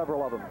in on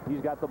several of them.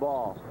 He's got the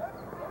ball.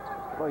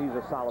 Well, he's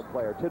a solid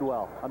player.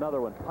 Tidwell,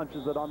 another one,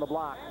 punches it on the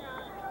block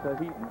to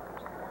Heaton.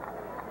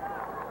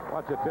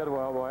 Watch it,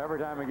 Tidwell. Boy, every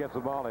time he gets the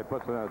ball, he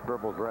puts it in his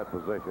triple threat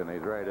position.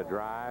 He's ready to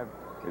drive.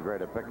 He's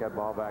ready to pick that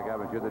ball back up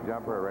and shoot the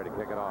jumper, ready to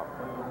kick it off.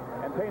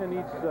 And Pana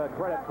needs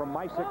credit from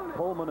Mysick,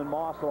 Coleman, and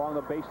Moss along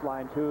the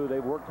baseline, too.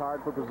 They've worked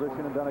hard for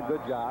position and done a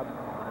good job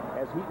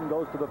as Heaton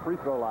goes to the free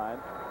throw line.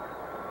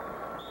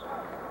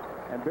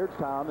 And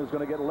Beardstown is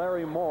going to get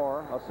Larry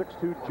Moore, a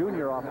 6'2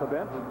 junior, off the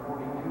bench.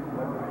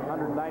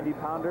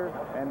 190-pounder,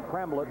 and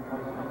Cramblett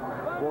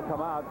will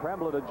come out.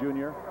 Cramblett, a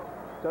junior.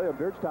 I tell you,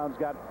 Beardstown's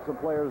got some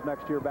players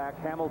next year back.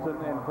 Hamilton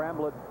and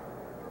Cramblett,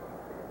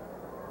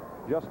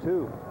 just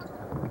 2.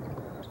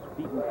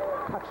 Heaton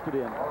touched it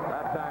in.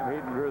 That time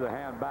Heaton drew the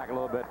hand back a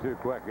little bit too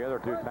quick. The other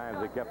 2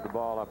 times he kept the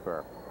ball up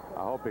there.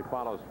 I hope he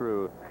follows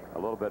through a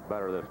little bit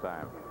better this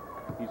time.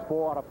 He's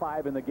 4 out of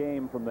 5 in the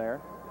game from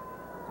there.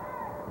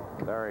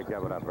 There he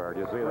kept it up there. Did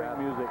you see Great that?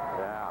 music.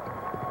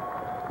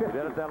 Yeah. He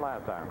did it that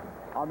last time.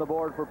 On the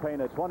board for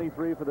Pana.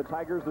 23 for the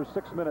Tigers. There's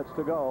 6 minutes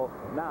to go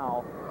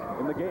now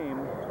in the game.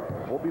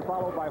 Will be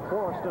followed by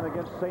Forreston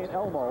against St.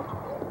 Elmo.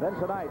 Then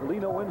tonight,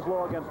 Lena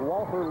Winslow against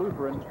Walther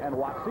Lutheran and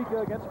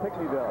Watsika against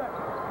Pinckneyville.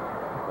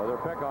 Another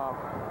pickoff.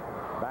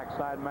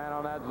 Backside man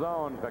on that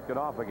zone. Picked it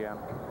off again.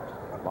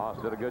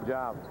 Moss did a good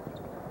job.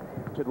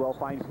 Tidwell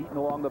finds Heaton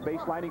along the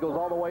baseline. He goes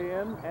all the way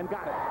in and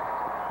got it.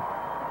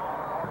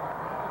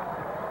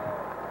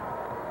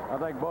 I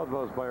think both of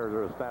those players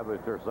are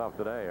established themselves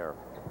today here.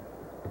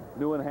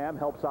 Newenham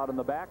helps out in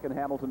the back, and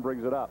Hamilton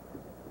brings it up.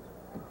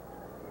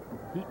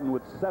 Heaton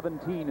with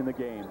 17 in the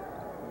game.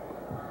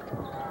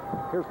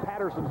 Here's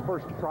Patterson's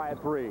first try at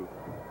 3.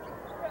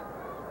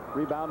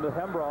 Rebound to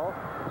Hembro,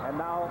 and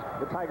now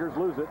the Tigers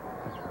lose it.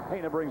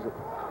 Pana brings it.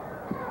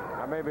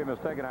 I may be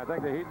mistaken. I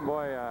think the Heaton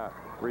boy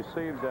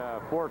received a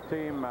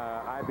 4-team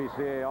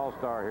IBCA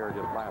All-Star here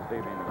just last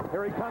evening.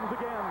 Here he comes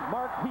again,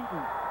 Mark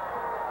Heaton.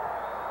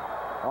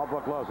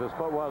 Awful close. His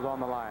foot was on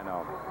the line,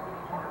 though.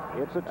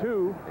 It's a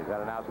 2. He's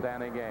had an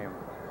outstanding game.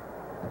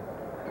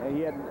 And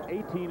he had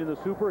 18 in the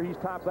Super. He's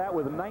topped that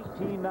with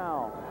 19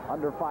 now,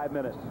 under 5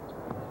 minutes.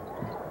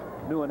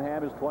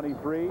 Newenham is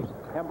 23.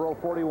 Hembro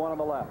 41 on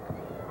the left.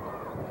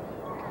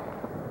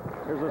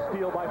 Here's a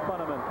steal by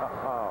Funneman.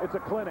 It's a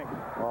clinic.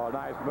 Oh,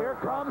 nice move. Here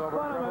comes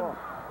Funneman.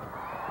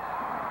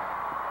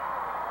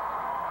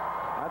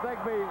 I think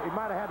he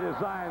might have had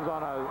designs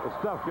on a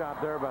stuff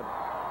shot there, but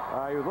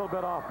he was a little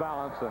bit off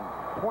balance and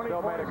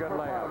still made a good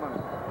layup.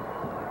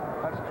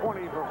 That's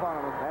 20 for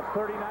Funneman. That's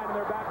 39 in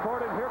their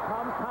backcourt, and here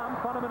comes Tom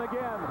Funneman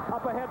again.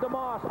 Up ahead to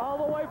Moss, all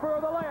the way for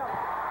the layup.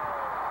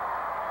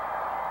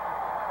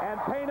 And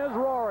Payne's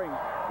roaring.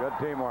 Good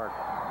teamwork.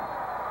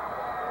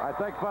 I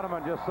think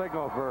Funneman just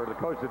signaled for the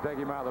coach to take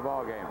him out of the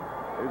ball game.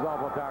 He's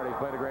awful tired. He's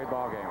played a great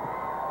ball game.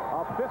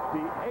 A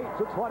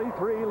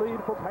 58-23 lead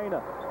for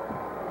Pana.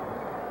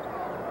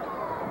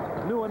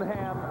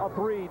 Newenham, a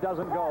 3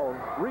 doesn't go.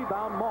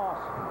 Rebound Moss.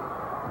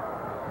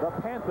 The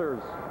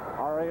Panthers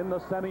are in the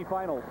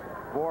semifinals.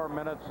 4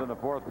 minutes in the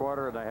fourth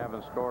quarter, and they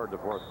haven't scored the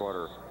fourth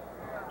quarter.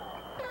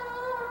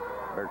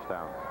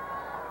 Beardstown.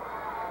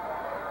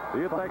 Do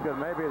you think that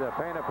maybe the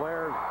Pana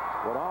players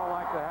would all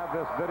like to have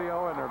this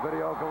video in their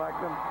video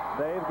collection?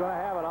 They're going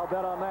to have it. I'll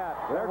bet on that.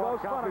 There goes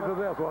copies of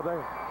this, will they?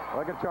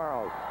 Look at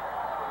Charles.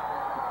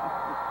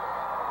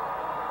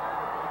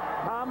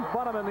 Tom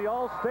Funneman, the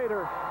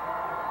All-Stater.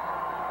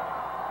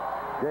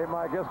 Game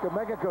like this could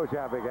make a coach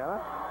happy, can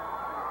it?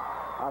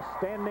 A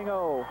standing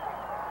O.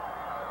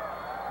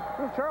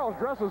 Charles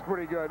dresses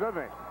pretty good,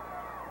 doesn't he?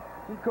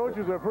 He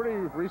coaches are pretty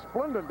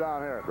resplendent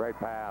down here. Great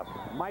pass.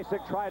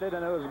 Mysick tried it,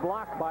 and it was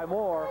blocked by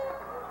Moore.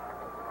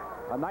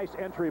 A nice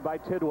entry by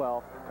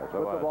Tidwell with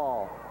the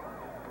ball.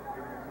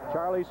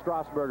 Charlie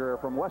Strasburger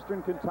from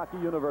Western Kentucky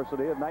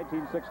University of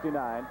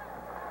 1969.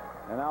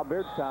 And now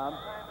Beardstown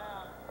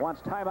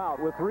wants timeout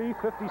with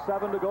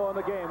 3:57 to go in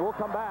the game. We'll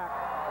come back.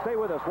 Stay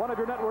with us. One of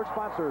your network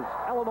sponsors,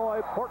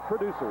 Illinois Pork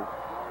Producers.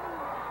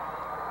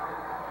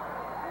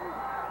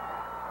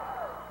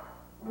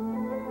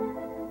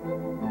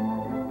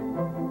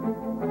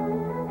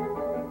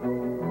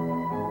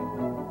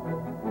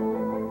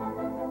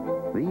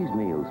 These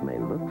meals may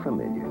look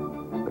familiar,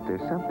 but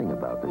there's something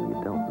about them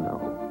you don't know.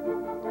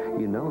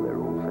 You know they're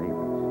old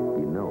favorites.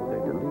 You know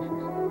they're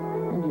delicious.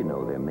 And you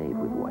know they're made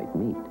with white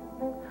meat.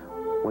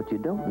 What you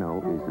don't know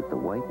is that the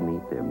white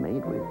meat they're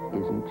made with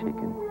isn't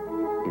chicken.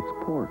 It's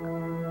pork.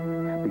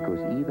 Because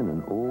even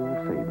an old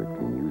favorite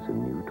can use a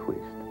new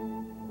twist.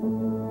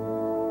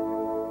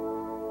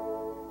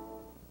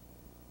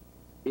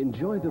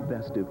 Enjoy the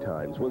festive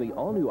times when the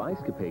all-new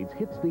Ice Capades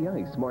hits the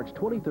ice March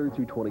 23rd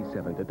through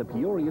 27th at the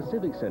Peoria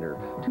Civic Center.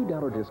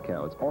 $2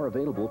 discounts are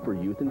available for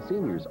youth and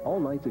seniors, all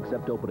nights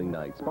except opening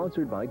night,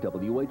 sponsored by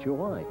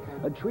WHOI.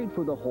 A treat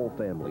for the whole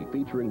family,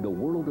 featuring the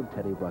world of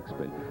Teddy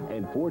Ruxpin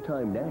and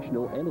 4-time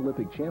national and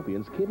Olympic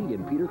champions Kitty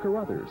and Peter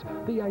Carruthers.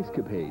 The Ice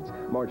Capades,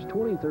 March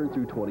 23rd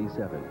through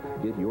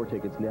 27th. Get your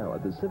tickets now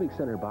at the Civic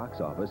Center box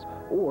office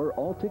or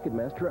all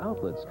Ticketmaster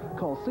outlets.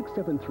 Call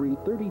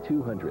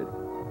 673-3200.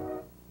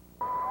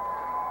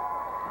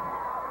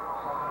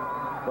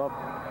 The The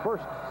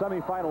first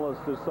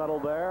semifinalist is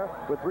settled there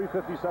with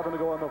 3:57 to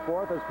go in the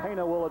fourth as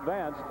Pana will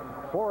advance.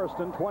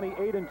 Forreston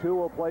 28-2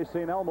 will play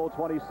St. Elmo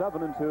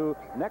 27-2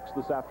 next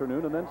this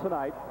afternoon, and then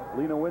tonight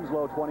Lena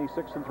Winslow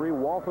 26-3,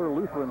 Walther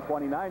Lutheran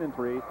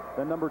 29-3,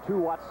 then number 2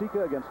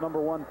 Watseka against number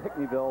 1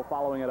 Pickneyville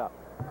following it up.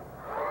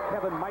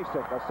 Kevin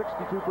Mysick, a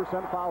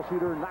 62% foul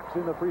shooter, knocks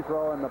in the free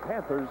throw, and the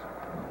Panthers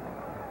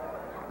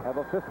have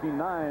a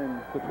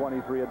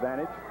 59-23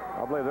 advantage.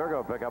 I believe they're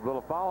going to pick up a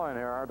little foul in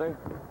here, aren't they?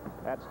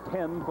 That's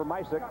 10 for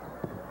Mysick.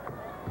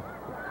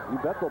 You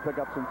bet they'll pick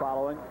up some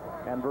following.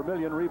 And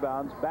Vermillion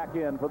rebounds back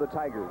in for the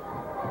Tigers.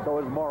 So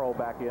is Morrow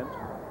back in.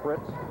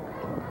 Fritz.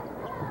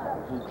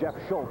 This is Jeff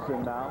Schultz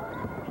in now.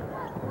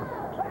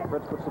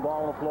 Fritz puts the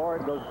ball on the floor.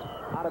 It goes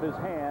out of his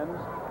hands.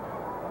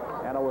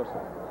 And a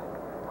whistle.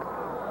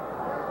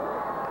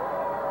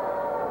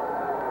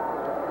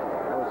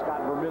 That was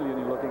Scott Vermillion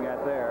you're looking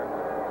at there.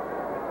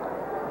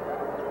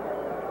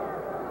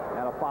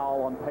 And a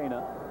foul on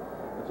Pana.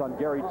 It's on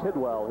Gary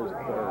Tidwell, his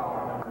third.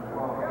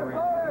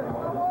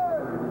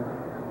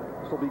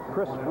 This will be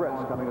Chris Fritz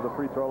coming to the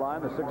free throw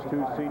line, the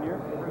 6'2 senior.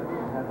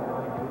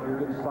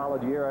 Good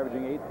solid year,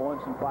 averaging 8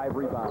 points and 5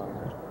 rebounds.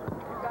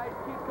 You guys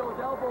keep those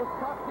elbows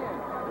tucked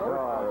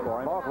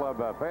in. Ball club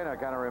Pana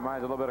kind of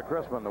reminds a little bit of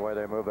Chrisman, the way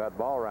they move that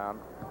ball around.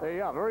 Hey,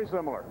 yeah, very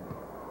similar.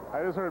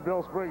 I just heard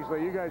Bill Spriggs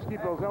say, you guys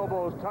keep those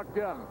elbows tucked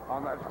in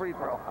on that free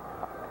throw.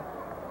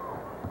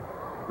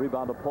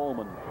 Rebound to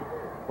Pullman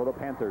for the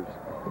Panthers.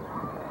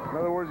 In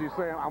other words, he's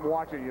saying, I'm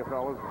watching you,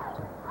 fellas.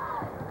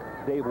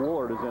 Dave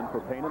Woolard is in for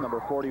Pana, number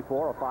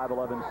 44, a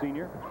 5'11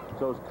 senior.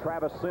 So is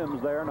Travis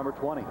Sims there, number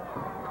 20.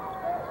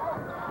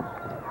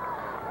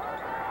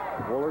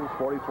 Woolard is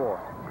 44.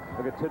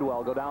 Look at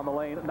Tidwell go down the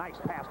lane. Nice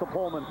pass to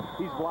Pullman.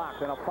 He's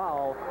blocked, and a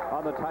foul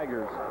on the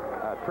Tigers.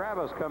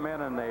 Travis come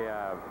in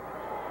the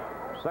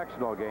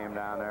sectional game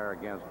down there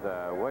against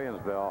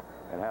Williamsville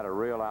and had a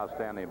real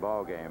outstanding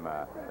ball game.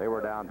 They were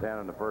down 10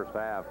 in the first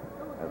half,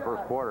 in the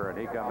first quarter, and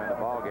he come in the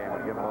ball game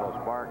and give him a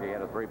little spark. He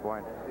had a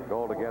 3-point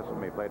goal against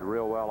him. He played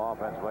real well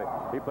offensively.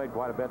 He played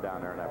quite a bit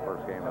down there in that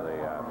first game of the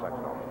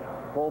sectional.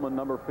 Pullman,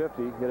 number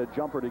 50, hit a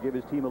jumper to give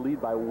his team a lead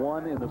by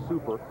 1 in the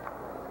Super.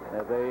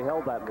 They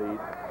held that lead,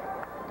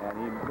 and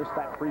he missed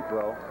that free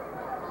throw.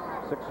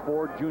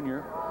 6'4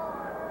 junior.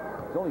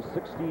 He's only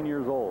 16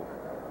 years old.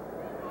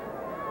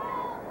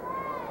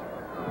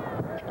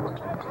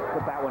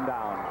 Put that one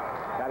down.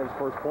 Got his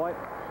first point,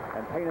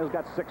 and Pana's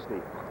got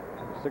 60.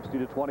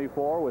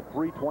 60-24 with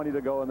 3:20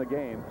 to go in the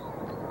game.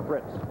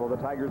 Fritz for the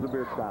Tigers of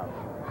Beardstown.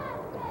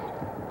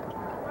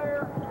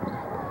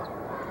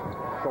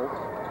 Schultz.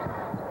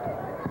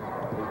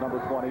 He's number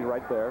 20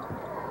 right there.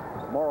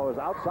 Morrow is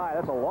outside.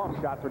 That's a long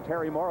shot for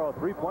Terry Morrow.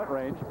 3-point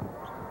range.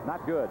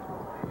 Not good.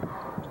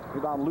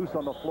 Rebound loose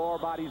on the floor.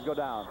 Bodies go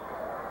down.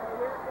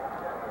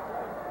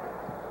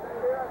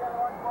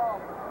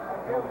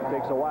 It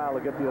takes a while to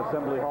get the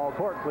Assembly Hall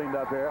court cleaned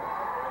up here.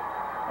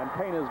 And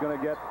Pana is going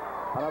to get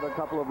another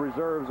couple of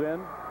reserves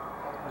in.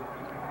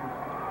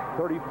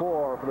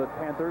 34 for the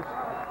Panthers.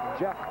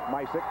 Jeff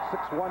Mysick,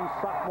 6'1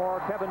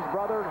 sophomore, Kevin's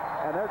brother.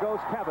 And there goes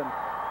Kevin.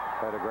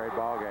 Played a great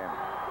ball game.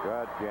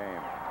 Good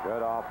game.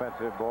 Good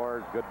offensive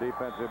boards, good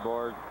defensive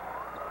boards.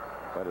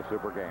 Played a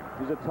super game.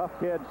 He's a tough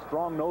kid,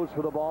 strong nose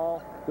for the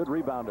ball, good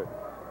rebounder.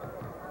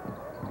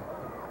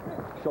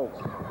 Schultz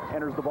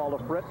enters the ball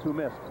to Fritz, who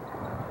missed.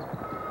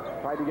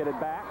 Tried to get it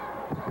back.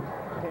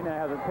 Pana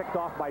has it picked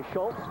off by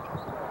Schultz.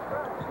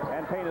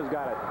 And Pana's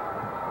got it.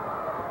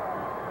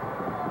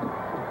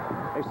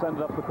 They send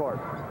it up the court.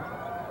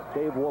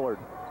 Dave Woolard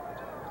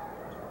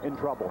in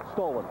trouble.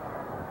 Stolen.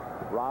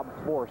 Rob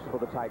Force for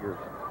the Tigers.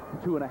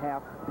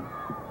 2.5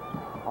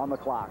 on the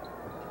clock.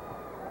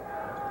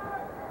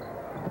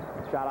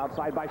 Shot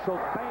outside by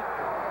Schultz. Bank.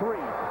 3.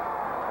 Is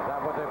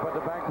that what they put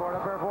the backboard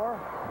up there for?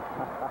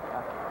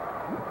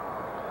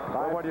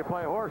 Well, when you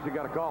play horse, you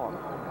got to call him.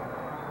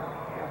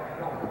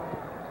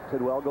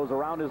 Tidwell goes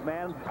around his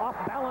man. Off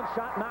balance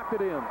shot, knocked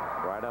it in.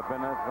 Right up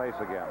in that face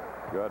again.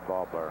 Good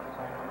ball player.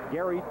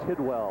 Gary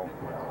Tidwell.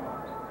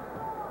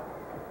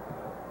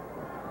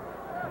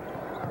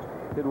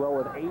 Tidwell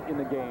with 8 in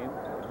the game.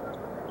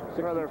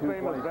 Another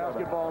famous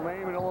basketball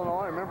name in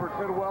Illinois. Remember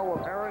Tidwell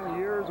with Heron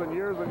years and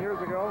years and years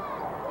ago?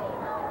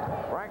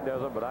 Frank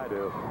doesn't, but I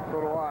do.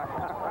 So do I.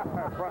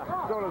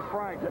 So does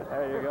Frank.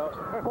 There you go.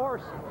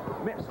 Force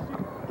missed.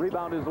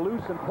 Rebound is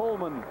loose, and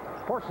Pullman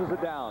forces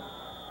it down.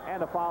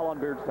 And a foul on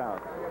Beardstown.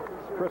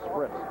 Chris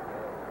Fritz.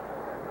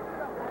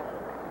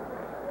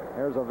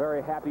 There's a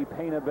very happy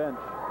Pana bench.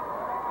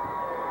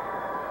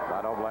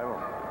 I don't blame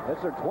him.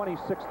 It's their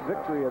 26th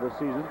victory of the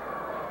season.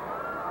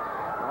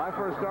 When I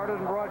first started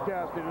in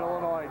broadcasting in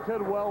Illinois,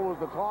 Tidwell was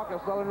the talk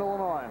of Southern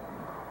Illinois.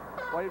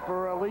 Played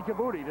for Lee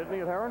Kabuti, didn't he,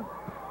 at Heron?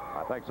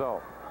 I think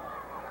so.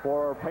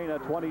 For Pana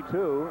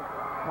 22,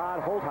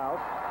 Todd Holthouse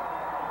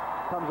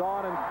comes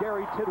on, and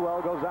Gary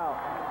Tidwell goes out.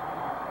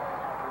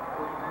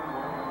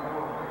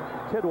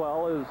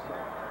 Tidwell is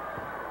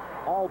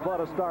all but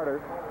a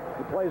starter.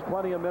 He plays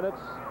plenty of minutes,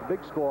 big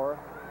scorer,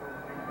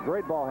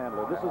 great ball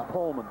handler. This is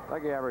Pullman. I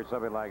think he averaged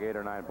something like 8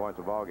 or 9 points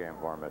a ball game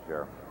for him this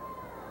year.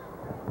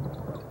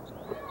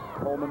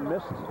 Coleman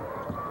missed.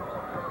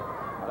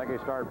 I think he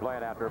started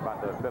playing after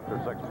about the 5th or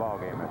 6th ball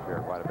game this year,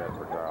 quite a bit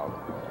for Charles.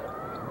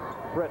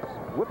 Fritz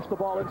whips the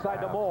ball inside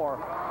to Moore.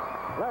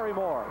 Larry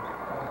Moore.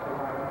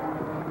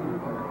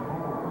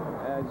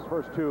 And his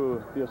first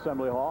to the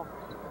Assembly Hall.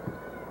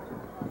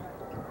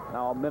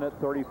 Now a minute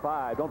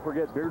 35. Don't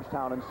forget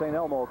Beardstown and St.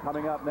 Elmo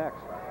coming up next.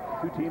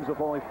 Two teams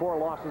with only 4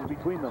 losses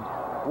between them.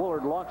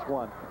 Woolard launched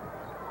one.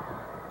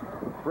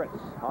 Fritz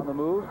on the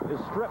move is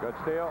stripped. Good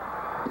steal.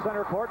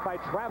 Center court by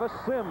Travis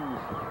Sims,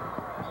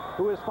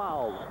 who is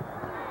fouled.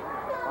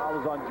 Foul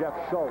is on Jeff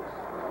Schultz.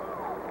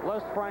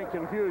 Lest Frank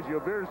confuse you,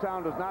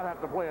 Beardstown does not have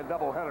to play a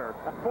doubleheader.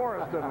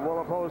 Forreston will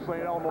oppose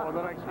St. Elmo in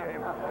the next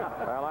game.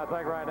 Well, I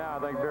think right now, I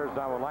think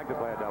Beardstown would like to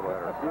play a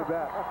doubleheader. You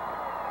bet.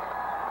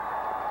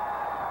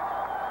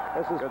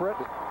 This is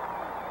Fritz.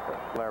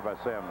 Flare by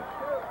Sims.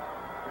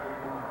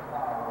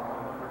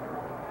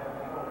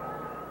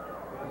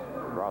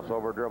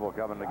 Crossover dribble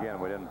coming again.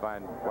 We didn't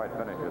quite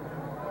finish it.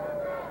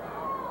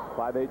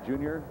 5'8"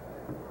 junior.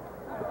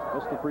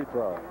 Missed the free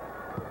throw.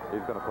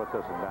 He's going to put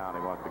this one down.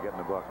 He wants to get in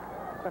the book.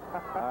 All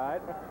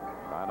right.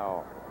 I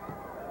know.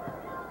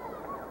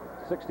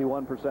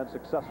 61%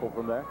 successful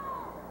from there.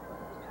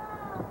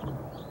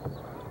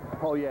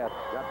 Oh, yes.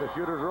 Got the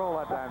shooter's roll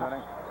that time,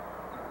 didn't he?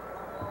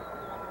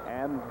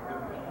 And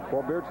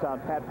for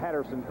Beardstown, Pat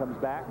Patterson comes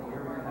back.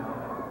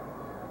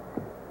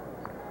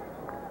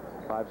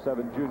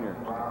 5'7" junior.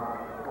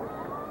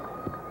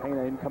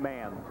 Pana in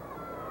command.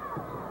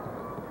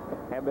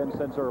 Have been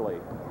since early.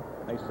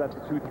 They set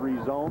the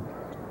 2-3 zone.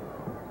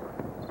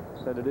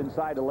 Send it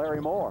inside to Larry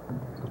Moore.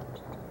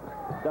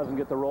 Doesn't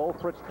get the roll.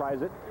 Fritz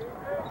tries it.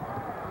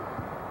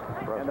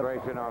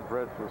 Frustration on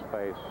Fritz's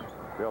face.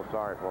 Feel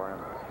sorry for him.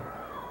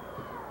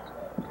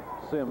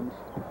 Sims.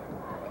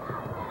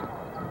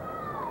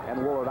 And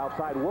Woolard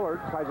outside.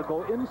 Woolard tries to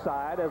go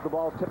inside as the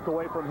ball tipped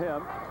away from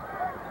him.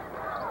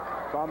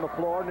 It's on the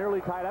floor,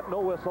 nearly tied up, no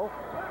whistle.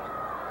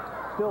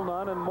 Still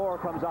none, and Moore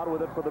comes out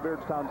with it for the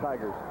Beardstown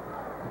Tigers.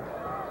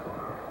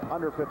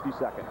 Under 50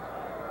 seconds.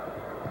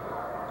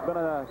 It's been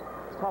a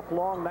tough,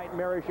 long,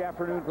 nightmarish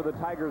afternoon for the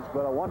Tigers,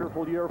 but a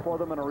wonderful year for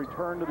them and a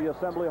return to the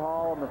Assembly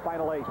Hall in the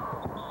Final 8.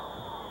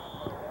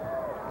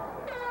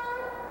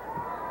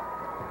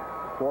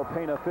 For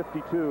Pana,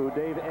 52.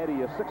 Dave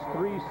Eddy, a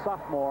 6'3"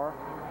 sophomore.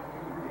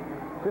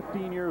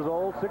 15 years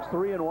old,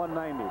 6'3" and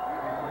 190.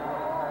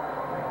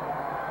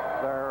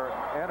 Their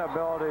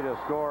inability to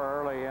score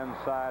early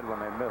inside when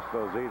they missed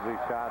those easy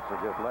shots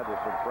that just led to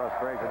some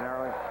frustration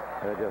early.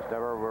 They just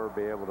never were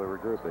be able to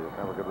regroup. They just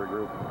never could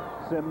regroup.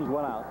 Sims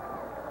went out.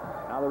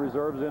 Now the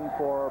reserves in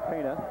for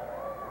Pana.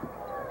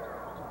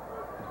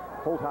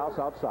 Holthouse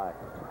outside.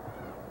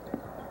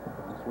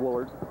 It's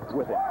Woolard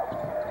with him.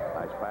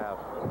 Nice pass.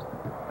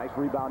 Nice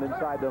rebound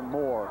inside to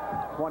Moore.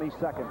 20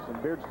 seconds, and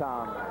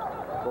Beardstown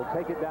will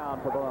take it down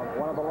for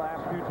one of the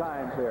last few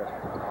times here.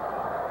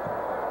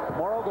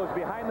 Morrow goes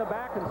behind the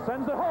back and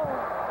sends it home.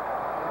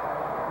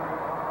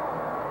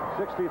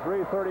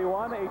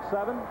 63-31,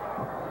 8-7.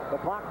 The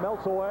clock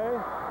melts away.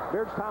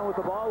 Beardstown with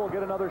the ball will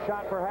get another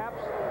shot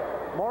perhaps.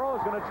 Morrow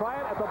is going to try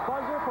it at the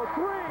buzzer for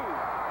 3.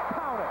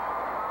 Count it.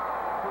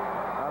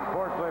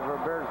 Unfortunately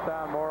for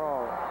Beardstown,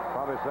 Morrow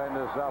probably saying to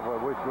himself, I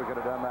wish we could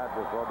have done that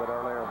just a little bit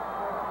earlier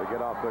to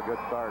get off to a good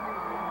start.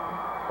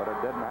 But it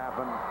didn't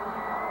happen.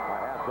 My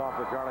hat's off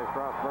to Charlie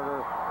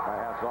Strasburger. My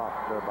hat's off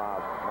to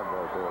Bob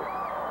Medlow, too.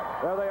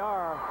 There they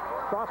are.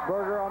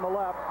 Strasburger on the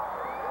left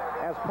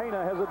as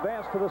Pana has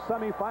advanced to the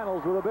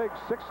semifinals with a big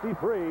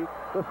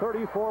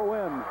 63-34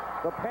 win.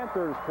 The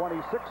Panthers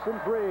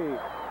 26-3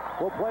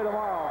 will play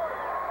tomorrow.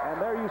 And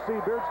there you see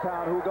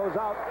Beardstown, who goes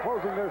out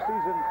closing their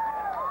season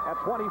at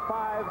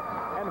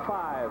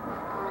 25-5.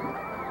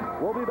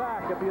 We'll be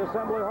back at the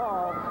Assembly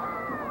Hall.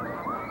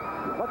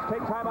 Let's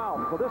take time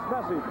out for this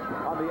message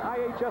on the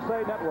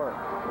IHSA network.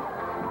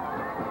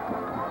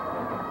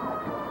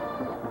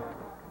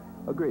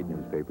 A great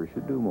newspaper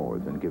should do more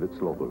than give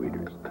its local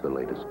readers the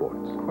latest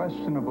sports.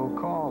 Questionable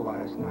call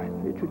last night.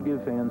 It should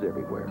give fans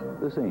everywhere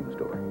the same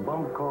story.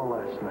 Bum call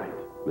last night.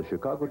 The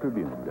Chicago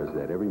Tribune does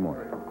that every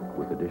morning,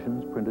 with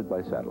editions printed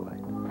by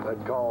satellite.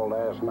 That call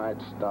last night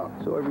stunk.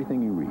 So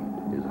everything you read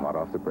is hot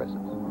off the presses,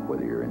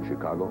 whether you're in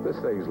Chicago, This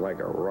thing's like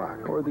a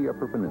rock. or the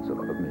Upper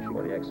Peninsula of Michigan.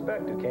 What do you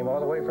expect? It came all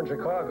the way from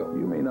Chicago.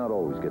 You may not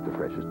always get the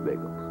freshest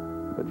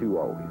bagels, but you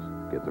always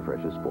get the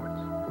freshest sports.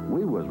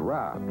 We was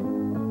robbed.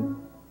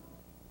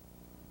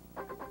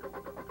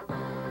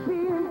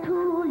 Being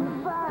cool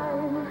you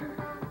find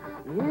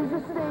is a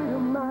state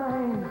of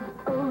mind,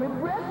 a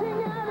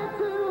refreshing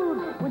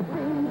attitude when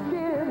things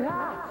get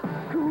hot.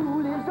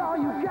 Cool is all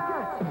you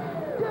got,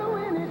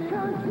 doing it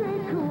country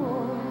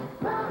cool.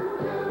 Mountain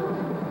Dew,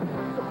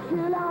 so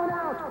chill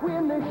out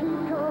when the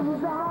heat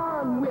comes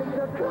on with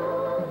the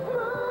cool,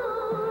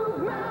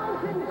 smooth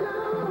Mountain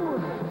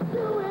Dew.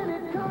 Doing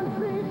it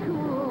country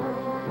cool.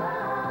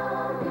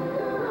 Mountain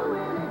Dew,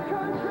 doing it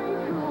country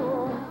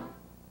cool.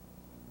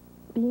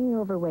 Being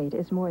overweight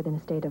is more than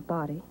a state of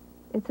body.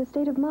 It's a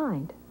state of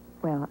mind.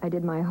 Well, I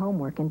did my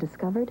homework and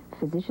discovered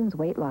Physicians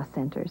Weight Loss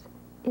Centers.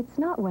 It's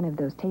not one of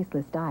those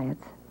tasteless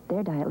diets.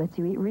 Their diet lets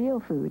you eat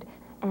real food,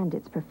 and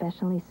it's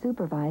professionally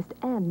supervised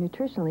and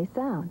nutritionally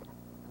sound.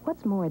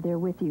 What's more, they're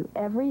with you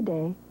every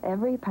day,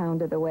 every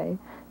pound of the way.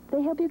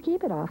 They help you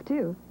keep it off,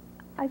 too.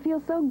 I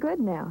feel so good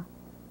now.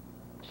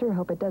 Sure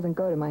hope it doesn't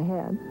go to my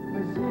head.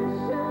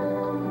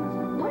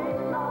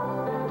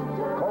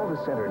 Call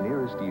the center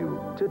nearest you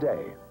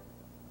today.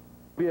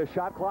 Be a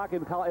shot clock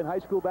in high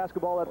school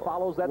basketball that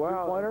follows that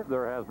three-pointer?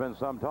 There has been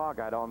some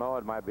talk. I don't know.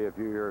 It might be a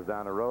few years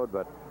down the road,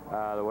 but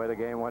the way the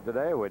game went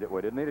today, we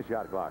didn't need a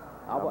shot clock.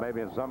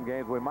 Maybe in some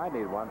games we might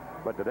need one,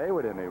 but today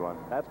we didn't need one.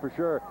 That's for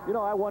sure. You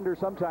know, I wonder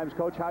sometimes,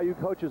 Coach, how you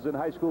coaches in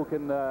high school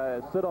can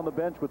sit on the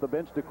bench with the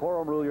bench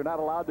decorum rule. You're not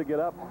allowed to get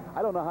up.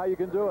 I don't know how you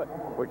can do it.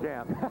 We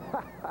can't.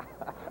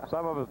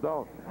 Some of us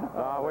don't.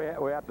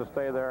 We have to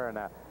stay there, and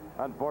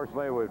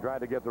unfortunately, we've tried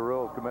to get the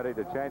rules committee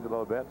to change a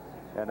little bit,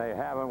 and they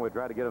haven't. We've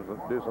tried to get them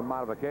to do some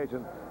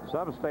modifications.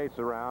 Some states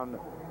around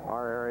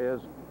our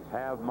areas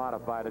have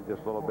modified it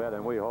just a little bit,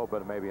 and we hope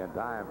that maybe in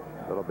time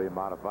it'll be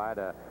modified,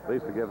 at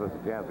least to give us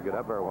a chance to get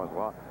up every once in a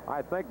while.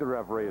 I think the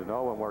referees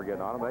know when we're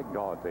getting on them. They can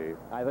call it to you.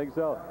 I think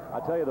so.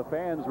 I'll tell you, the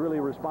fans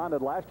really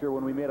responded last year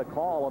when we made a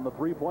call on the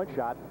three-point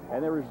shot,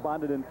 and they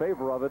responded in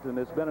favor of it, and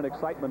it's been an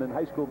excitement in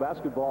high school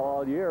basketball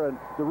all year, and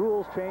the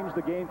rules change.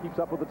 The game keeps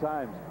up with the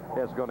times.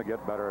 It's going to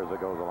get better as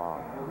it goes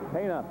along.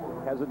 Pana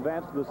has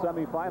advanced to the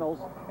semifinals,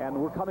 and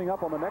we're coming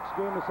up on the next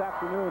game this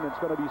afternoon. It's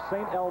going to be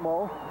St.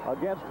 Elmo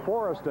against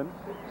Forreston.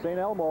 St.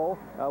 Elmo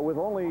with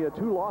only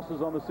 2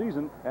 losses on the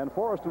season, and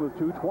Forreston with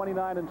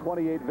 29 and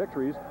 28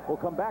 victories. We'll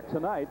come back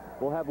tonight.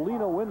 We'll have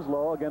Lena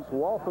Winslow against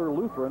Walther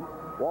Lutheran.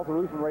 Walther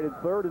Lutheran rated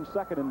 3rd and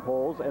 2nd in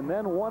polls, and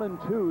then 1 and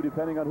 2,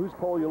 depending on whose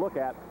poll you look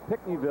at.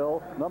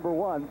 Pickneyville, number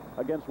 1,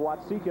 against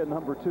Watsika,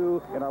 number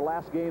 2, in our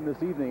last game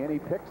this evening. Any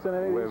picks in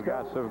any of these? We've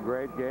got some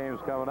great games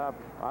coming up.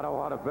 I don't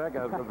want to pick.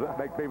 It'll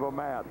make people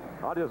mad.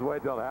 I'll just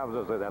wait till it happens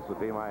and say that's the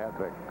team I had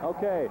picked.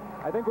 Okay,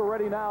 I think we're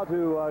ready now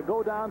to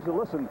go down to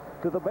listen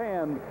to the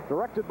band,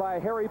 directed by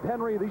Harry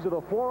Penry. These are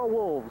the Flora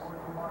Wolves.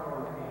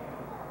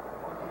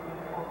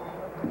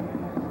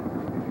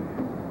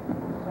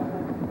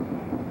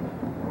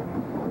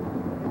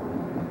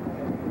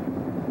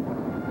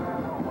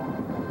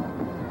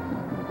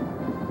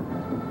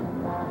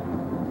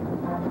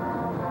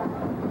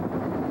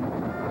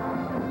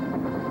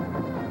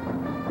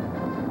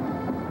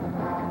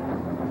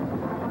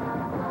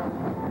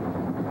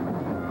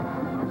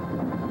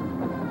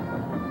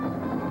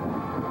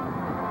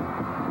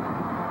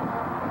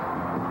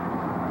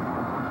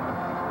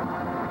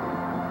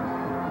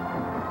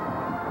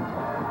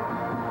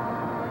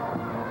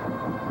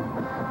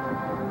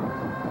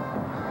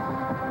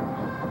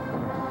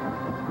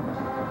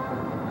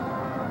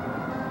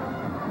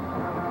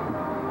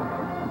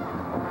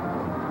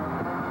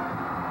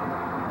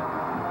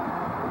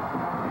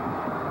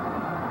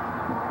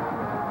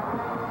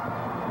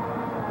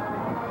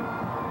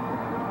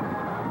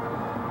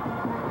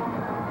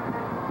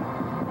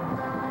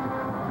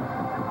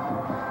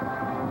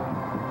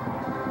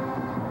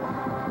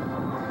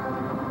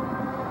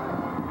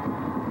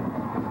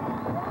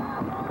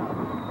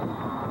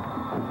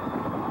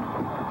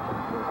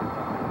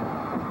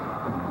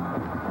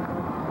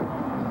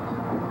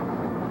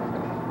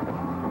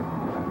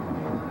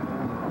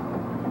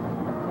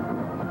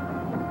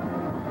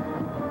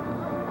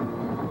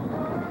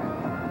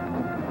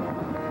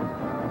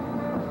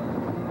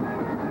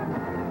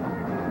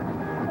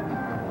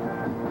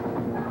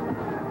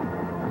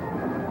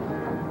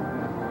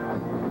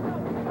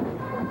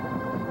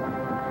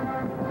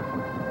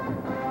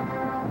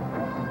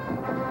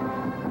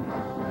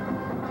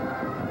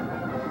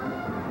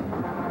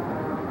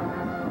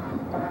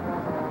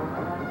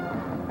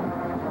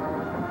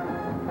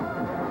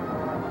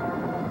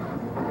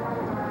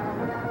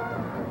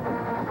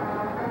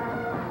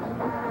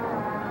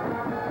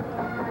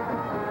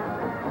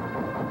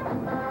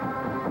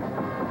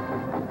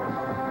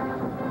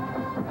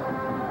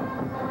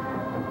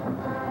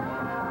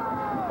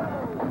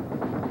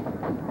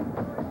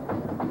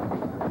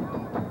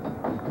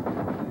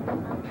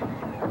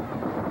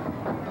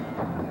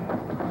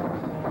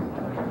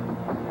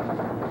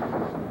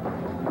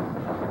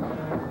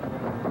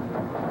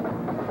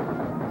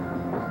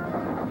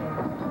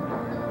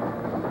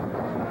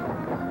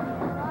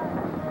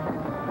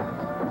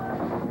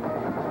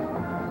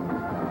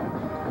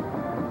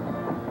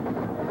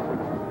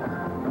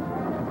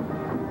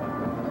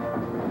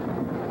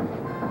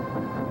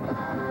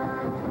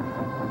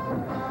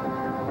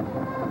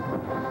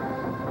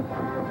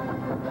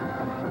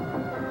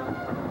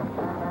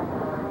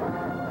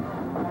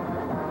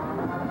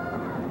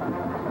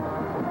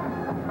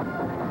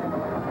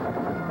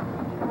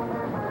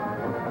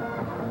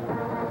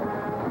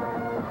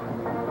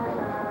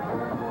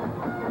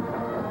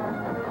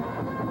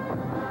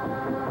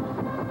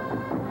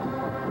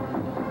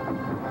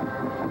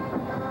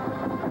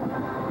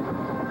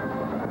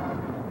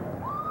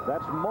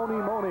 That's Moni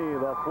Moni,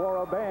 the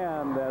Flora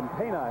Band, and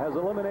Pana has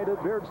eliminated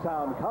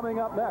Beardstown. Coming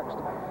up next,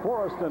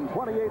 Forreston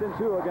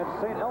 28-2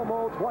 against St.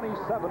 Elmo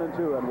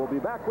 27-2, and we'll be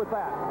back with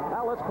that.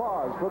 Now let's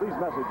pause for these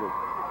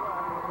messages.